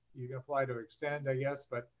you can apply to extend, I guess.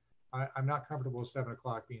 But I'm not comfortable with 7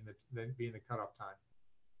 o'clock being the cutoff time.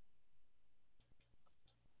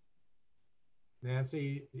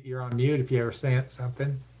 Nancy, you're on mute if you ever say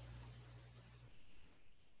something.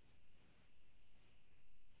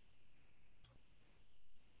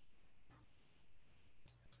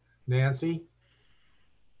 Nancy,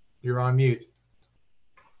 you're on mute.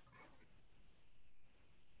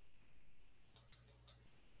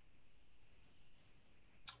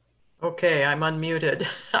 Okay, I'm unmuted.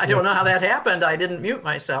 I don't know how that happened. I didn't mute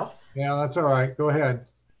myself. Yeah, that's all right. Go ahead.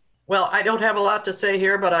 Well, I don't have a lot to say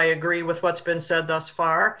here, but I agree with what's been said thus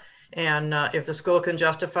far. And if the school can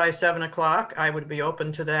justify 7 o'clock, I would be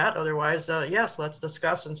open to that. Otherwise, yes, let's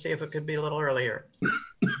discuss and see if it could be a little earlier.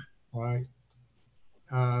 All right.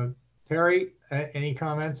 Terry, any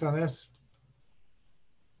comments on this?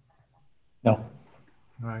 No.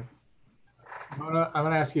 All right. I'm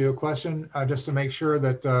going to ask you a question just to make sure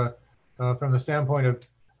that from the standpoint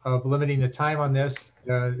of limiting the time on this,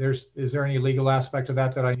 is there any legal aspect of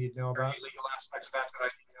that I need to know about?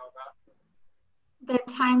 The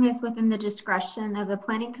time is within the discretion of the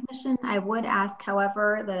Planning Commission. I would ask,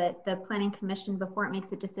 however, that the Planning Commission, before it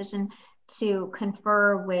makes a decision, to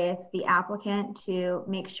confer with the applicant to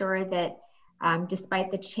make sure that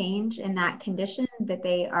despite the change in that condition, that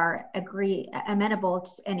they are amenable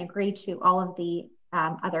and agree to all of the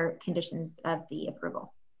other conditions of the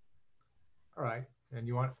approval. All right. And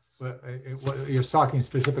you want, you're talking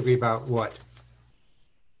specifically about what?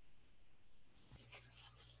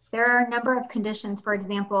 There are a number of conditions. For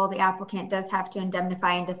example, the applicant does have to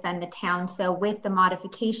indemnify and defend the town. So with the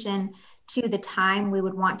modification to the time, we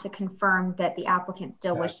would want to confirm that the applicant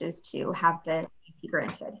still wishes to have the EP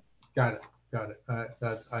granted. Got it. Got it.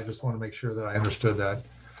 I just want to make sure that I understood that.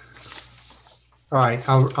 All right.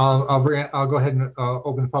 I'll go ahead and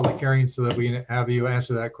open the public hearing so that we can have you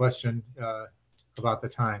answer that question about the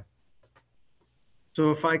time.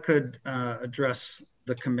 So if I could address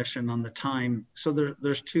the commission on the time. So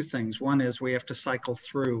there's two things. One is we have to cycle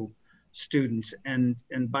through students. And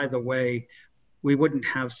by the way, we wouldn't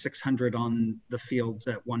have 600 on the fields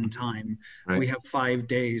at one time. Right. We have 5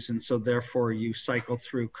 days. And so therefore you cycle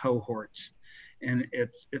through cohorts. And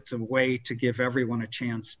it's a way to give everyone a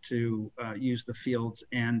chance to use the fields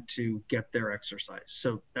and to get their exercise.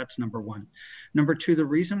 So that's number one. Number two, the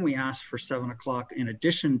reason we asked for 7 o'clock in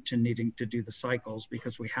addition to needing to do the cycles,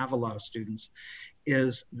 because we have a lot of students,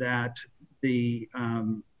 is that the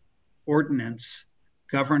ordinance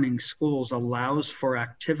governing schools allows for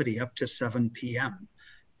activity up to 7 p.m.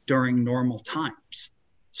 during normal times.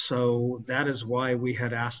 So that is why we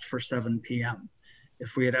had asked for 7 p.m.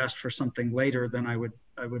 If we had asked for something later, then I would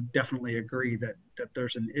definitely agree that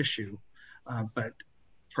there's an issue, but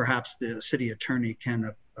perhaps the city attorney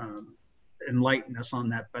can enlighten us on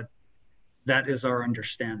that. But that is our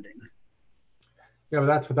understanding. Yeah, but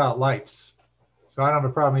that's without lights. So I don't have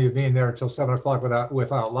a problem with you being there until 7 o'clock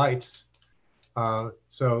without lights.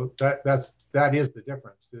 So that is the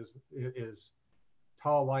difference. Is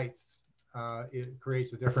tall lights. It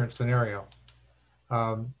creates a different scenario.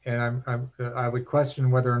 And I would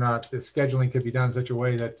question whether or not the scheduling could be done in such a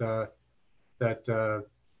way that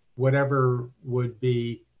whatever would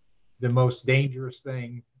be the most dangerous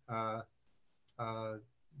thing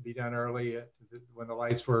be done early when the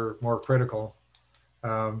lights were more critical.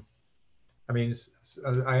 I mean,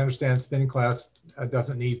 I understand spin class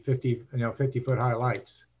doesn't need 50-foot high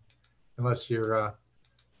lights, unless you're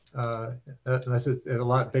unless it's a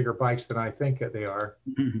lot bigger bikes than I think that they are.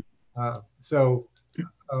 So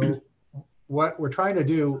what we're trying to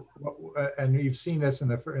do, and you've seen this in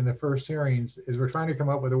the first hearings, is we're trying to come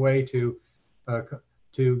up with a way to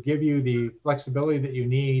give you the flexibility that you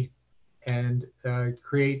need and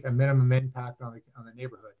create a minimum impact on the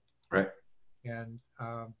neighborhood. Right. And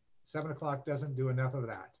 7 o'clock doesn't do enough of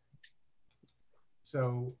that.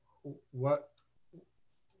 So what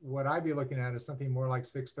I'd be looking at is something more like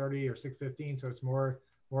 6:30 or 6:15, so it's more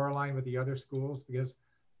aligned with the other schools, because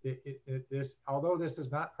although this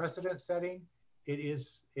is not precedent setting, it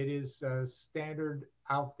is standard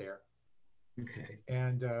out there. Okay.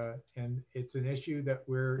 And it's an issue that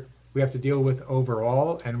we have to deal with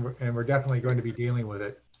overall, and we're definitely going to be dealing with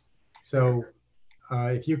it. So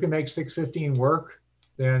if you can make 6:15 work,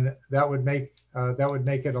 then that would make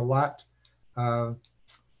it a lot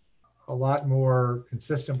more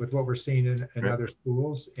consistent with what we're seeing in right. other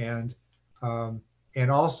schools, and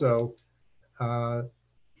also.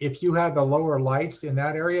 If you had the lower lights in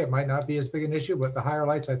that area, it might not be as big an issue, but the higher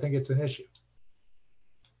lights, I think it's an issue.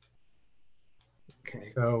 Okay.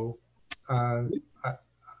 So I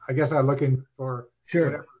guess I'm looking for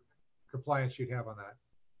whatever compliance you'd have on that.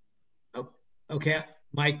 Oh, okay,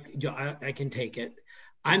 Mike, I can take it.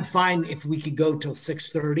 I'm fine if we could go till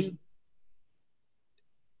 6:30.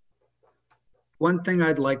 One thing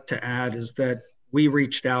I'd like to add is that we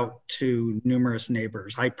reached out to numerous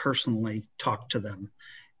neighbors. I personally talked to them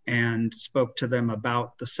and spoke to them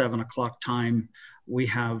about the 7 o'clock time. We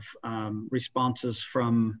have responses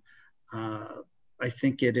from, I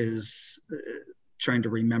think it is, trying to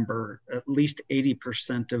remember, at least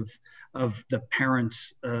 80% of the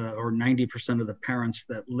parents or 90% of the parents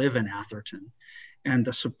that live in Atherton, and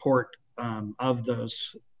the support of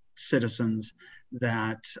those citizens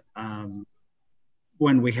that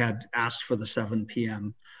when we had asked for the 7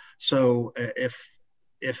 p.m. So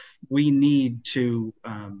if we need to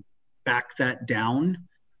back that down,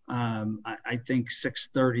 I think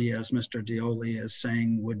 6:30, as Mr. Dioli is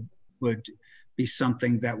saying, would be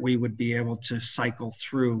something that we would be able to cycle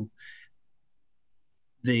through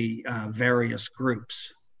the various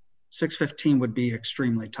groups. 6:15 would be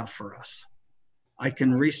extremely tough for us. I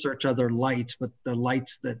can research other lights, but the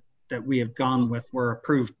lights that we have gone with were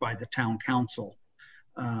approved by the town council.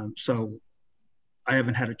 So I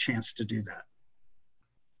haven't had a chance to do that.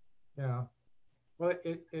 Yeah, well,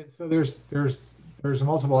 so there's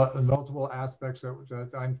multiple aspects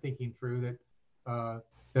that I'm thinking through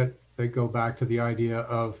that go back to the idea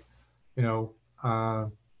of,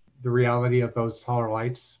 the reality of those taller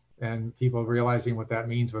lights and people realizing what that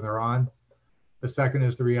means when they're on. The second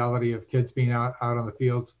is the reality of kids being out on the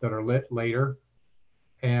fields that are lit later,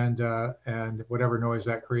 and whatever noise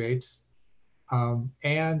that creates. I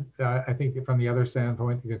think from the other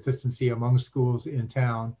standpoint, the consistency among schools in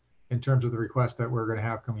town in terms of the request that we're going to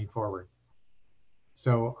have coming forward.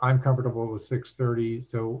 So I'm comfortable with 6:30.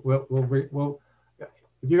 So we'll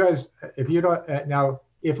if you don't now,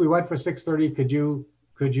 if we went for 6:30,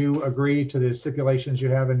 could you agree to the stipulations you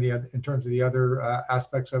have in terms of the other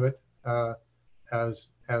aspects of it, as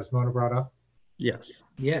Mona brought up? Yes.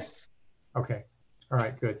 Yes. Okay. All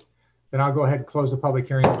right, good. Then I'll go ahead and close the public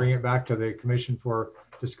hearing and bring it back to the commission for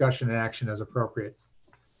discussion and action as appropriate.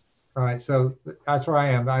 All right, so that's where I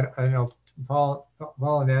am. I know Paul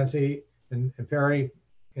and Nancy and Perry,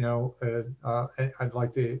 I'd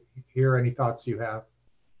like to hear any thoughts you have.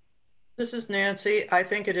 This is Nancy. I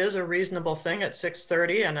think it is a reasonable thing at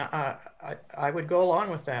 6:30, and I would go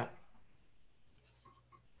along with that.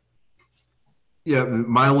 Yeah,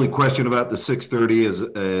 my only question about the 6:30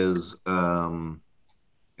 is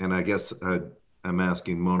and I guess I'm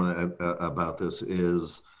asking Mona about this,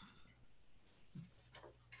 is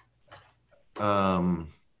how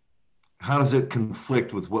does it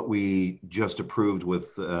conflict with what we just approved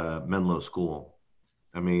with Menlo School?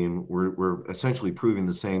 I mean, we're essentially proving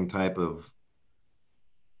the same type of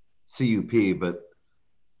CUP, but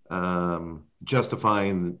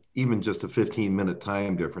justifying even just a 15-minute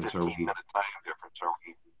time difference.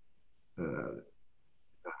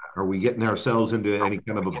 Are we getting ourselves into any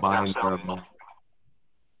kind of a bind?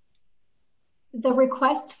 The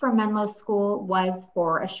request from Menlo School was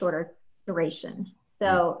for a shorter duration.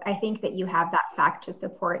 So I think that you have that fact to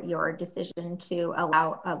support your decision to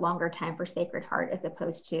allow a longer time for Sacred Heart as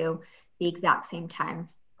opposed to the exact same time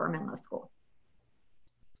for Menlo School.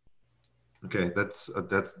 Okay, that's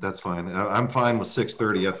fine. I'm fine with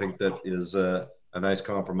 6:30. I think that is a nice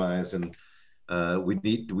compromise, and we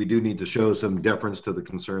do need to show some deference to the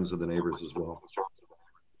concerns of the neighbors as well.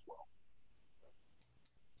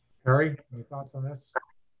 Harry, any thoughts on this?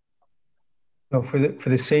 No, for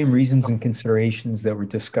the same reasons and considerations that were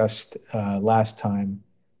discussed last time,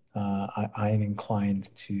 I am inclined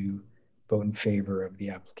to vote in favor of the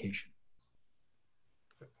application.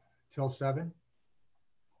 Till 7?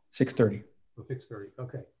 6:30. 6:30.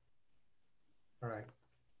 Okay. All right.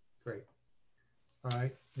 Great. All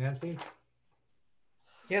right, Nancy.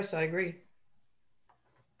 Yes, I agree.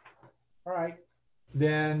 All right.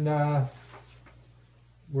 Then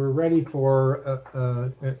we're ready for,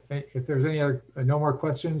 if there's any other, no more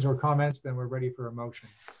questions or comments, then we're ready for a motion.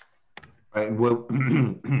 All right, well,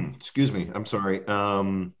 excuse me, I'm sorry.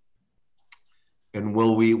 And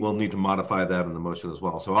we'll need to modify that in the motion as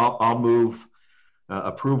well. So I'll move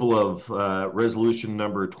approval of resolution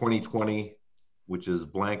number 2020, which is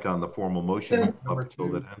blank on the formal motion. Number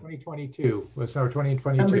 2, 2022. Let's start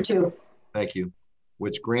 2022. Number 2. Thank you.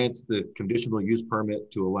 Which grants the conditional use permit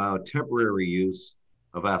to allow temporary use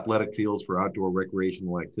of athletic fields for outdoor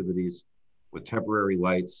recreational activities with temporary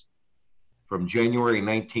lights from January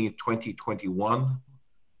 19th, 2021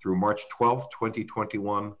 through March 12th,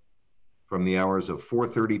 2021, from the hours of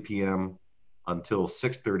 4:30 p.m. until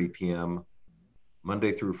 6:30 p.m.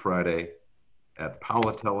 Monday through Friday at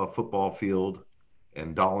Palatella Football Field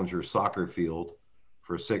and Dollinger Soccer Field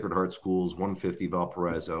for Sacred Heart Schools 150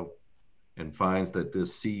 Valparaiso, and finds that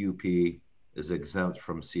this CUP is exempt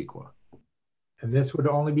from CEQA. And this would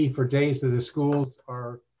only be for days that the schools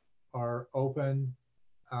are open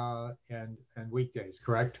and weekdays,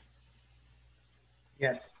 correct?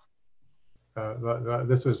 Yes.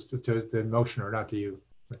 This was to the motioner, not to you.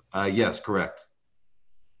 Yes, correct.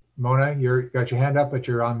 Mona, you got your hand up, but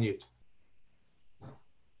you're on mute.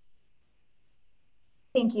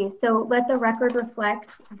 Thank you. So let the record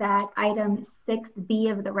reflect that item 6B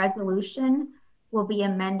of the resolution will be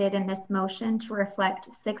amended in this motion to reflect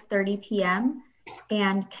 6:30 p.m.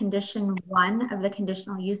 and condition 1 of the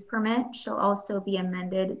conditional use permit shall also be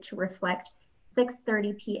amended to reflect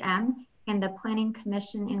 6:30 p.m. and the Planning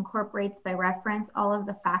Commission incorporates by reference all of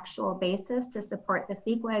the factual basis to support the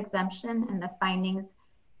CEQA exemption and the findings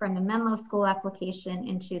from the Menlo School application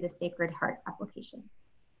into the Sacred Heart application.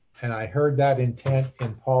 And I heard that intent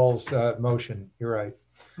in Paul's motion. You're right.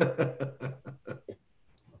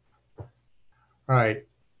 All right.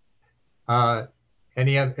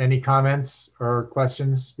 Any comments or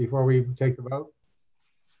questions before we take the vote?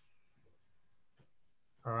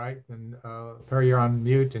 All right, then Perry, you're on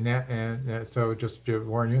mute, and so just to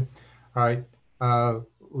warn you. All right,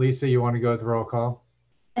 Lisa, you want to go with the roll call?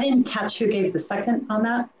 I didn't catch who gave the second on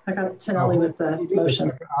that. I got Tonelli with the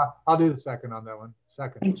motion. I'll do the second on that one.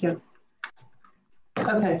 Second. Thank you.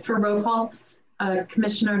 Okay, for roll call,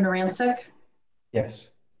 Commissioner Narancic, Yes.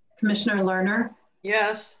 Commissioner Lerner,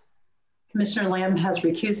 Yes. Commissioner Lamb has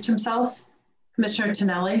recused himself, Commissioner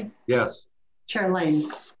Tonelli, Yes. Chair Lane.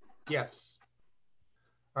 Yes.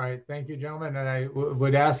 All right, thank you, gentlemen. And I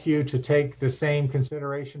would ask you to take the same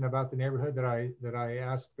consideration about the neighborhood that I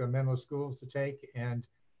asked the Menlo schools to take, and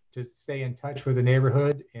to stay in touch with the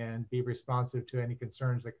neighborhood and be responsive to any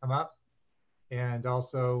concerns that come up. And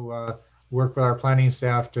also work with our planning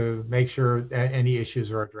staff to make sure that any issues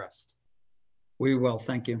are addressed. We will.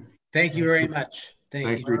 Thank you. Thank you very much.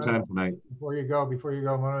 Thanks for your time tonight. Before you go,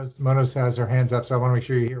 Monos has her hands up, so I want to make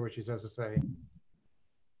sure you hear what she has to say.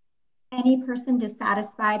 Any person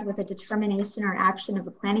dissatisfied with a determination or action of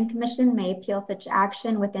the Planning Commission may appeal such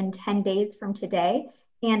action within 10 days from today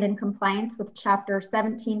and in compliance with Chapter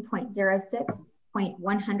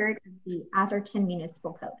 17.06.100 of the Atherton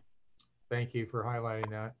Municipal Code. Thank you for highlighting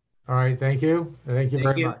that. All right, thank you. Thank you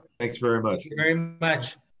very much. Thanks very much. Thank you very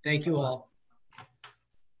much. Thank you all.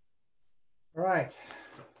 All right.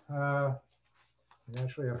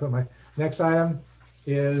 Actually, I put my next item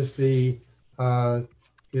is the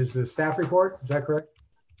staff report. Is that correct?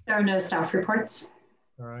 There are no staff reports.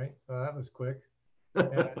 All right. That was quick.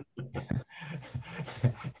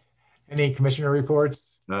 Any commissioner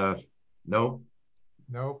reports? No. Nope.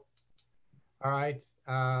 All right.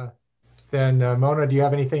 Then Mona, do you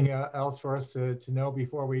have anything else for us to know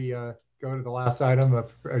before we go to the last item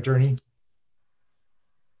of adjourning?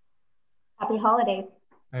 Happy holidays.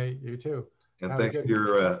 Hey, you too. And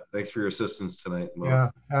thanks for your assistance tonight,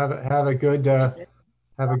 Mona. Yeah. Have a good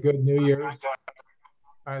New Year. All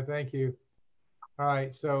right. Thank you. All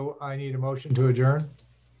right. So I need a motion to adjourn.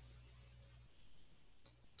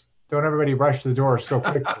 Don't everybody rush to the door so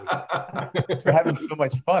quickly. We're having so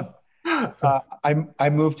much fun. I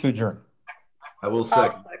move to adjourn. I will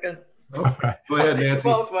second. Go ahead, Nancy.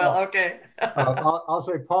 Both well, okay. I'll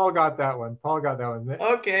say Paul got that one.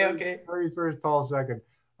 Okay. Terry first, Paul second.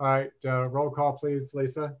 All right, roll call, please,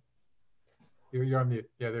 Lisa. You're on mute.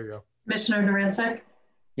 Yeah, there you go. Commissioner Narancic?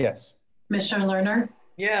 Yes. Commissioner Lerner?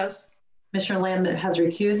 Yes. Commissioner Lamb has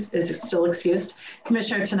recused, is still excused.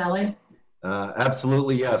 Commissioner Tonelli?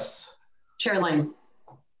 Absolutely yes. Chair Lane?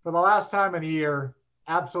 For the last time in a year,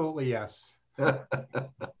 absolutely yes. All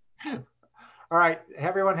right,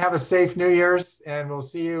 everyone have a safe New Year's, and we'll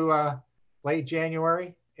see you late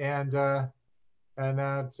January. And so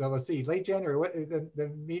let's see, late January. What the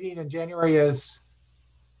meeting in January is?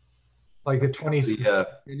 Like the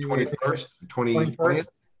 21st, 20th.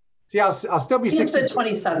 See, I'll still be 60. It's the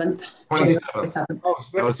 27th. 27th. Oh,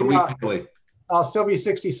 that was the week early. I'll still be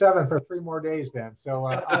 67 for 3 more days then. So,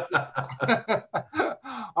 all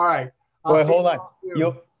right. Well, hold on.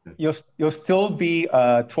 You'll still be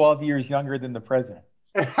 12 years younger than the president.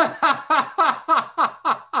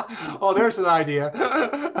 Oh, there's an idea.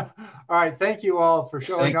 All right. Thank you all for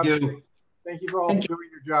showing up. Thank you for all doing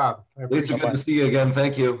your job. Lisa, good to see you again.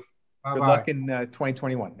 Thank you. Good luck in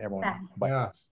 2021, everyone. Bye. Yeah.